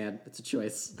choice, man. It's a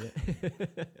choice,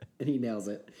 and he nails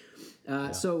it.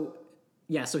 So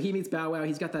he meets Bow Wow.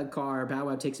 He's got that car. Bow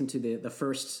Wow takes him to the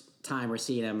first time we're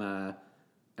seeing him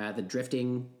at the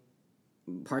drifting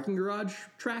parking garage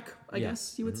track, I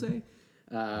guess you would say,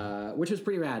 which was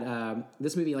pretty rad.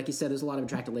 This movie, like you said, there's a lot of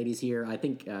attractive ladies here. I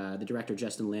think the director,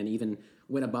 Justin Lin, even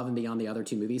went above and beyond the other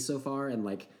two movies so far and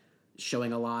like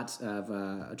showing a lot of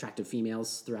attractive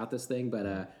females throughout this thing.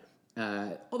 But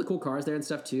all the cool cars there and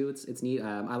stuff too. It's neat.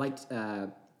 I liked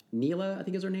Neela, I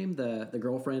think is her name, the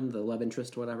girlfriend, the love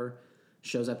interest, whatever,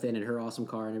 shows up then in her awesome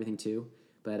car and everything too.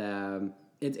 But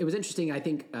it was interesting, I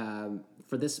think,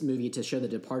 for this movie to show the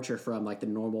departure from like the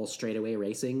normal straightaway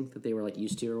racing that they were like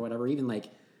used to or whatever, even like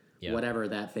whatever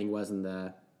that thing was in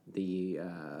the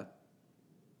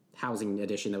housing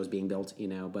edition that was being built, you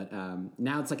know. But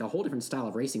now it's like a whole different style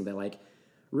of racing that like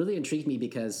really intrigued me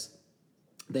because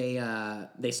they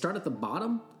start at the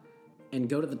bottom and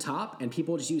go to the top, and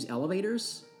people just use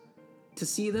elevators to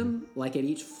see them, like at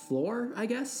each floor, I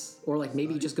guess, or like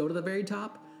maybe just go to the very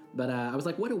top. But I was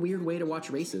like, what a weird way to watch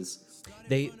races.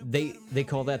 They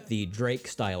call that the Drake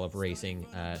style of racing.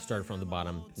 Started from the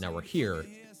bottom. Now we're here.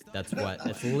 That's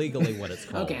legally what it's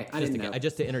called. Okay, I didn't know.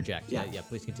 Just to interject. Yeah. Yeah.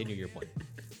 Please continue your point.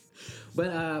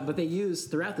 But they use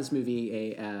throughout this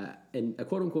movie a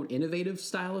quote unquote innovative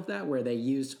style of that, where they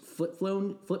used flip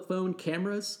phone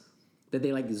cameras that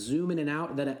they like zoom in and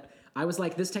out. I was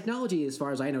like, this technology, as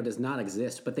far as I know, does not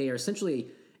exist. But they are essentially,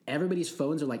 everybody's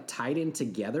phones are like tied in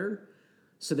together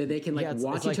so that they can like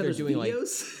watch each other's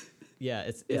videos.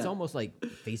 It's almost like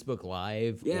Facebook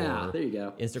Live. Yeah, or there you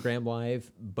go. Instagram Live,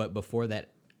 but before that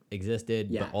existed.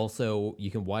 Yeah. But also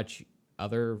you can watch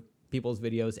other people's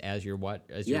videos as you're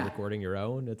recording your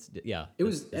own. That's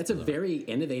a very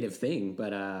innovative thing,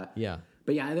 but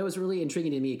But yeah, that was really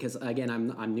intriguing to me because again,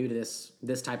 I'm new to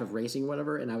this type of racing or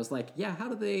whatever, and I was like, yeah, how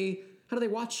do they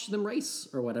watch them race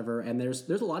or whatever? And there's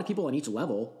a lot of people on each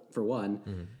level for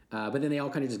one, but then they all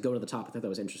kind of just go to the top. I thought that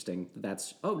was interesting.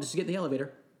 Just to get in the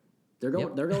elevator, they're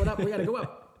going up. We got to go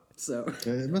up. So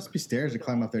it must be stairs to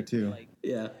climb up there too.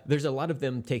 Yeah, there's a lot of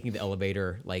them taking the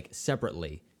elevator like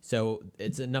separately, so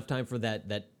it's enough time for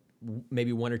that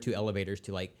maybe one or two elevators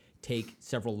to like take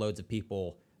several loads of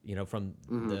people, you know, from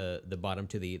the bottom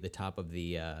to the top of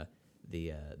the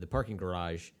parking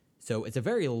garage. So it's a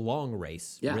very long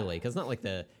race, really, because it's not like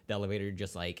the elevator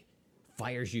just like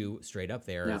fires you straight up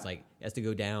there. Yeah. It's like it has to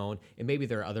go down, and maybe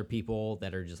there are other people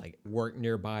that are just like work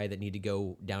nearby that need to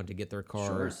go down to get their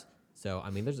cars. Sure. So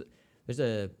I mean, there's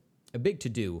a big to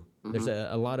do. There's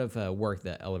a lot of work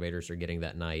that elevators are getting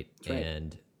that night, right.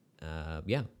 And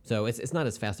so it's not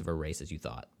as fast of a race as you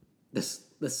thought.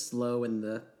 The slow and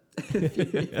the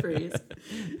phrase.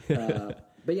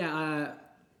 But yeah,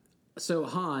 so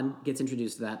Han gets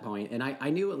introduced to that point, and I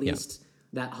knew at least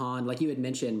that Han, like you had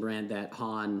mentioned, Brent, that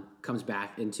Han comes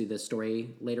back into the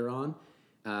story later on.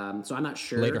 So I'm not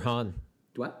sure. Later Han.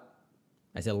 What?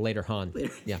 I said later Han.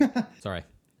 Later. Yeah, sorry.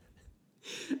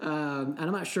 And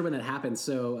I'm not sure when that happens.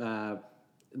 So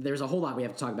there's a whole lot we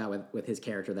have to talk about with his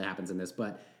character that happens in this,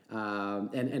 but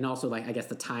and also like I guess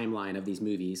the timeline of these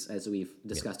movies as we've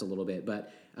discussed a little bit.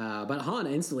 But Han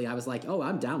instantly, I was like, oh,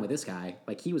 I'm down with this guy.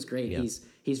 Like he was great. Yeah.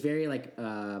 He's very like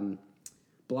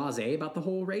blasé about the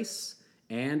whole race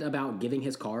and about giving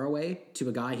his car away to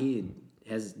a guy he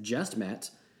has just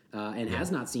met and has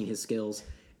not seen his skills.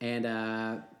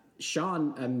 And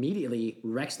Sean immediately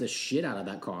wrecks the shit out of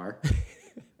that car.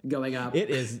 Going up,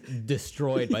 it is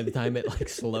destroyed by the time it like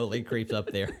slowly creeps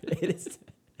up there. It is.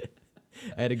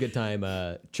 I had a good time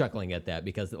chuckling at that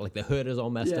because like the hood is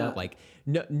all messed up. Like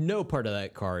no part of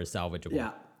that car is salvageable.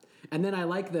 Yeah, and then I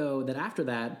like though that after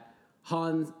that,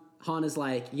 Han is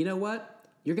like, you know what?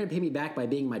 You're gonna pay me back by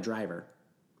being my driver.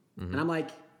 And I'm like,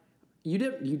 you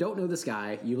don't know this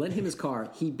guy. You lent him his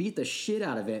car. He beat the shit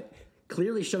out of it,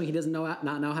 clearly showing he doesn't not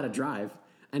know how to drive.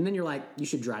 And then you're like, you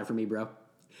should drive for me, bro.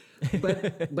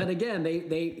 But again,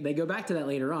 they go back to that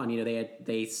later on. You know,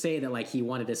 they say that like he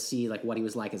wanted to see like what he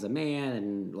was like as a man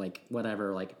and like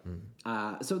whatever. Like,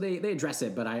 so they address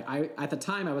it. But I at the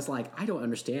time I was like, I don't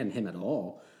understand him at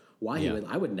all. Why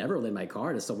I would never lend my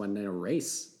car to someone in a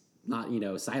race, not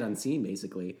sight unseen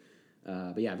basically.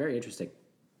 But yeah, very interesting.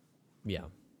 Yeah,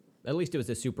 at least it was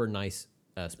a super nice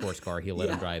sports car he let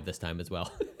him drive this time as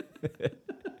well.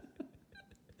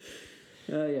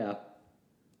 Yeah.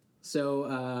 So,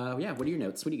 what are your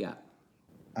notes? What do you got?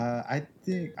 I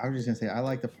think I was just gonna say I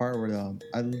like the part where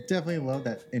I definitely love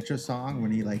that intro song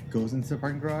when he like goes into the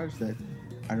parking garage. That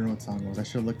I don't know what song it was. I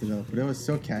should have looked it up, but it was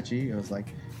so catchy. It was like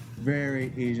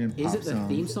very Asian pop song. Is it the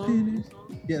theme song?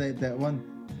 Yeah, that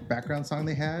one background song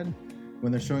they had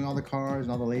when they're showing all the cars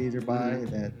and all the ladies are by.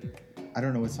 That I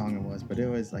don't know what song it was, but it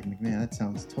was like, man, that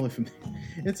sounds totally familiar.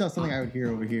 It sounds something I would hear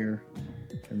over here,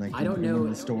 in like I don't know one of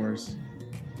the stores.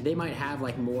 They might have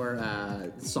like more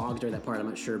songs during that part. I'm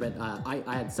not sure, but I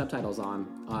had subtitles on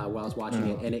while I was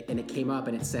watching it, and it came up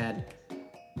and it said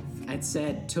it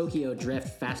said Tokyo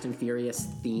Drift Fast and Furious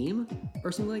theme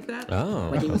or something like that. Oh,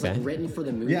 like it was like okay. written for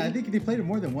the movie. Yeah, I think they played it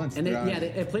more than once. And then, throughout.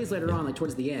 it plays later on, like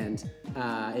towards the end.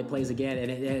 It plays again,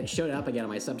 and it showed up again on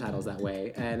my subtitles that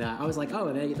way. And I was like, oh,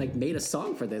 and they like made a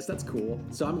song for this. That's cool.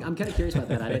 So I'm kind of curious about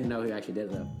that. I didn't know who actually did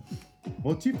it though.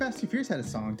 Well, Too Fast, Too Furious had a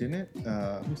song, didn't it?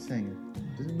 Who sang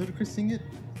it? Didn't Ludacris sing it?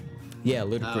 Yeah,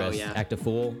 Ludacris, Oh, yeah. Act a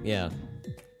Fool. Yeah.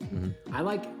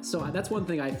 So that's one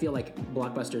thing I feel like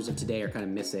blockbusters of today are kind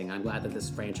of missing. I'm glad that this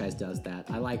franchise does that.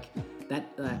 I like that.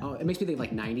 It makes me think of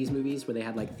like 90s movies where they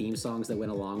had like theme songs that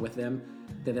went along with them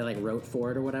that they like wrote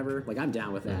for it or whatever. Like I'm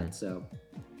down with that. So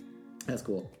that's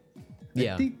cool.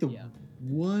 Yeah. I think the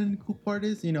one cool part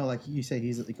is, you know, like you say,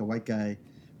 he's like a white guy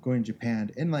going to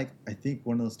Japan, and like I think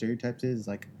one of those stereotypes is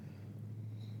like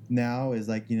now is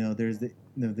like, you know, there's the,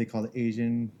 you know, they call it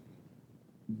Asian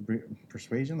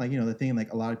persuasion, like, you know, the thing,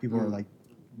 like a lot of people are like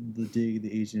the dig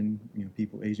the Asian, you know,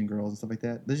 people, Asian girls and stuff like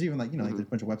that. There's even like, you know, like there's a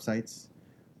bunch of websites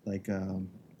like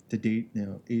to date, you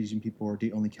know, Asian people or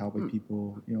date only cowboy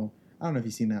people. You know, I don't know if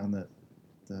you've seen that on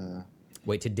the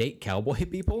Wait, to date cowboy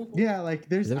people? yeah, like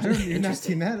there's, I don't know if you've not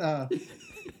seen that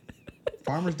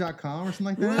farmers.com or something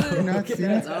like that. You've not seen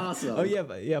That's that? awesome. Oh, yeah,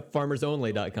 Yeah,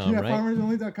 farmersonly.com, right?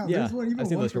 farmersonly.com. Yeah, There's one even I've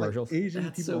seen one those for, like, commercials. Asian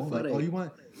That's people. so Like, funny. oh, you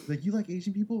want, like, you like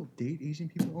Asian people? Date Asian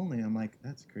people only. I'm like,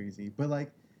 that's crazy. But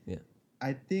like, Yeah.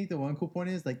 I think the one cool point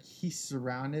is like he's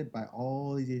surrounded by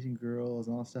all these Asian girls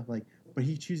and all stuff. Like, but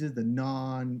he chooses the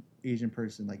non-Asian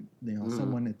person, like, you know,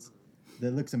 someone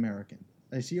that looks American.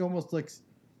 Like she almost looks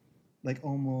like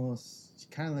she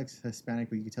kind of looks Hispanic,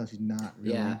 but you can tell she's not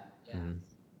really. Yeah.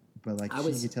 But like I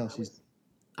you can tell she's.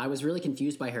 I was really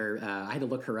confused by her. I had to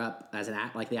look her up as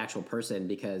like the actual person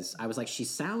because I was like, she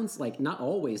sounds like, not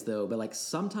always though, but like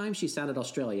sometimes she sounded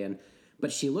Australian,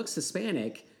 but she looks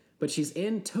Hispanic, but she's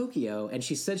in Tokyo and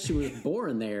she said she was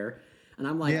born there. And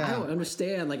I'm like, Yeah. I don't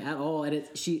understand like at all. And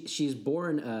she's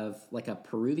born of like a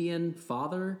Peruvian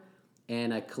father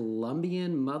and a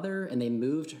Colombian mother, and they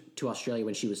moved to Australia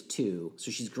when she was 2. So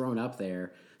she's grown up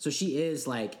there. So she is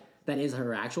like, that is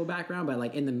her actual background, but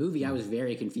like in the movie, I was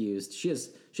very confused. She has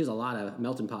a lot of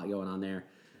melting pot going on there.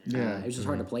 Yeah. It was just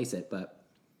hard to place it, but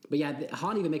yeah,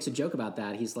 Han even makes a joke about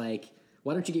that. He's like,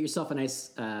 "Why don't you get yourself a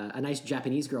nice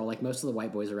Japanese girl like most of the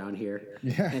white boys around here?"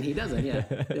 Yeah. And he doesn't. Yeah,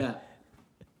 yeah,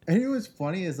 And it was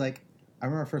funny is like I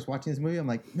remember first watching this movie. I'm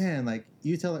like, man, like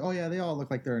you tell like, oh yeah, they all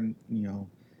look like they're in, you know,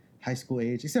 high school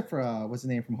age, except for what's his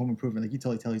name from Home Improvement. Like you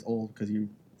totally tell he's old because you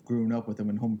grew up with him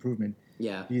in Home Improvement.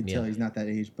 yeah. You can tell he's not that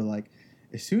age. But like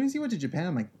as soon as he went to Japan,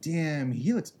 I'm like, damn,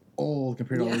 he looks old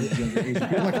compared to all these younger Asian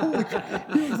people. Like, holy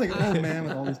crap, he looks like an old man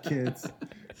with all these kids.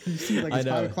 You see like his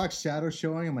 5 o'clock shadow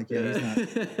showing. I'm like, yeah, he's not.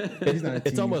 He's not a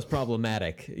It's teen. almost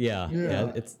problematic. Yeah.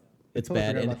 It's Totally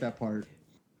bad. forgot And, about that part.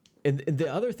 and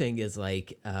the other thing is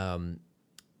like,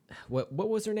 what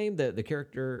was her name? The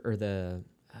character or the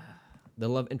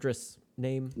love interest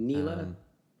name? Neela?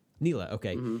 Neela.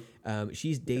 Okay.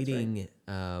 She's dating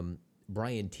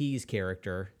Brian T's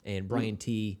character, and Brian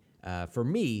T, for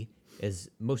me, is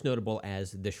most notable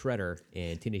as the Shredder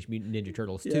in Teenage Mutant Ninja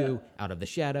Turtles 2, Out of the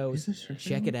Shadows. Is the Shredder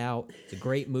Check it out. It's a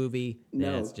great movie.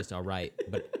 No. It's just all right.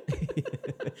 But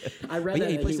I read But that yeah,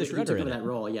 he plays the he Shredder took in over it. that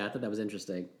role. Yeah, I thought that was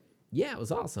interesting. yeah, it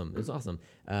was awesome. It was awesome.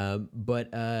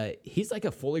 But he's like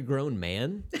a fully grown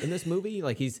man in this movie.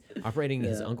 Like he's operating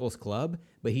his uncle's club,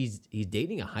 but he's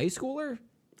dating a high schooler,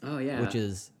 Oh yeah, which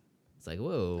is it's like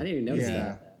whoa. I didn't even notice Yeah.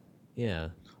 that. Yeah.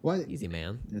 What? Easy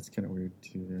man. That's kind of weird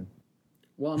too. Yeah.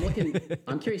 Well,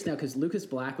 I'm curious now because Lucas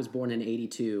Black was born in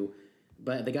 '82,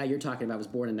 but the guy you're talking about was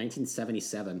born in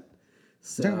 1977.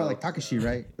 So, You're talking about like Takashi,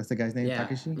 right? That's the guy's name, Yeah.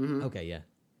 Takashi. Okay, yeah.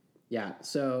 yeah.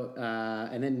 So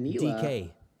and then Neela, DK.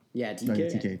 yeah, No, DK.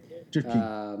 yeah, TK. Just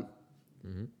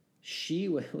P. She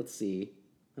was. Let's see.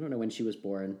 I don't know when she was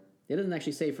born. It doesn't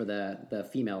actually say for the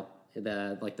female,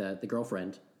 the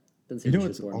girlfriend. Doesn't say You know when she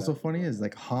what's was born, also but- funny is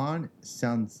like Han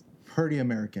sounds pretty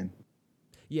American,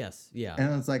 Yes, yeah.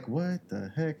 and I was like, what the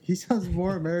heck? He sounds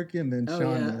more American than Oh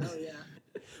Sean yeah. does. Oh yeah.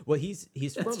 Well, he's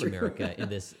from true. America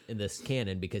in this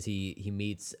canon because he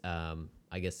meets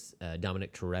I guess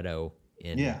Dominic Toretto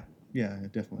in Yeah,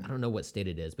 definitely. I don't know what state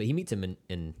it is, but he meets him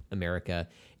in America.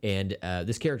 And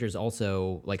this character is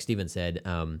also, like Steven said,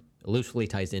 loosely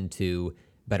ties into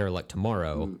Better Luck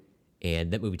Tomorrow.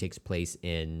 And that movie takes place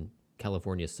in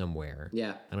California somewhere.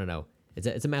 Yeah. I don't know.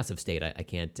 It's a massive state. I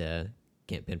can't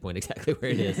pinpoint exactly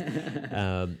where it is.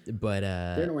 But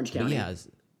They're in Orange County. yeah,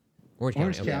 Orange County.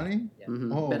 Orange okay. County?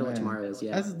 Oh, Better Luck man. Tomorrow is,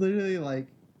 yeah. That's literally like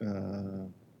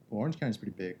Orange County's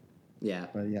pretty big. Yeah.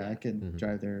 But yeah, I can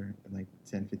drive there in like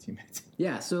 10, 15 minutes.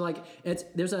 Yeah, so like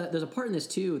there's a part in this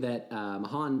too that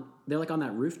Han, they're like on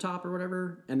that rooftop or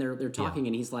whatever, and they're talking,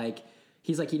 and he's like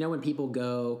when people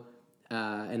go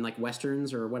in like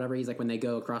westerns or whatever, he's like when they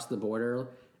go across the border,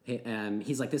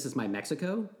 he's like, this is my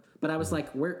Mexico. But I was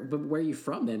like, where are you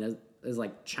from then? Is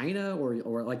like China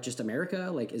or like just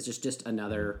America? Like is just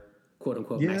another quote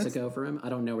unquote Mexico for him? I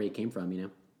don't know where he came from, you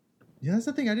know. Yeah, that's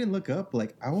the thing I didn't look up.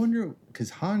 Like, I wonder,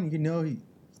 because Han, you can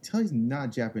tell he's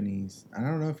not Japanese. I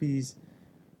don't know if he's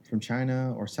from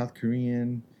China or South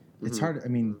Korean. It's hard. I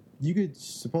mean, you could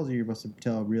supposedly you're supposed to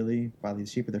tell really by the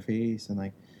shape of their face, and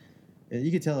like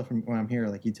you could tell from when I'm here.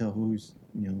 Like you tell who's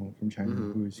from China,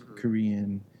 who's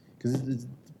Korean, because it's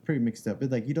pretty mixed up.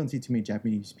 But like you don't see too many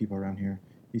Japanese people around here.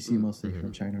 You see mostly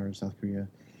from China or South Korea.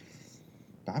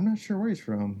 But I'm not sure where he's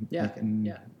from. Yeah, like,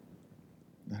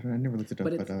 I never looked it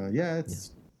up, but yeah,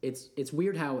 it's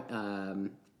weird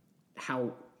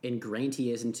how ingrained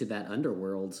he is into that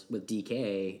underworld with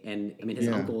DK, and I mean his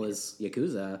uncle is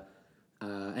Yakuza,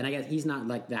 and I guess he's not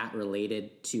like that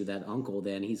related to that uncle.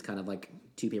 Then he's kind of like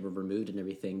 2 people removed and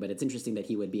everything. But it's interesting that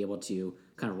he would be able to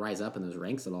kind of rise up in those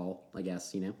ranks at all. I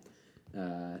guess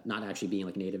not actually being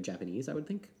like native Japanese, I would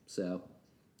think. So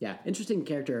yeah, interesting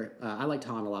character. I liked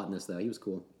Han a lot in this though. He was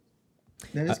cool.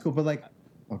 That is cool, but like.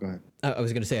 Oh, go ahead. I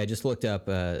was going to say, I just looked up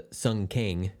Sung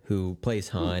Kang, who plays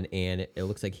Han, and it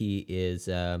looks like he is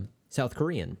South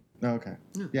Korean. Oh, okay.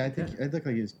 Yeah, I think it looked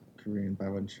like he was Korean, but I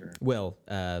wasn't sure. Well,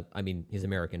 I mean, he's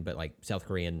American, but like South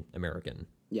Korean American.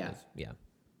 Yeah. Yeah.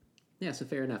 Yeah, so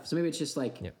fair enough. So maybe it's just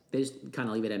like they just kind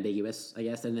of leave it ambiguous, I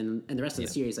guess. And then in the rest of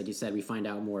the series, like you said, we find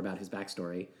out more about his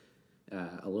backstory,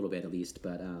 a little bit at least.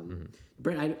 But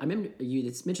Brent, I remember you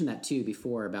mentioned that too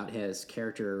before about his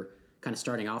character kind of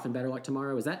starting off in Better Luck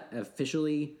Tomorrow. Is that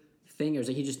officially thing, or is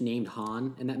it he just named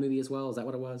Han in that movie as well? Is that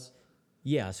what it was?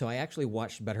 Yeah, so I actually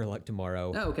watched Better Luck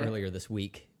Tomorrow earlier this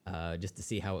week just to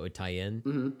see how it would tie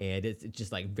in. And it's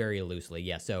just like very loosely.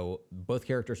 Yeah, so both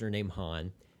characters are named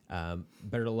Han.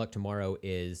 Better Luck Tomorrow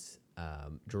is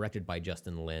directed by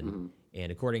Justin Lin.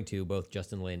 And according to both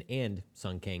Justin Lin and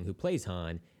Sung Kang, who plays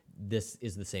Han, this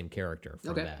is the same character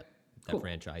from that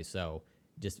franchise. So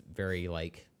just very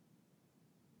like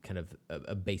kind of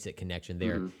a basic connection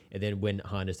there. And then when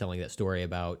Han is telling that story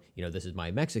about, this is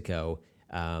my Mexico,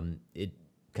 it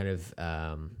kind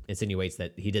of insinuates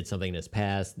that he did something in his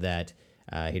past that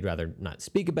he'd rather not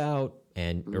speak about,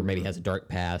 or maybe has a dark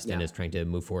past and is trying to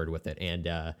move forward with it. And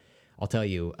I'll tell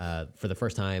you, for the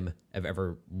first time of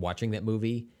ever watching that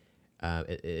movie,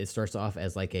 it starts off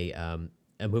as like a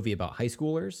movie about high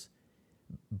schoolers,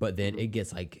 but then it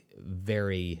gets like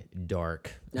very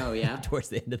dark. Oh yeah, towards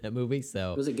the end of that movie.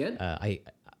 So was it good?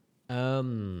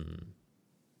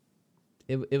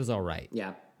 It was all right.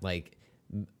 Yeah, like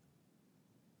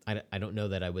I don't know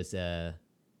that I was I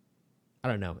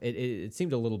don't know. It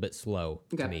seemed a little bit slow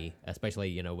to me,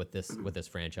 especially with this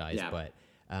franchise. Yeah. But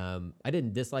I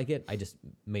didn't dislike it. I just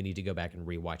may need to go back and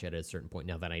rewatch it at a certain point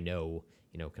now that I know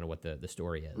kind of what the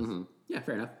story is. Yeah,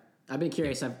 fair enough. I've been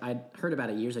curious. I'd heard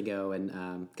about it years ago,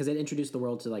 and because it introduced the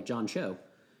world to like John Cho,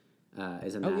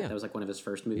 isn't that? That was like one of his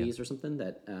first movies or something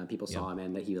that people saw him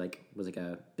in. That he like was like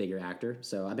a bigger actor.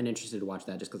 So I've been interested to watch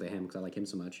that just because of him, because I like him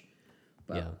so much.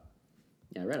 But,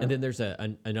 yeah, right. And then there's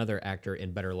another actor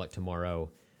in Better Luck Tomorrow,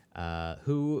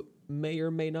 who may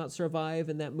or may not survive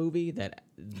in that movie. That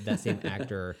same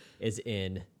actor is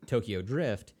in Tokyo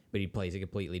Drift, but he plays a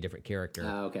completely different character.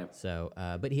 Oh, okay. So,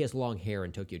 but he has long hair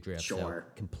in Tokyo Drift. Sure.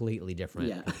 So completely different.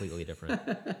 Yeah. Completely different.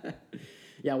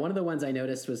 Yeah, one of the ones I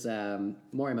noticed was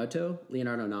Morimoto,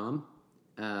 Leonardo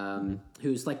Nam,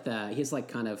 who's like he's like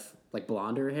kind of like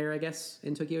blonder hair, I guess,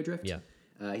 in Tokyo Drift. Yeah.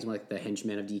 He's more like the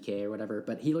henchman of DK or whatever,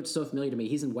 but he looked so familiar to me.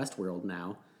 He's in Westworld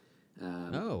now.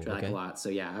 Which I like a lot. So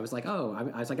yeah, I was like,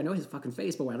 I know his fucking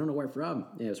face, but I don't know where from.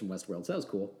 Yeah, it was from Westworld, so that was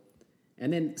cool.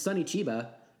 And then Sonny Chiba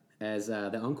as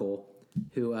the uncle,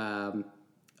 who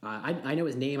I know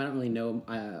his name. I don't really know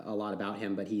a lot about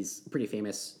him, but he's a pretty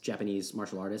famous Japanese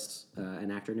martial artist, an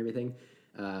actor and everything.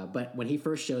 But when he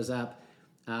first shows up,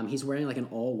 he's wearing like an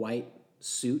all-white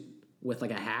suit with like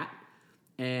a hat.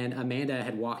 And Amanda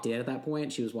had walked in at that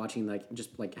point. She was watching just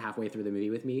halfway through the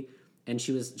movie with me. And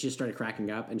she just started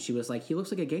cracking up. And she was like, he looks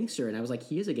like a gangster. And I was like,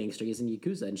 he is a gangster. He's in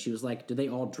Yakuza. And she was like, do they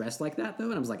all dress like that though?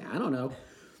 And I was like, I don't know.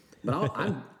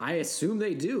 But I assume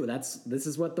they do. This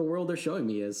is what the world they're showing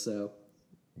me is. So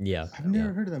yeah. I've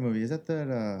never heard of that movie. Is that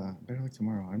Better Luck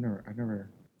Tomorrow? I've never.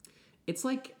 It's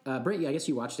like, Brent, I guess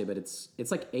you watched it, but it's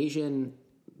like Asian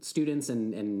students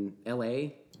in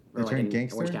L.A. or like in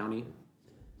gangster? Orange County.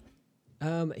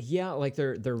 Yeah, like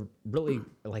they're really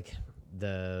like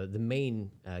the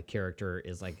main character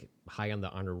is like high on the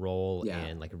honor roll Yeah.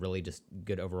 and like a really just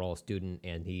good overall student,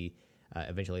 and he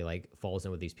eventually like falls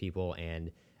in with these people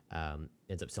and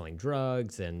ends up selling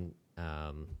drugs and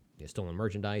stolen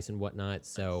merchandise and whatnot.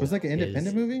 So It was like an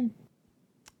independent movie.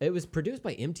 It was produced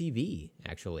by MTV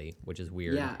actually, which is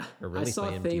weird. Yeah, Or I released saw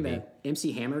by a thing MTV. that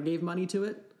MC Hammer gave money to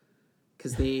it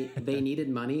because they needed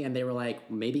money and they were like,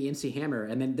 maybe MC Hammer.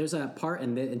 And then there's a part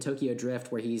in Tokyo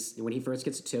Drift where when he first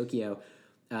gets to Tokyo,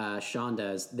 Sean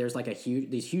does. There's like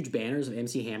these huge banners of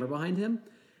MC Hammer behind him,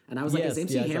 and I was like, Yes, is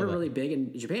MC yeah, I saw Hammer that. really big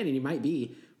in Japan? And he might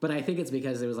be, but I think it's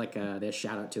because it was like they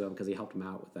shout out to him because he helped him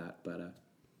out with that. But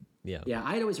yeah,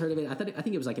 I had always heard of it. I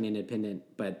think it was like an independent,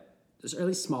 but or at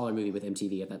least smaller movie with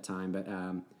MTV at that time. But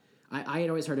I had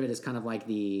always heard of it as kind of like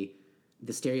the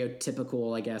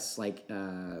stereotypical, I guess, like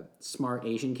smart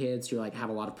Asian kids who like have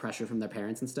a lot of pressure from their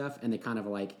parents and stuff, and they kind of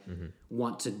like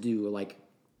want to do like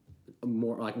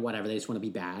more like whatever. They just want to be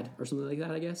bad or something like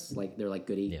that. I guess like they're like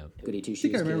goody two I shoes.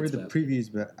 think I remember kids, the but-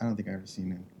 previews, but I don't think I've ever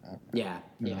seen it. yeah.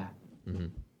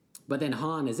 But then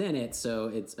Han is in it, so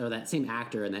it's that same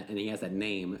actor, and he has that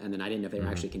name. And then I didn't know if they were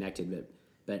actually connected,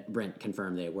 but Brent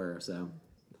confirmed they were. So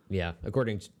Yeah,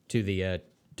 according to the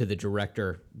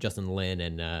director Justin Lin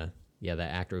and the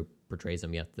actor who portrays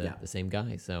him, the same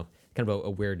guy. So kind of a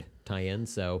weird tie-in.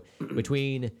 So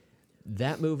between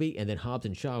that movie and then Hobbs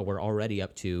and Shaw, we're already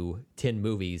up to 10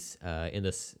 movies in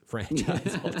this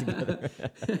franchise altogether.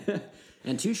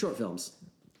 and 2 short films.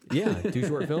 Yeah, 2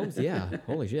 short films. Yeah,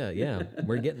 holy shit. Yeah,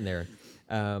 we're getting there.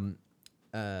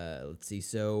 Let's see.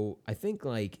 So I think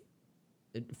like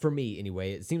for me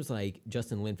anyway, it seems like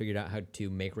Justin Lin figured out how to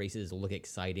make races look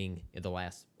exciting in the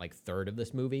last like third of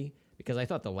this movie, because I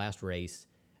thought the last race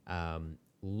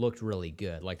looked really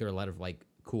good. Like there were a lot of like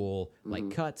cool like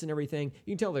cuts and everything.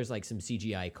 You can tell there's like some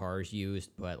CGI cars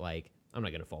used, but like I'm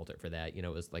not gonna fault it for that. You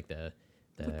know, it was like the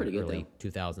pretty good, early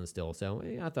 2000s still. So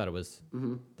I thought it was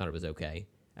okay.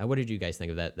 What did you guys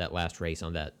think of that last race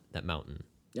on that mountain?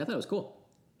 Yeah, I thought it was cool.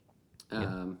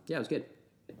 Yeah, it was good.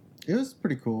 It was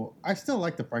pretty cool. I still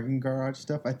like the parking garage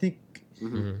stuff. I think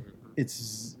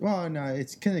it's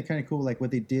it's kind of cool. Like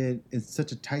what they did is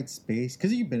such a tight space,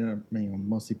 because you've been in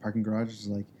mostly parking garages.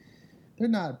 Like they're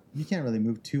not, you can't really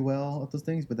move too well with those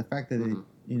things. But the fact that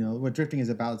they, what drifting is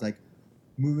about is like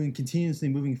continuously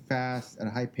moving fast at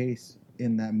a high pace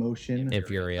in that motion And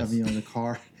furious. of the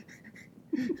car.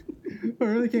 I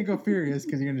really can't go furious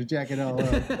because you're going to jack it all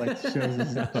up like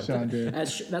Sean did.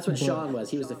 That's what Sean was.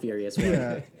 He was the furious one.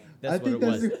 Yeah, That's what it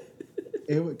was.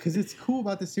 Because it's cool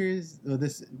about the series, or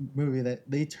this movie, that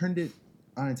they turned it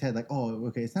on its head. Like, oh,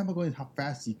 okay, it's not about going how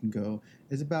fast you can go.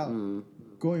 It's about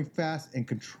going fast and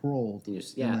controlled.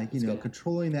 Yeah, and it's good.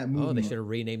 controlling that Oh, movement. they should have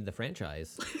renamed the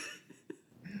franchise.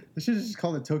 They should have just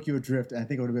called it Tokyo Drift. I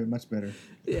think it would have been much better.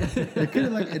 Yeah. It could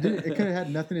have it could have had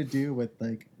nothing to do with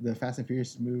like the Fast and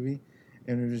Furious movie,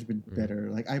 and it would have just been better.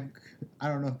 Like I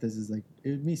don't know if this is like,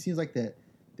 it seems like that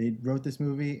they wrote this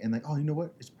movie and like, oh, you know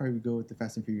what? It's probably go with the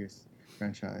Fast and Furious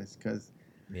franchise, because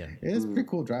Yeah. it's pretty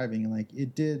cool driving, and like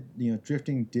it did,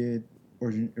 drifting did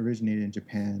originated in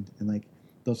Japan, and like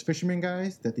those fishermen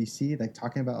guys that they see like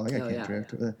talking about like I can't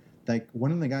drift. Like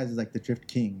one of the guys is like the Drift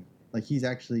King. Like he's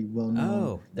actually well known.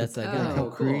 Oh, that's that Oh, guy. Like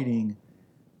cool. creating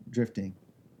drifting.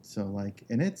 So like,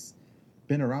 and it's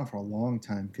been around for a long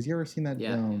time. Because you ever seen that?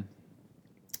 Yeah.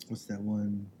 What's that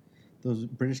one? Those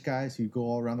British guys who go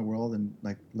all around the world and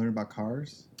like learn about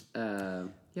cars.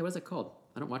 What's it called?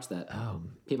 I don't watch that. Oh,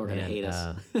 People are gonna man, hate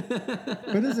us. But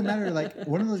it doesn't matter. Like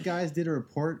one of those guys did a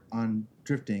report on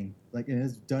drifting. Like, and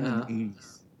it's done in the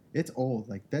 80s. It's old.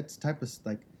 Like that's type of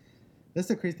like. That's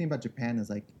the crazy thing about Japan is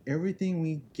like everything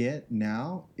we get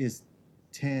now is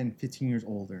 10, 15 years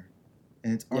older,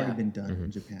 and it's already been done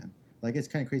in Japan. Like it's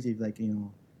kind of crazy. Like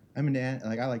I'm into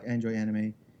I enjoy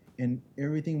anime, and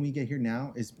everything we get here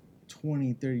now is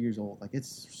 20, 30 years old. Like it's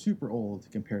super old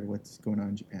compared to what's going on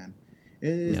in Japan.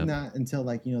 It is not until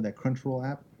like that Crunchyroll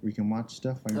app where you can watch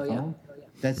stuff on your phone.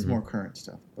 That's more current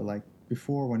stuff. But like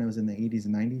before, when it was in the 80s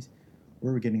and 90s, we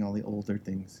were getting all the older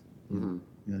things.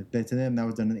 To them that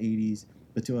was done in the 80s,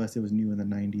 but to us it was new in the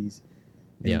 90s.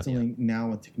 And it's only now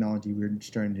with technology we're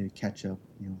starting to catch up,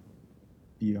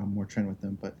 be on more trend with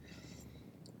them. But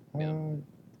I don't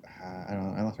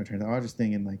know, I lost my train of thought. I was just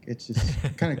thinking like it's just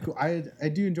kind of cool. I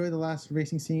do enjoy the last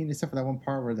racing scene, except for that one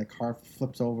part where the car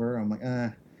flips over. I'm like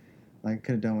I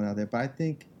could have done without that. But I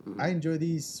think I enjoy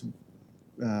these.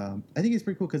 I think it's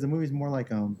pretty cool because the movie's more like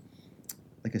a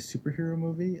superhero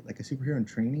movie, like a superhero in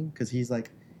training, because he's like.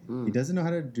 He doesn't know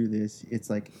how to do this. It's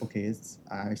like, okay,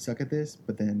 I suck at this,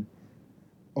 but then,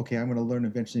 okay, I'm going to learn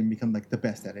eventually and become like the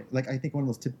best at it. Like I think one of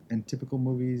those typical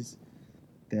movies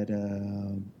that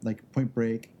like Point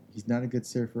Break. He's not a good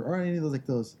surfer, or any of those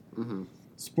those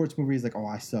sports movies. Like, oh,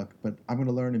 I suck, but I'm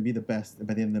gonna learn and be the best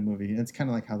by the end of the movie. And it's kind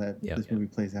of like how this movie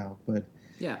plays out. But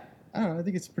Yeah. I don't know. I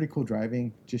think it's pretty cool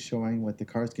driving, just showing what the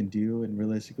cars can do. And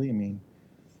realistically, I mean,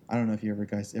 I don't know if you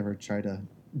guys ever try to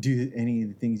do any of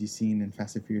the things you've seen in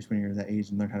Fast and Furious when you're that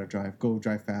age and learn how to drive. Go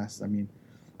drive fast. I mean,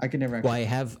 I could never. Well, I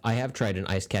have tried an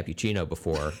iced cappuccino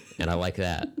before, and I like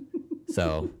that.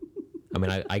 So, I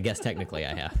mean, I guess technically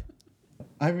I have.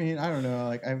 I mean, I don't know.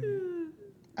 Like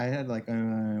I had like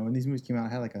when these movies came out, I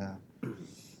had like a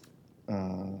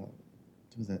what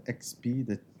was that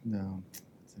XB?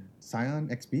 Scion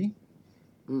XB.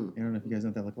 I don't know if you guys know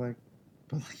what that looked like,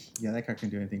 but like, yeah, that car couldn't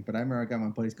do anything. But I remember I got my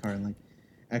buddy's car and like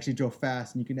actually drove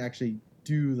fast, and you can actually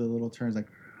do the little turns. Like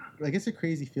it's a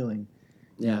crazy feeling.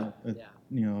 You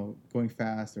know, going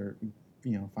fast or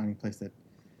finding a place that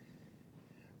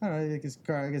I don't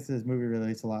know. I guess this movie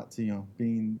relates a lot to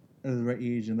being at the right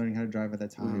age and learning how to drive at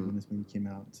that time when this movie came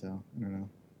out. So I don't know.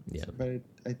 Yeah. But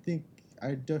I think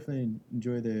I definitely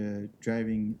enjoy the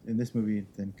driving in this movie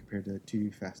than compared to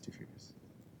Too Fast, Too Furious.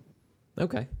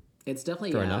 Okay. It's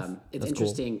definitely Fair enough. It's That's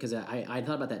interesting because I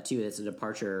thought about that too. It's a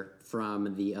departure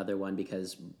from the other one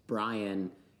because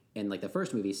Brian in like the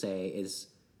first movie is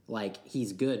like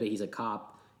he's good but he's a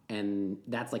cop, and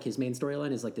that's like his main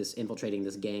storyline is like this infiltrating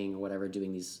this gang or whatever,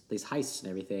 doing these heists and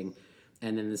everything.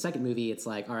 And then the second movie, it's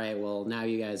like, all right, well now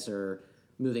you guys are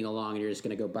moving along and you're just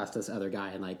gonna go bust this other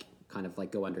guy and like kind of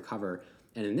like go undercover.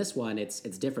 And in this one, it's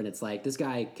different. It's like this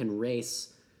guy can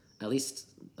race at least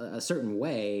a certain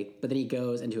way, but then he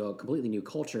goes into a completely new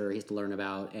culture he has to learn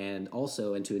about, and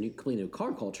also into a completely new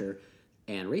car culture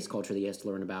and race culture that he has to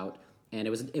learn about. And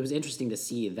it was interesting to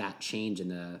see that change in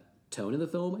the tone of the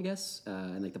film, I guess,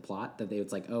 and like the plot. That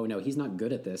it's like, oh no, he's not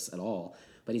good at this at all,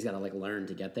 but he's got to like learn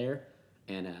to get there.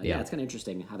 And yeah, it's kind of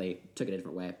interesting how they took it a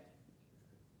different way.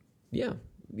 Yeah,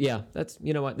 that's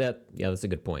that's a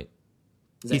good point.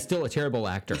 He's still a terrible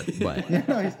actor, but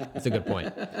it's a good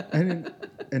point.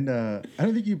 And I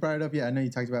don't think you brought it up yet. I know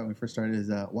you talked about it when we first started. Is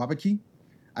Wabaki?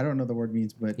 I don't know what the word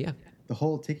means, but the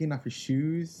whole taking off your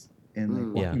shoes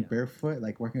and like walking barefoot,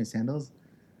 like walking with sandals.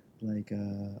 Like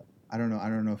I don't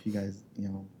know if you guys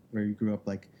where you grew up,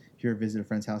 like if you're visit a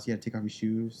friend's house, you had to take off your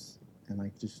shoes and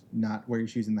like just not wear your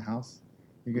shoes in the house.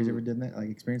 You guys ever did that? Like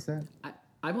experienced that?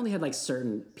 I've only had like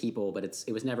certain people, but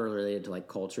it was never related to like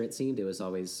culture. It seemed it was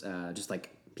always just like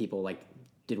people like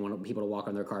didn't want people to walk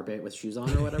on their carpet with shoes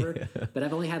on or whatever. But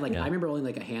I've only had like I remember only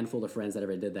like a handful of friends that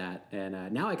ever did that,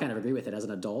 and now I kind of agree with it as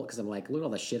an adult because I'm like, look at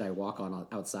all the shit I walk on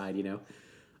outside. I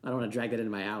don't want to drag that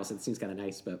into my house. It seems kind of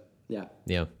nice, but yeah,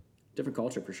 different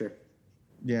culture for sure.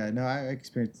 Yeah, no, I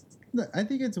experienced. I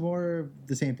think it's more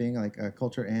the same thing, like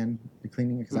culture and the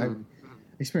cleaning, because I've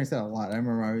experienced that a lot. I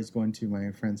remember I was going to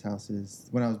my friends' houses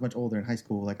when I was much older in high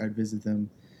school. Like I'd visit them,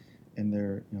 and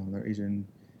they're Asian,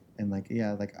 and like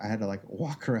I had to like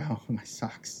walk around with my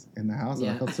socks in the house, and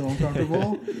I felt so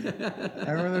uncomfortable. I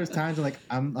remember there was times where, like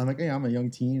I'm like, hey, I'm a young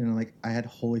teen, and like I had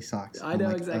holy socks. I know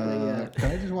like, exactly.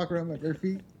 Can I just walk around my bare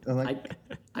feet? I'm like,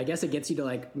 I guess it gets you to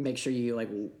like make sure you like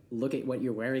look at what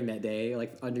you're wearing that day,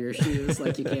 like under your shoes.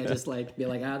 Like you can't just like be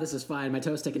like, this is fine. My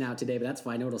toe's sticking out today, but that's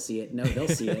fine. No one will see it. No, they'll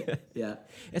see it. Yeah.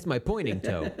 It's my pointing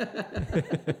toe.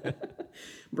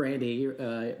 Brandy,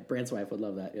 Brand's wife would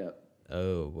love that. Yeah.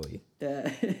 Oh boy.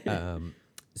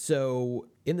 So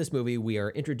in this movie, we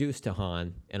are introduced to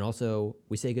Han, and also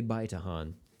we say goodbye to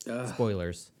Han.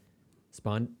 Spoilers.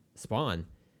 Spawn. Spawn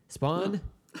Han?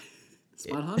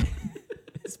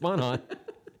 Spawn Han.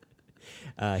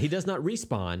 He does not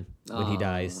respawn when he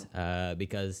dies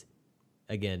because,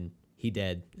 again, he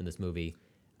dead in this movie.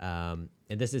 And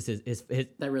this is his.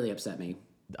 That really upset me.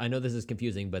 I know this is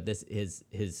confusing, but this is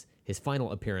his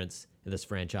final appearance in this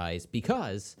franchise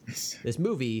because this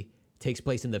movie takes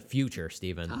place in the future,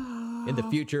 Steven. In the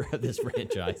future of this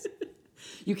franchise.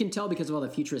 You can tell because of all the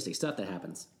futuristic stuff that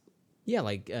happens. Yeah,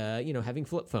 like having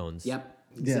flip phones. Yep.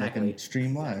 Yeah, Exactly. like on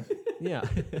Stream Live. Yeah.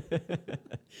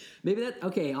 Maybe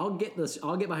okay. I'll get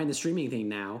behind the streaming thing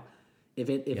now, if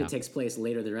it takes place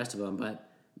later than the rest of them. But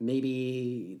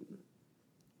maybe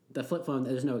the flip phone.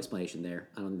 There's no explanation there.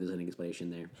 I don't think there's any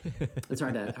explanation there. It's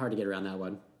hard to get around that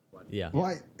one. Yeah. Well,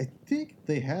 I think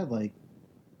they had like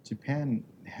Japan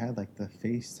had like the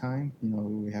FaceTime.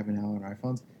 We have it now on our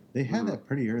iPhones. They had that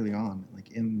pretty early on,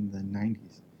 like in the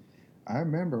 90s. I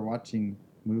remember watching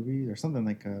movies or something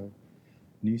like a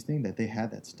news thing that they had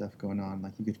that stuff going on,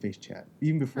 like you could face chat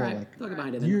even before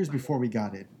years before we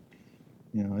got it.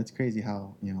 It's crazy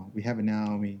how we have it now,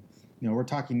 and we we're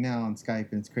talking now on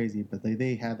Skype, and it's crazy, but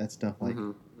they had that stuff like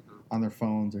on their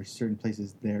phones or certain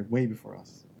places there way before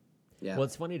us. Yeah. Well,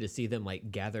 it's funny to see them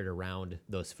like gathered around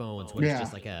those phones when it's Yeah.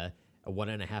 just like a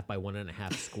 1.5 by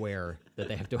 1.5 square that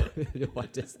they have to, to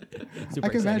watch this super I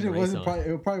can exciting imagine it race wasn't on. probably,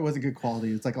 it probably wasn't good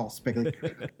quality. It's like all speckly.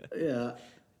 Yeah.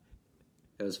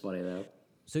 It was funny though.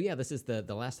 So yeah, this is the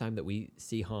last time that we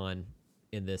see Han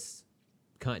in this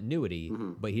continuity,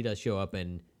 but he does show up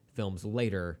in films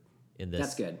later in this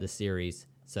That's good. this series.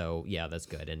 So yeah, that's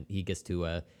good, and he gets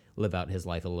to live out his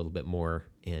life a little bit more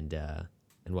and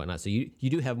whatnot. So you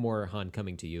do have more Han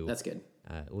coming to you. That's good.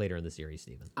 Later in the series,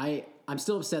 Stephen. I'm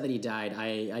still upset that he died.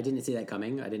 I didn't see that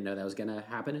coming. I didn't know that was gonna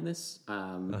happen in this.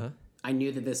 I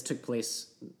knew that this took place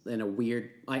in a weird.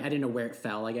 I didn't know where it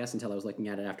fell, I guess, until I was looking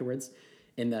at it afterwards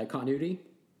in the continuity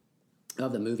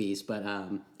of the movies. But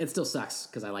it still sucks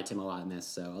because I liked him a lot in this.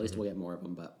 So at least we'll get more of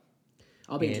him. But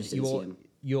I'll be And interested to see him.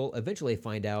 you'll eventually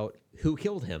find out who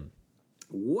killed him.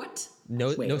 What? No,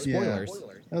 Wait, no wait, spoilers.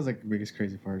 That was like the biggest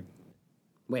crazy part.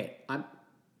 Wait,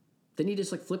 didn't he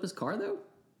just like flip his car though?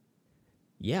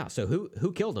 Yeah. So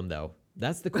who killed him though?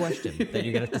 That's the question that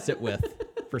you're gonna have to sit with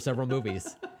for several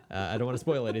movies. I don't want to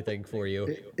spoil anything for you.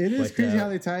 It is but, crazy how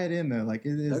they tie it in though. Like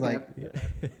it is Okay. like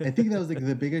I think that was like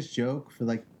the biggest joke for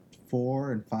like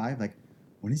 4 and 5. Like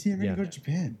when is he ever Yeah. gonna go to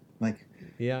Japan? Like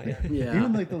Yeah. Yeah.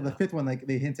 even like the fifth one, like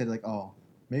they hinted like, oh,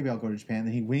 maybe I'll go to Japan.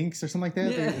 Then he winks or something like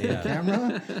that. Yeah. The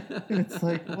camera. And it's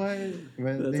like what?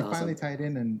 But That's they finally awesome. tied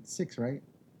in 6, right?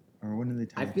 Or when did they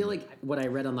tie? I it feel in? like what I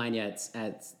read online, yeah, it's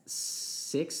at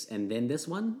 6, and then this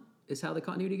one is how the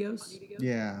continuity goes,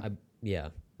 yeah. Yeah.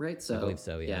 right? So I believe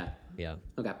so. Yeah. Yeah.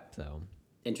 Okay. So,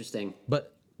 Interesting.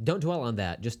 but don't dwell on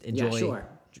that. Just enjoy. sure.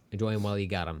 Enjoy them while you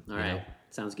got them. All right.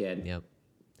 Sounds good. Yep.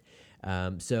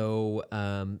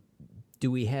 Do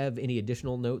we have any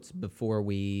additional notes before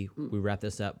we wrap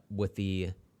this up with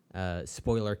the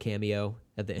spoiler cameo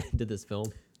at the end of this film?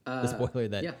 The spoiler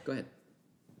that Yeah. Go ahead.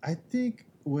 I think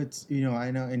what's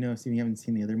I know Steve, you haven't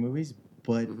seen the other movies,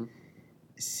 but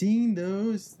seeing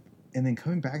those and then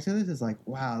coming back to this is like,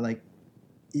 wow, like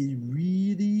it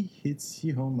really hits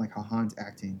you home like how Han's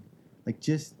acting. Like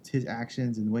just his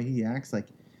actions and the way he acts, like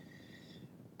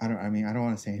I don't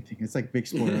want to say anything. It's like big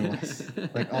spoiler wise.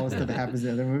 Like all the stuff that happens in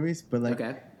other movies. But like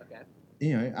Okay. I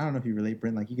don't know if you relate,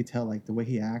 Brent, like you could tell like the way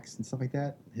he acts and stuff like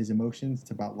that, his emotions, it's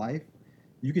about life.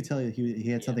 You could tell that he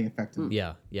had something affect him.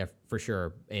 Yeah, for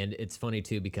sure. And it's funny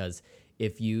too because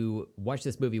if you watch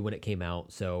this movie when it came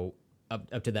out, so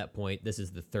up to that point, this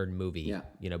is the third movie,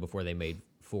 Yeah. Before they made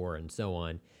 4 and so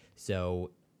on. So,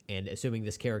 and assuming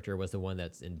this character was the one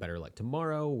that's in Better Luck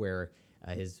Tomorrow, where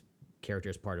his character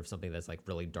is part of something that's like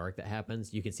really dark that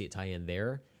happens, you can see it tie in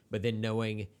there. But then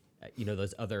knowing,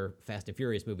 those other Fast and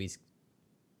Furious movies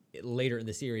later in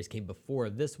the series came before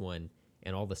this one,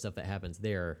 and all the stuff that happens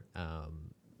there,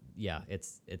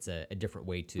 it's a different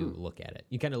way to look at it.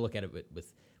 You kind of look at it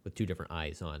with two different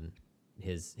eyes on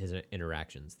his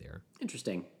interactions there.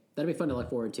 Interesting. That'd be fun to look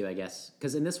forward to, I guess.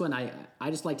 Because in this one, I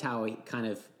just liked how he kind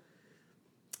of,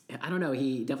 I don't know,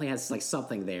 he definitely has like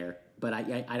something there, but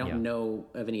I don't know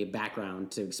of any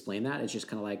background to explain that. It's just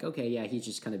kind of like, okay, yeah, he's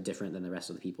just kind of different than the rest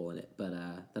of the people in it. But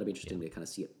that'll be interesting to kind of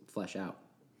see it flesh out.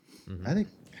 I think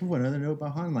I have one other note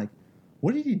about Han. Like,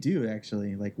 what did he do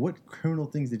actually? Like, what criminal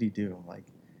things did he do? Like,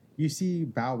 you see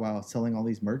Bow Wow selling all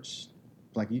these merch.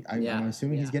 Like, I'm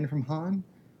assuming he's getting it from Han.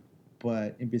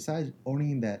 But and besides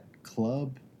owning that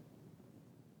club,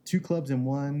 2 clubs in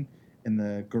one, and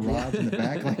the garage in the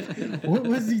back, like, what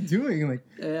was he doing? Like,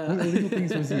 what illegal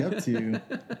things was he up to?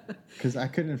 Because I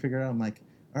couldn't figure it out. I'm like,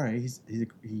 all right,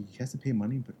 he has to pay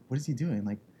money, but what is he doing?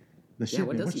 Like, the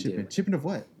shipment. does What he shipment? do? Shipment of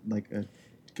what? Like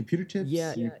computer chips?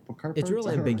 Yeah. Car It's parts? real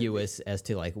I don't know. ambiguous as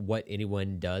to like what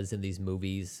anyone does in these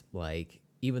movies. Like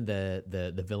even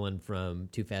the villain from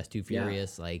Too Fast, Too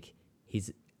Furious, like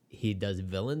he does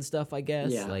villain stuff, I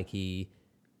guess. Yeah. Like he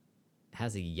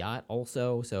has a yacht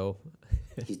also, so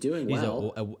He's doing he's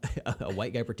well. a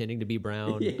white guy pretending to be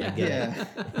brown. I Yeah. get it.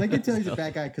 Yeah, I can tell he's a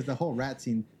bad guy because the whole rat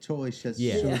scene totally shows.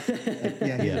 Yeah. Shows,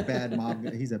 like, he's a bad mob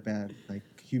guy. He's a bad like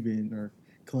Cuban or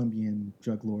Colombian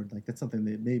drug lord. Like that's something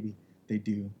that maybe they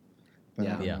do. But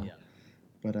Yeah. I don't Yeah. know.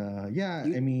 But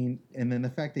I mean, and then the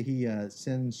fact that he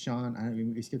sends Sean. I don't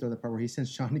mean, we skipped over the part where he sends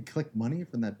Sean to collect money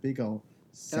from that big old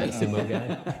Sumo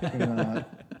guy. from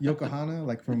Yokohama,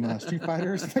 like from Street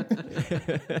Fighter or something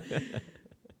like that.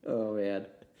 Oh, man.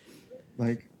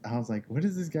 Like I was like, what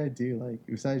does this guy do? Like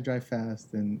besides drive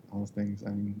fast and all those things. I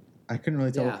mean, I couldn't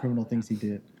really tell Yeah. what criminal things he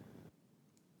did.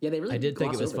 Yeah, they really I did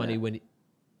think it gloss was over funny that.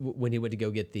 when he went to go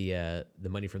get the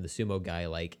money from the sumo guy.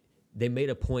 Like they made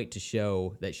a point to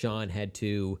show that Sean had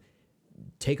to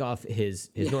take off his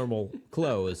normal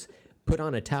clothes, put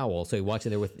on a towel. So he walks in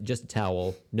there with just a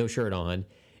towel, no shirt on,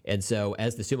 And so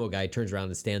as the sumo guy turns around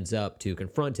and stands up to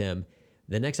confront him,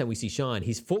 the next time we see Sean,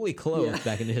 he's fully clothed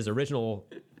back into his original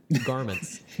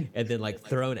garments and then like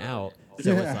thrown out.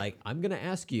 So it's like, I'm going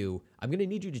to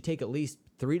need you to take at least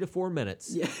 3 to 4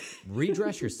 minutes,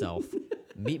 redress yourself,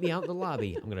 meet me out in the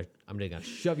lobby. I'm gonna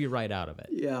shove you right out of it.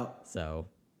 Yeah. So,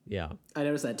 yeah. I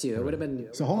noticed that too. It would have been.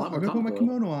 So hold on, I'm gonna put my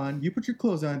kimono on. You put your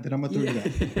clothes on, then I'm gonna throw you out.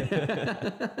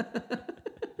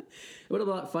 It would have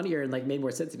been a lot funnier and like made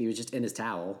more sense if he was just in his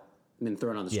towel and then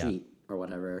thrown on the Yeah. street or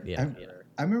whatever. Yeah.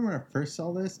 I remember when I first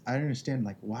saw this, I didn't understand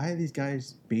like why are these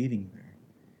guys bathing there,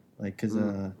 like because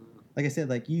like I said,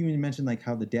 like you even mentioned like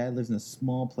how the dad lives in a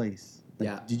small place. Like,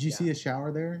 Yeah. Did you see a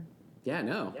shower there? Yeah.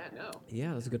 No.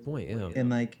 Yeah, that's a good point. Yeah. And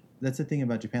like that's the thing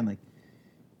about Japan. Like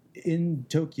in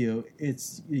Tokyo,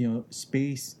 it's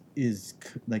space is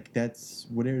like that's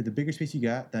whatever the bigger space you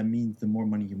got, that means the more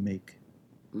money you make.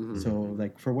 So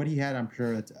like for what he had, I'm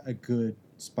sure that's a good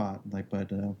spot. Like, but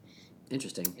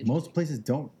Interesting. most places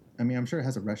don't. I mean, I'm sure it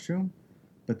has a restroom,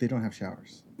 but they don't have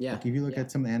showers. Yeah. Like if you look at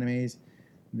some of the animes,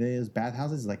 those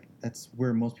bathhouses, like that's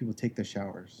where most people take their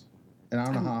showers. And I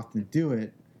don't know how often they do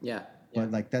it, Yeah.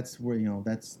 but like that's where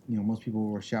most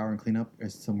people will shower and clean up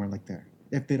is somewhere like there.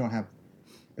 If they're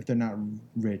not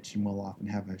rich and well off and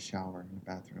have a shower and a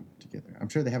bathroom together. I'm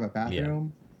sure they have a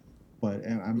bathroom, but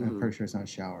I'm pretty sure it's not a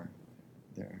shower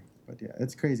there. But yeah,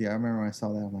 it's crazy. I remember when I saw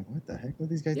that, I'm like, what the heck? What are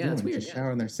these guys doing? it's weird, Just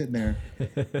shower and they're sitting there.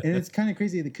 And it's kind of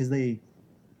crazy because they,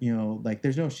 like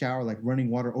there's no shower, like running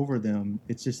water over them.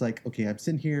 It's just like, okay, I'm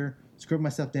sitting here, scrub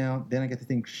myself down, then I get the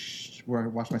thing where I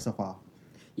wash myself off.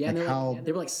 Yeah. Like And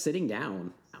they were like sitting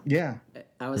down. Yeah.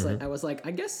 I was like,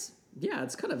 I guess, yeah,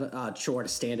 it's kind of a chore to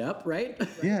stand up, right?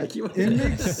 Yeah, Like it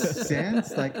makes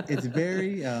sense. Like it's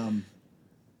very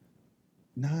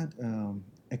not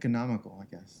economical,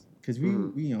 I guess, because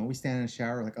we stand in a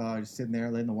shower like just sitting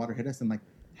there letting the water hit us, and like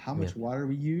how much water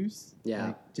we use,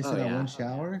 like, just in that one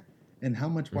shower, and how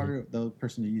much water the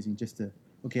person is using just to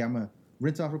I'm gonna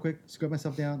rinse off real quick, scrub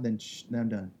myself down, then I'm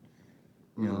done.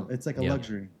 It's like a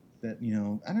luxury that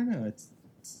I don't know.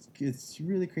 It's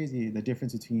really crazy the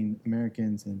difference between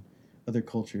Americans and other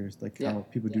cultures, like how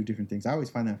people do different things. I always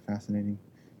find that fascinating.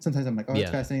 Sometimes I'm like, oh,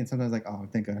 it's fascinating. Sometimes like, oh,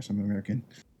 thank gosh, I'm American.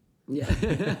 Yeah.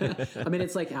 I mean,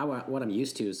 it's like what I'm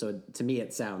used to. So to me,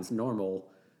 it sounds normal,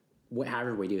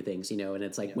 however we do things, and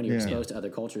it's like when you're exposed to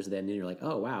other cultures, then you're like,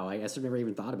 oh, wow, I guess I've never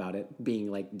even thought about it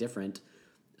being like different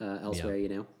elsewhere,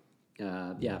 It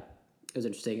was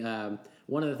interesting.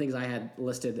 One of the things I had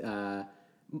listed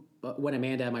when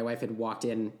Amanda, my wife, had walked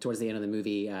in towards the end of the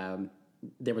movie,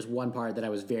 there was one part that I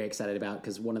was very excited about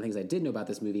because one of the things I did know about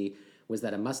this movie was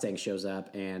that a Mustang shows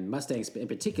up, and Mustangs in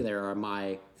particular are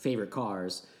my favorite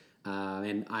cars.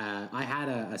 And I had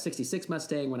a 66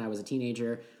 Mustang when I was a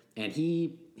teenager, and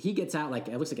he gets out like,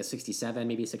 it looks like a 67,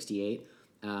 maybe a 68,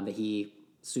 that he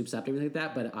soups up and everything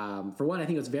like that. But for one, I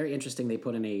think it was very interesting they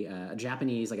put in a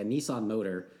Japanese, like a Nissan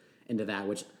motor into that,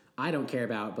 which I don't care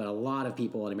about, but a lot of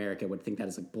people in America would think that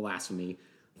is like blasphemy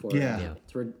for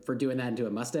doing that into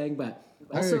a Mustang. But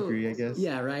also, I agree, I guess.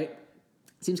 Yeah, right.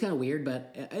 Seems kind of weird,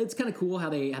 but it's kind of cool how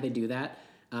they do that.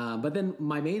 But then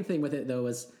my main thing with it though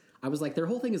is I was like, their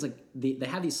whole thing is like they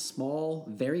have these small,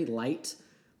 very light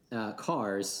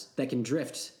cars that can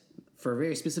drift for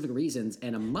very specific reasons,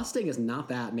 and a Mustang is not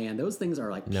that, man. Those things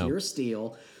are like pure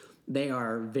steel. They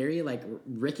are very like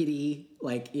rickety,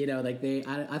 like like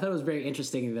I thought it was very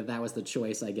interesting that was the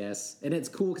choice, I guess. And it's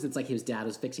cool because it's like his dad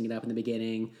was fixing it up in the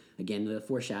beginning, again the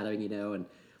foreshadowing, and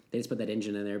they just put that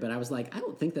engine in there. But I was like, I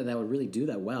don't think that would really do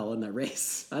that well in that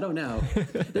race. I don't know.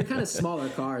 They're kind of smaller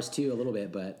cars too, a little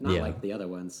bit, but not like the other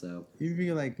ones. So you'd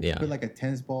be like put like a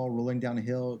tennis ball rolling down a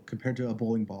hill compared to a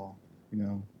bowling ball,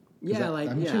 Yeah,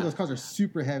 I'm sure those cars are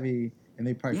super heavy and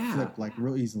they probably flip like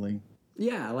real easily.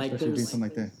 Yeah, like especially doing something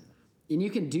like that. And you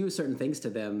can do certain things to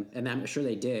them, and I'm sure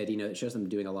they did. It shows them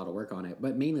doing a lot of work on it,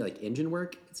 but mainly like engine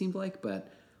work, it seemed like. But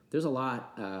there's a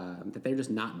lot that they're just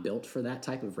not built for that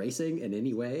type of racing in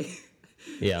any way.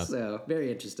 Yeah. So very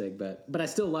interesting, but I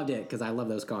still loved it because I love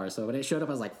those cars. So when it showed up,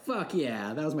 I was like, "Fuck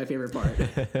yeah!" That was my favorite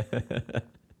part.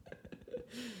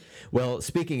 Well,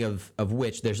 speaking of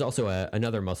which, there's also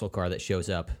another muscle car that shows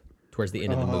up towards the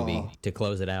end of the movie to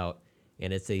close it out.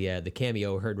 And it's the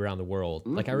cameo heard around the world.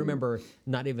 Like I remember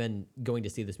not even going to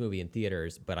see this movie in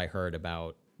theaters, but I heard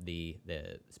about the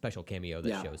special cameo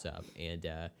that shows up. And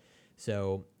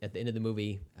so at the end of the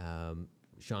movie,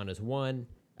 Sean has won.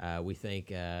 We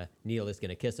think Neil is going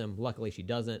to kiss him. Luckily, she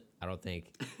doesn't. I don't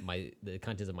think the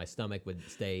contents of my stomach would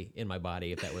stay in my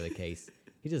body if that were the case.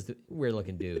 He's just a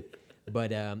weird-looking dude.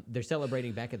 But they're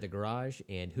celebrating back at the garage,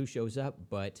 and who shows up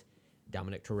but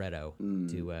Dominic Toretto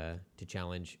to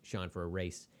challenge Sean for a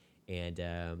race.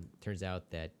 and turns out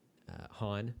that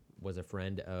Han was a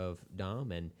friend of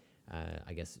Dom, and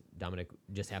I guess Dominic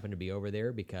just happened to be over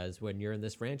there because when you're in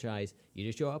this franchise, you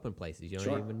just show up in places. You don't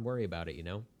Sure. even worry about it,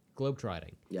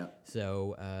 globetrotting. Yeah.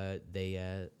 So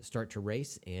they start to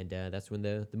race, and that's when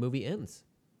the movie ends.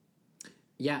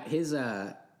 Yeah, his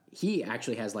he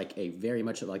actually has like a very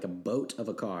much like a boat of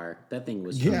a car. That thing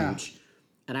was Yeah. huge,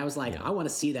 and I was like, I want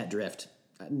to see that drift.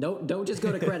 No, don't just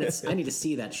go to credits. I need to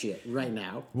see that shit right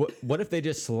now. What if they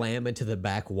just slam into the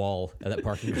back wall of that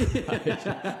parking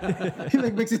garage? He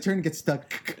like makes a turn, and gets stuck,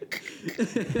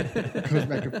 goes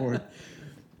back and forth.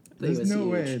 There's was no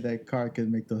way huge. that car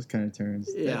could make those kind of turns.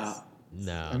 Yeah, That's-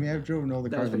 No. I mean, I've driven older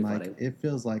That was cars. I'm pretty like, funny. it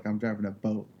feels like I'm driving a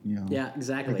boat. yeah,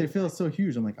 exactly. Like they feel so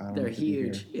huge. I'm like, I don't know They're what to do here.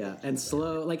 huge, yeah, and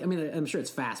slow. Like I mean, I'm sure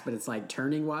it's fast, but it's like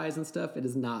turning wise and stuff. It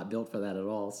is not built for that at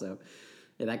all. So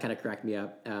yeah, that kind of cracked me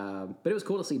up. But it was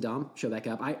cool to see Dom show back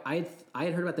up. I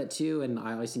had heard about that too, and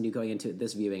I obviously knew going into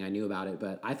this viewing, I knew about it,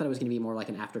 but I thought it was going to be more like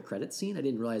an after credit scene. I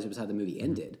didn't realize it was how the movie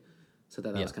ended. So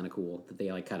that Yeah. was kind of cool that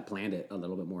they like kind of planned it a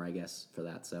little bit more, I guess, for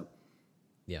that. So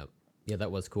Yeah. Yeah,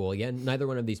 that was cool. Yeah, neither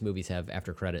one of these movies have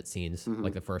after credit scenes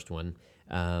like the first one.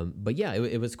 But yeah,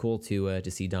 it was cool to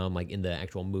see Dom like in the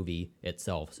actual movie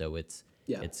itself. So it's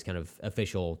kind of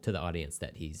official to the audience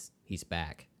that he's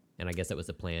back. And I guess that was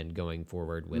the plan going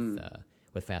forward with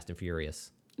Fast and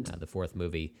Furious, the fourth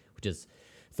movie, which is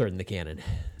third in the canon.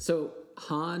 So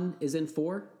Han is in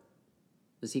 4.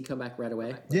 Does he come back right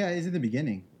away? Yeah, it's in the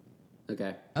beginning.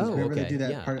 Okay. Oh, Remember okay. they do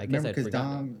that Yeah, part? I guess Remember I'd because forgotten.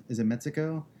 Dom is in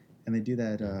Mexico, and they do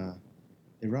that.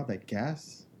 They rob that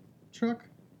gas truck,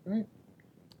 right?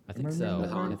 I think Remember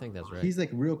so. Han? I think that's right. He's like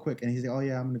real quick, and he's like, "Oh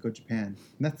yeah, I'm gonna go to Japan."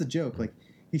 And that's the joke. Like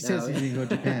he says Oh, he's gonna go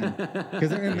to Japan because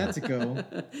they're in Mexico,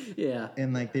 Yeah.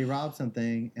 and like they rob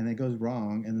something, and it goes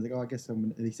wrong, and they're like, "Oh, I guess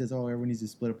I'm." And he says, "Oh, everyone needs to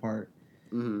split apart."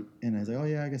 Mm-hmm. And I was like, "Oh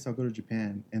yeah, I guess I'll go to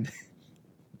Japan." And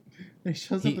he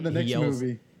shows He- up in the he next yells-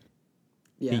 movie.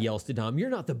 Yeah. He yells to Dom, "You're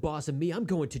not the boss of me. I'm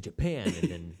going to Japan."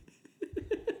 And then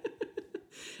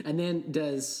And then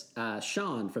does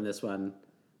Sean from this one?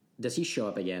 Does he show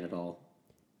up again at all?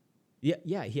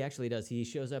 yeah, he actually does. He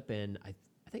shows up in I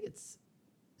think it's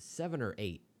 7 or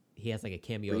 8. He has like a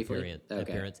cameo Briefly? Okay.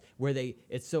 appearance where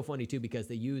it's so funny too because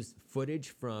they use footage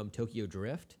from Tokyo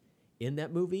Drift in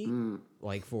that movie,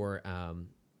 like for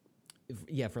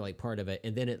for like part of it,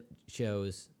 and then it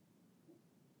shows.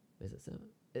 Is it 7?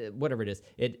 Whatever it is,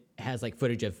 it has like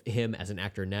footage of him as an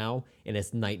actor now, and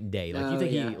it's night and day. Like you Oh,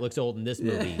 think yeah. he looks old in this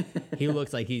movie, he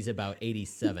looks like he's about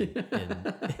 87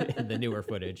 in the newer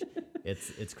footage.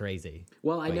 It's crazy.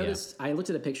 Well, I But yeah. noticed. I looked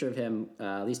at a picture of him,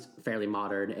 at least fairly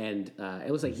modern, and it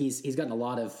looks like he's gotten a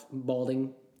lot of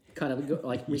balding, kind of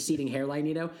like receding hairline,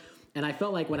 And I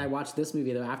felt like when I watched this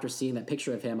movie, though, after seeing that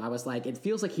picture of him, I was like, it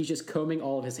feels like he's just combing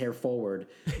all of his hair forward.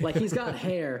 Like he's got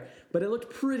hair, but it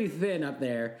looked pretty thin up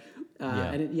there.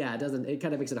 And it doesn't. It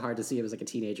kind of makes it hard to see him as like a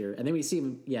teenager. And then when you see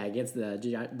him, against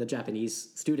the Japanese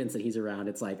students that he's around,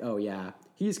 it's like, oh yeah,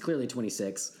 he's clearly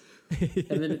 26.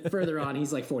 And then further on,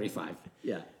 he's like 45.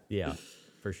 Yeah. Yeah,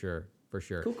 for sure.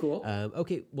 Cool.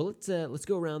 Okay, well let's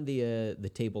go around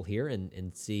the table here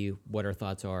and see what our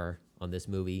thoughts are on this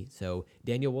movie. So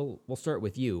Daniel, we'll start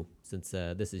with you since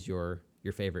this is your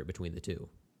favorite between the two.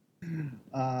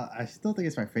 I still think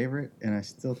it's my favorite, and I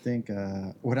still think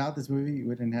without this movie, we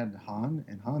wouldn't have Han,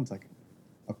 and Han's like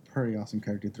a pretty awesome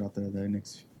character throughout the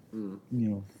next,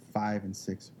 5 and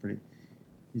 6.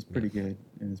 He's pretty good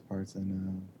in his parts,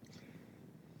 and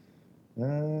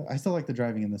I still like the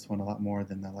driving in this one a lot more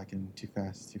than I like in Too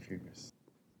Fast, Too Furious.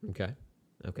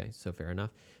 Okay, so fair enough.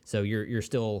 So you're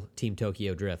still Team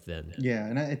Tokyo Drift then? Yeah,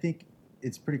 and I think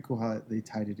it's pretty cool how they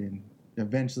tied it in.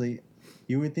 Eventually,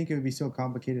 you would think it would be so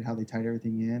complicated how they tied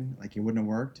everything in, like it wouldn't have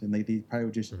worked, and they probably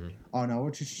would just, oh no,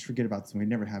 we'll just forget about this one. It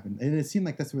never happened. And it seemed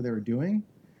like that's what they were doing,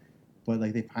 but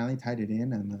like they finally tied it in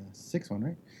the 6th one,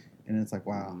 right? And it's like,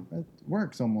 wow, it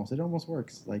works almost. It almost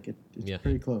works. Like it's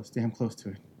pretty close, damn close to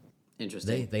it.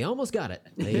 Interesting. They almost got it.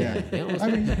 They almost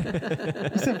I mean,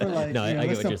 except for like, No, I get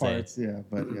what some you're saying. parts, yeah,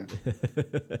 but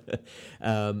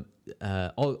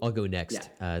yeah. I'll go next.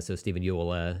 So Stephen, you'll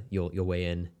weigh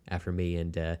in after me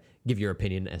and give your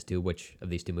opinion as to which of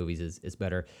these two movies is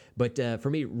better. But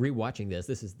for me, rewatching this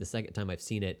is the second time I've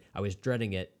seen it. I was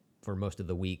dreading it for most of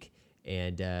the week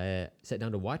and sat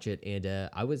down to watch it, and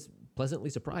I was pleasantly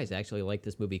surprised. I actually liked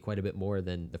this movie quite a bit more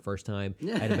than the first time.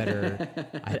 I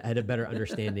had a better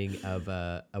understanding of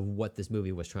what this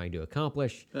movie was trying to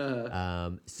accomplish.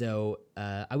 So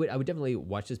I would definitely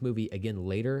watch this movie again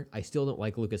later. I still don't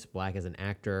like Lucas Black as an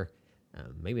actor.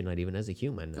 maybe not even as a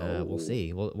human. Oh. We'll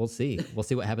see. We'll see. We'll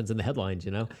see what happens in the headlines,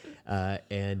 you know?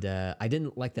 And I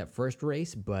didn't like that first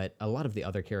race, but a lot of the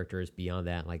other characters beyond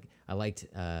that, like I liked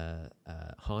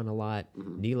Han a lot.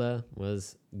 Neela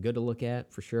was good to look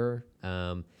at for sure.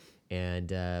 And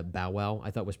Bow Wow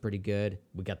I thought was pretty good.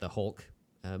 We got the Hulk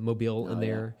mobile in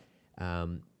there.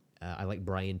 I like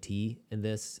Brian T in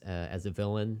this as a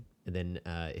villain. And then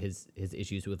his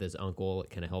issues with his uncle, it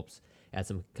kind of helps add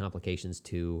some complications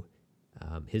to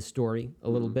his story a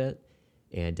little bit,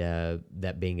 and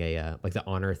that being a like the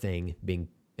honor thing, being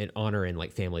an honor and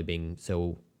like family being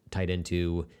so tied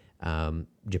into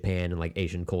Japan and like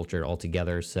Asian culture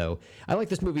altogether. So I like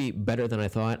this movie better than I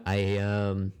thought.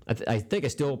 I think I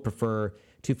still prefer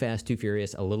Too Fast, Too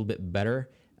Furious a little bit better,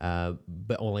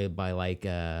 but only by like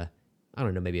I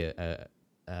don't know, maybe a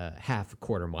half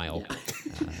quarter mile.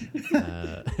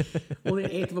 Only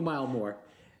an eighth of a mile more.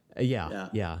 Yeah.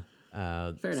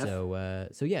 Fair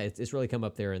enough. So yeah, it's really come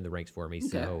up there in the ranks for me. Okay.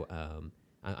 So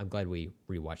I'm glad we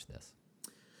rewatched this.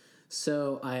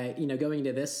 So going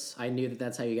into this, I knew that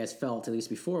that's how you guys felt, at least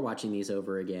before watching these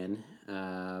over again.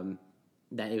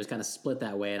 That it was kind of split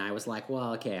that way, and I was like,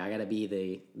 well, okay, I got to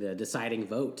be the deciding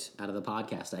vote out of the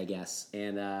podcast, I guess,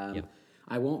 and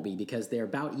I won't be because they're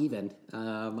about even.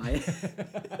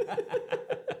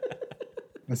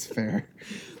 That's fair.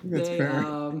 That's fair.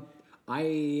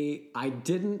 I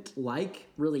didn't like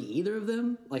really either of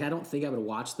them. Like, I don't think I would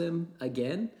watch them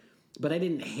again, but I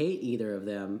didn't hate either of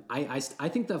them. I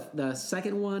think the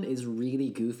second one is really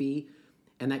goofy,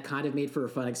 and that kind of made for a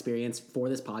fun experience for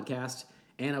this podcast.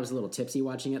 And I was a little tipsy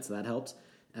watching it, so that helped.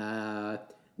 The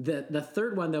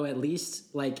third one, though, at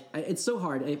least, like, it's so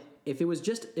hard. If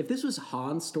this was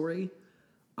Han's story,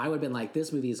 I would have been like,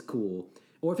 this movie is cool.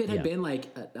 Or if it had been like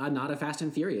not a Fast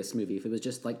and Furious movie, if it was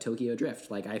just like Tokyo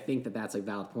Drift, like I think that's a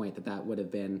valid point that would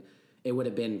have been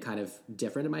kind of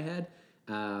different in my head.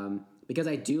 Because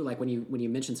I do like when you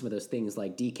mention some of those things,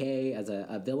 like DK as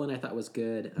a villain, I thought was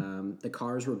good. The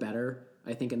cars were better,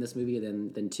 I think, in this movie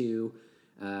than 2.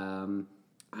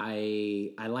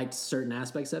 I liked certain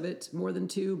aspects of it more than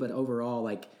 2, but overall,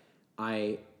 like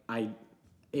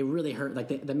it really hurt.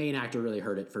 Like the main actor really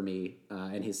hurt it for me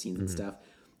and his scenes and stuff.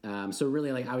 So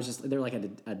really, like they're like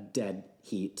a dead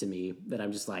heat to me. That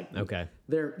I'm just like, okay,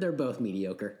 they're both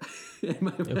mediocre.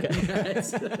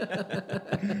 It's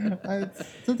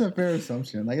a fair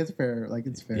assumption. Like it's fair.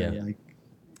 Yeah. Like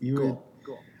you would.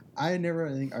 I never,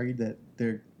 I think, argued that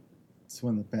it's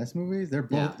one of the best movies. They're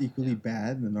both equally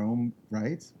bad in their own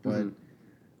rights, but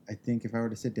I think if I were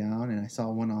to sit down and I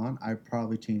saw one on, I'd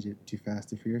probably change it to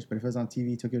Fast and Furious. But if it was on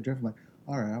TV, Tokyo Drift, I'm like,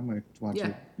 all right, I'm going to watch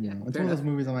it. You know, it's one of those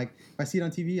movies I'm like, if I see it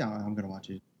on TV, I'm going to watch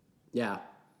it. Yeah.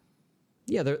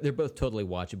 Yeah, they're both totally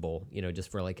watchable, you know,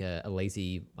 just for like a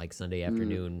lazy like Sunday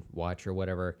afternoon watch or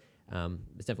whatever.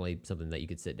 It's definitely something that you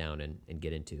could sit down and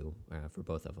get into for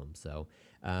both of them. So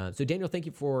Daniel, thank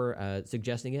you for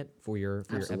suggesting it for your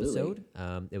episode.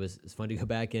 It was fun to go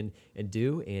back and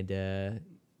do. And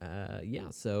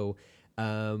so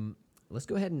let's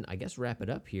go ahead and I guess wrap it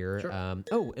up here. Sure.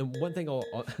 And one thing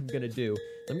I'm going to do,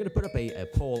 I'm going to put up a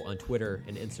poll on Twitter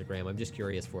and Instagram. I'm just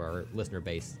curious for our listener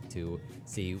base to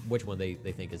see which one they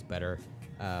think is better.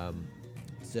 I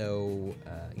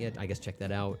guess check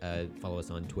that out. Follow us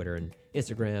on Twitter and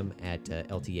Instagram at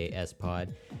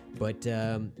LTASpod. But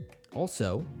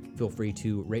also, feel free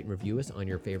to rate and review us on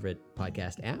your favorite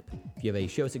podcast app. If you have a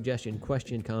show suggestion,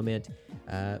 question, comment,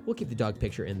 we'll keep the dog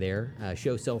picture in there.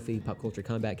 Show selfie, pop culture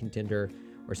combat contender,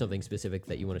 or something specific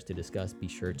that you want us to discuss, be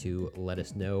sure to let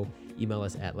us know. Email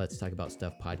us at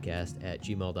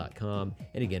letstalkaboutstuffpodcast@gmail.com.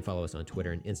 And again, follow us on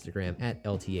Twitter and Instagram at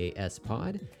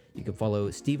LTASpod. You can follow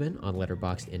Steven on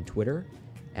Letterboxd and Twitter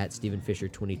at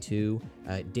StevenFisher22.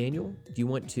 Daniel, do you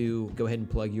want to go ahead and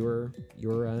plug your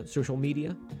social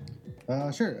media?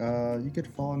 Sure. You could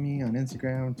follow me on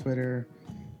Instagram, Twitter,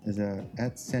 as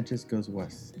at Sanchez Goes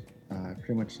West. I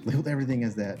pretty much labeled everything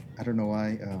as that. I don't know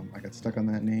why I got stuck on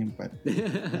that name, but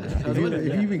if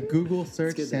you even Google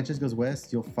search Sanchez Goes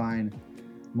West, you'll find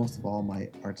most of all my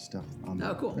art stuff on there.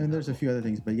 Oh, cool. And there's a few other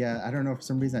things, but yeah, I don't know, for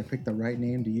some reason I picked the right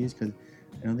name to use because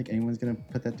I don't think anyone's going to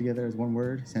put that together as one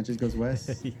word, Sanchez Goes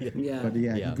West. Yeah. But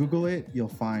if you Google it, you'll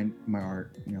find my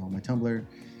art, my Tumblr,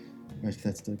 if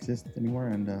that still exists anymore,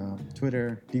 and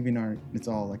Twitter, DeviantArt, it's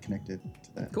all like connected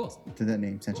to that. Cool. To that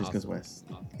name, Sanchez Goes West.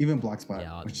 Even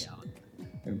Blogspot, which I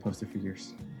haven't posted for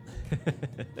yeyears.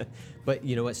 But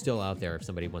you know what's still out there if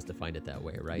somebody wants to find it that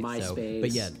way, right? MySpace.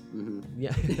 But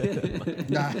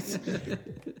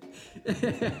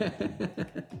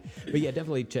but yeah,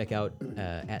 definitely check out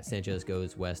at Sanchez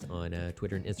Goes West on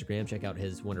Twitter and Instagram. Check out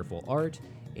his wonderful art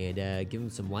and give him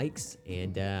some likes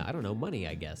and I don't know, money,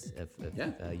 I guess, if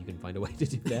you can find a way to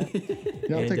do that.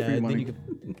 Yeah, I'll take free money.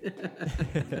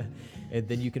 And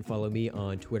then you can follow me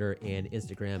on Twitter and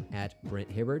Instagram at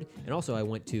Brent Hibbard. And also, I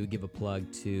want to give a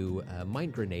plug to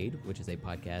Mind Grenade, which is a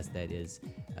podcast that is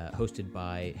hosted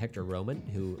by Hector Roman,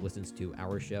 who listens to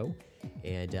our show.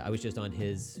 And I was just on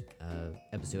his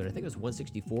episode, I think it was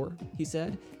 164, he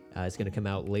said. It's going to come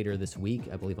out later this week,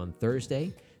 I believe on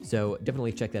Thursday. So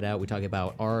definitely check that out. We talk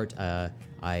about art.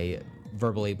 I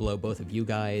verbally blow both of you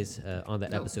guys on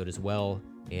that episode as well.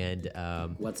 And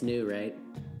what's new, right?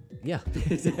 Yeah,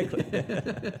 exactly.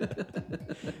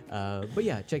 But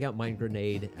yeah, check out Mind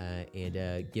Grenade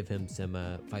and give him some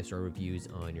 5-star reviews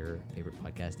on your favorite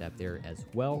podcast app there as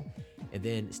well. And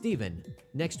then Steven,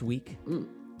 next week,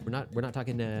 we're not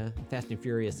talking Fast and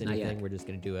Furious Not anything. yet. We're just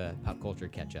going to do a pop culture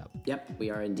catch up. Yep,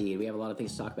 we are indeed. We have a lot of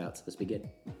things to talk about, so this will be good.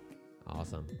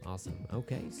 Awesome.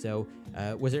 Okay, so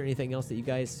was there anything else that you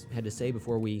guys had to say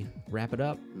before we wrap it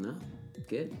up? No,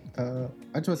 good. I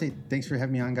just want to say thanks for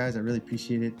having me on, guys. I really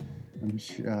appreciate it. I'm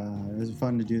sure, it was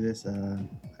fun to do this, and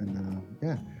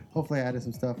yeah, hopefully I added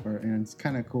some stuff. And it's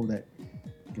kind of cool that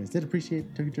you guys did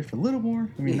appreciate Tokyo Drift a little more.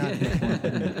 I mean, not much more,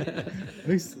 but at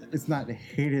least it's not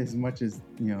hated as much as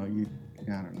I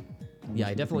don't know. Yeah,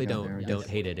 I definitely don't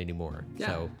hate it anymore. Yeah.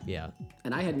 So yeah.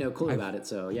 And I had no clue about it,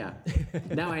 so yeah.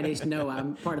 Now I at least know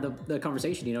I'm part of the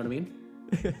conversation, you know what I mean?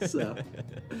 So.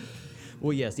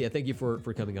 Well, yes, yeah. Thank you for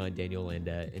coming on, Daniel,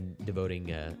 and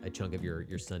devoting a chunk of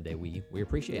your Sunday. We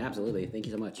appreciate it. Absolutely. Thank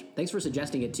you so much. Thanks for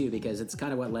suggesting it too, because it's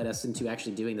kind of what led us into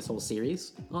actually doing this whole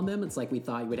series on them. It's like we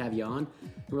thought we'd have you on.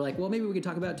 We were like, well, maybe we could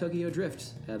talk about Tokyo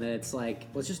Drift, and then it's like,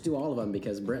 let's just do all of them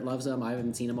because Brent loves them. I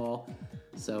haven't seen them all,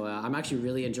 so I'm actually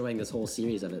really enjoying this whole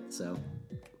series of it. So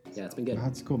yeah, it's been good. Oh,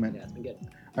 that's cool, man. Yeah, it's been good.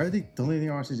 I think the only thing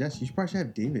I want to suggest, you should probably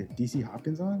have David DC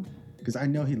Hopkins on because I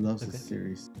know he loves this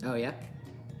series. Oh yeah.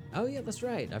 Oh yeah, that's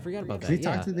right. I forgot about that. They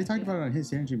Yeah. talked about it on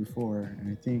his energy before,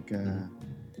 and I think I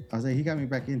was like, he got me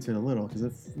back into it a little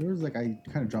because there was like I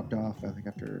kind of dropped off. I think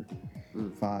after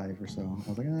 5 or so, I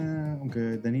was like, I'm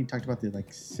good. Then he talked about the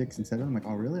like 6 and 7. I'm like,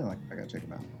 oh really? I gotta check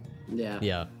him out. Yeah.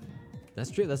 Yeah.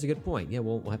 That's true. That's a good point. Yeah,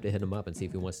 we'll have to hit him up and see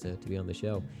if he wants to be on the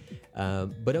show.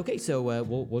 But okay, so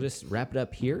we'll just wrap it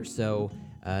up here. So,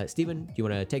 Steven, do you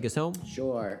want to take us home?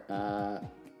 Sure.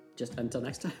 Just until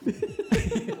next time.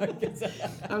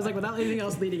 I was like, without anything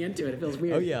else leading into it, it feels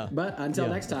weird. Oh, yeah. But until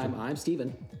Yeah, next time, I'm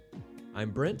Steven.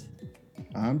 I'm Brent.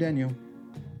 I'm Daniel.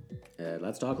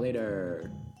 Let's talk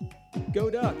later. Go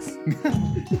Ducks!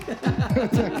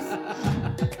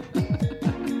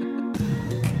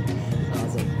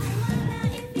 Awesome.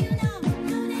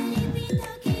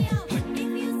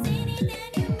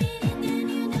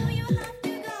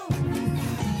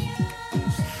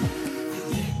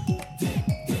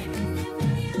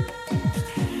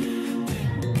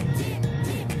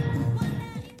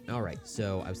 All right,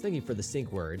 so I was thinking for the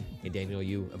sync word, and Daniel,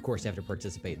 you of course have to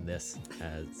participate in this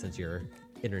since your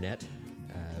internet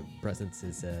presence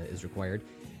is required.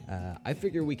 I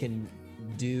figure we can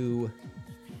do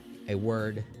a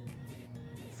word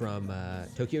from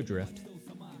Tokyo Drift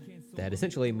that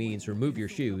essentially means remove your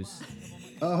shoes.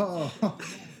 Oh.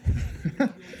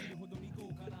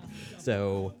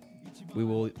 So we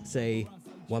will say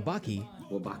wabaki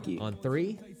Wabaki. on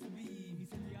 3.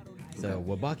 So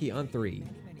wabaki on 3.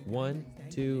 1,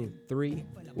 2, 3.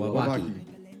 Wabaki.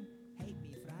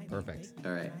 Perfect.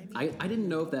 All right. I didn't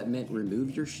know if that meant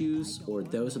remove your shoes or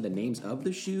those are the names of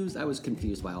the shoes. I was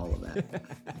confused by all of that.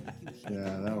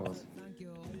 Yeah, that was.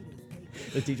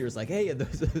 The teacher was like, "Hey, are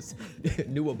those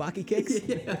new wabaki kicks?"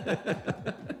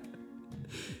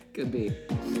 Could be.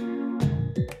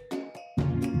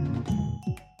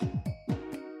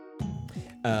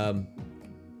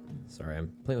 Sorry,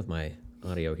 I'm playing with my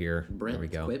audio here. Brent, there we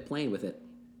go. quit playing with it.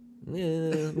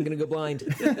 I'm gonna go blind.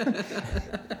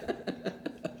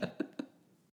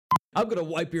 I'm gonna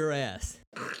wipe your ass.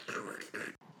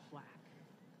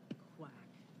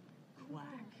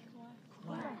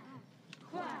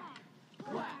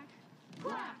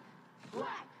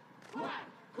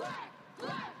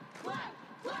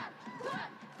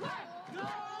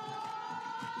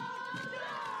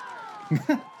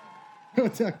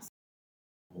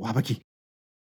 Wabaki.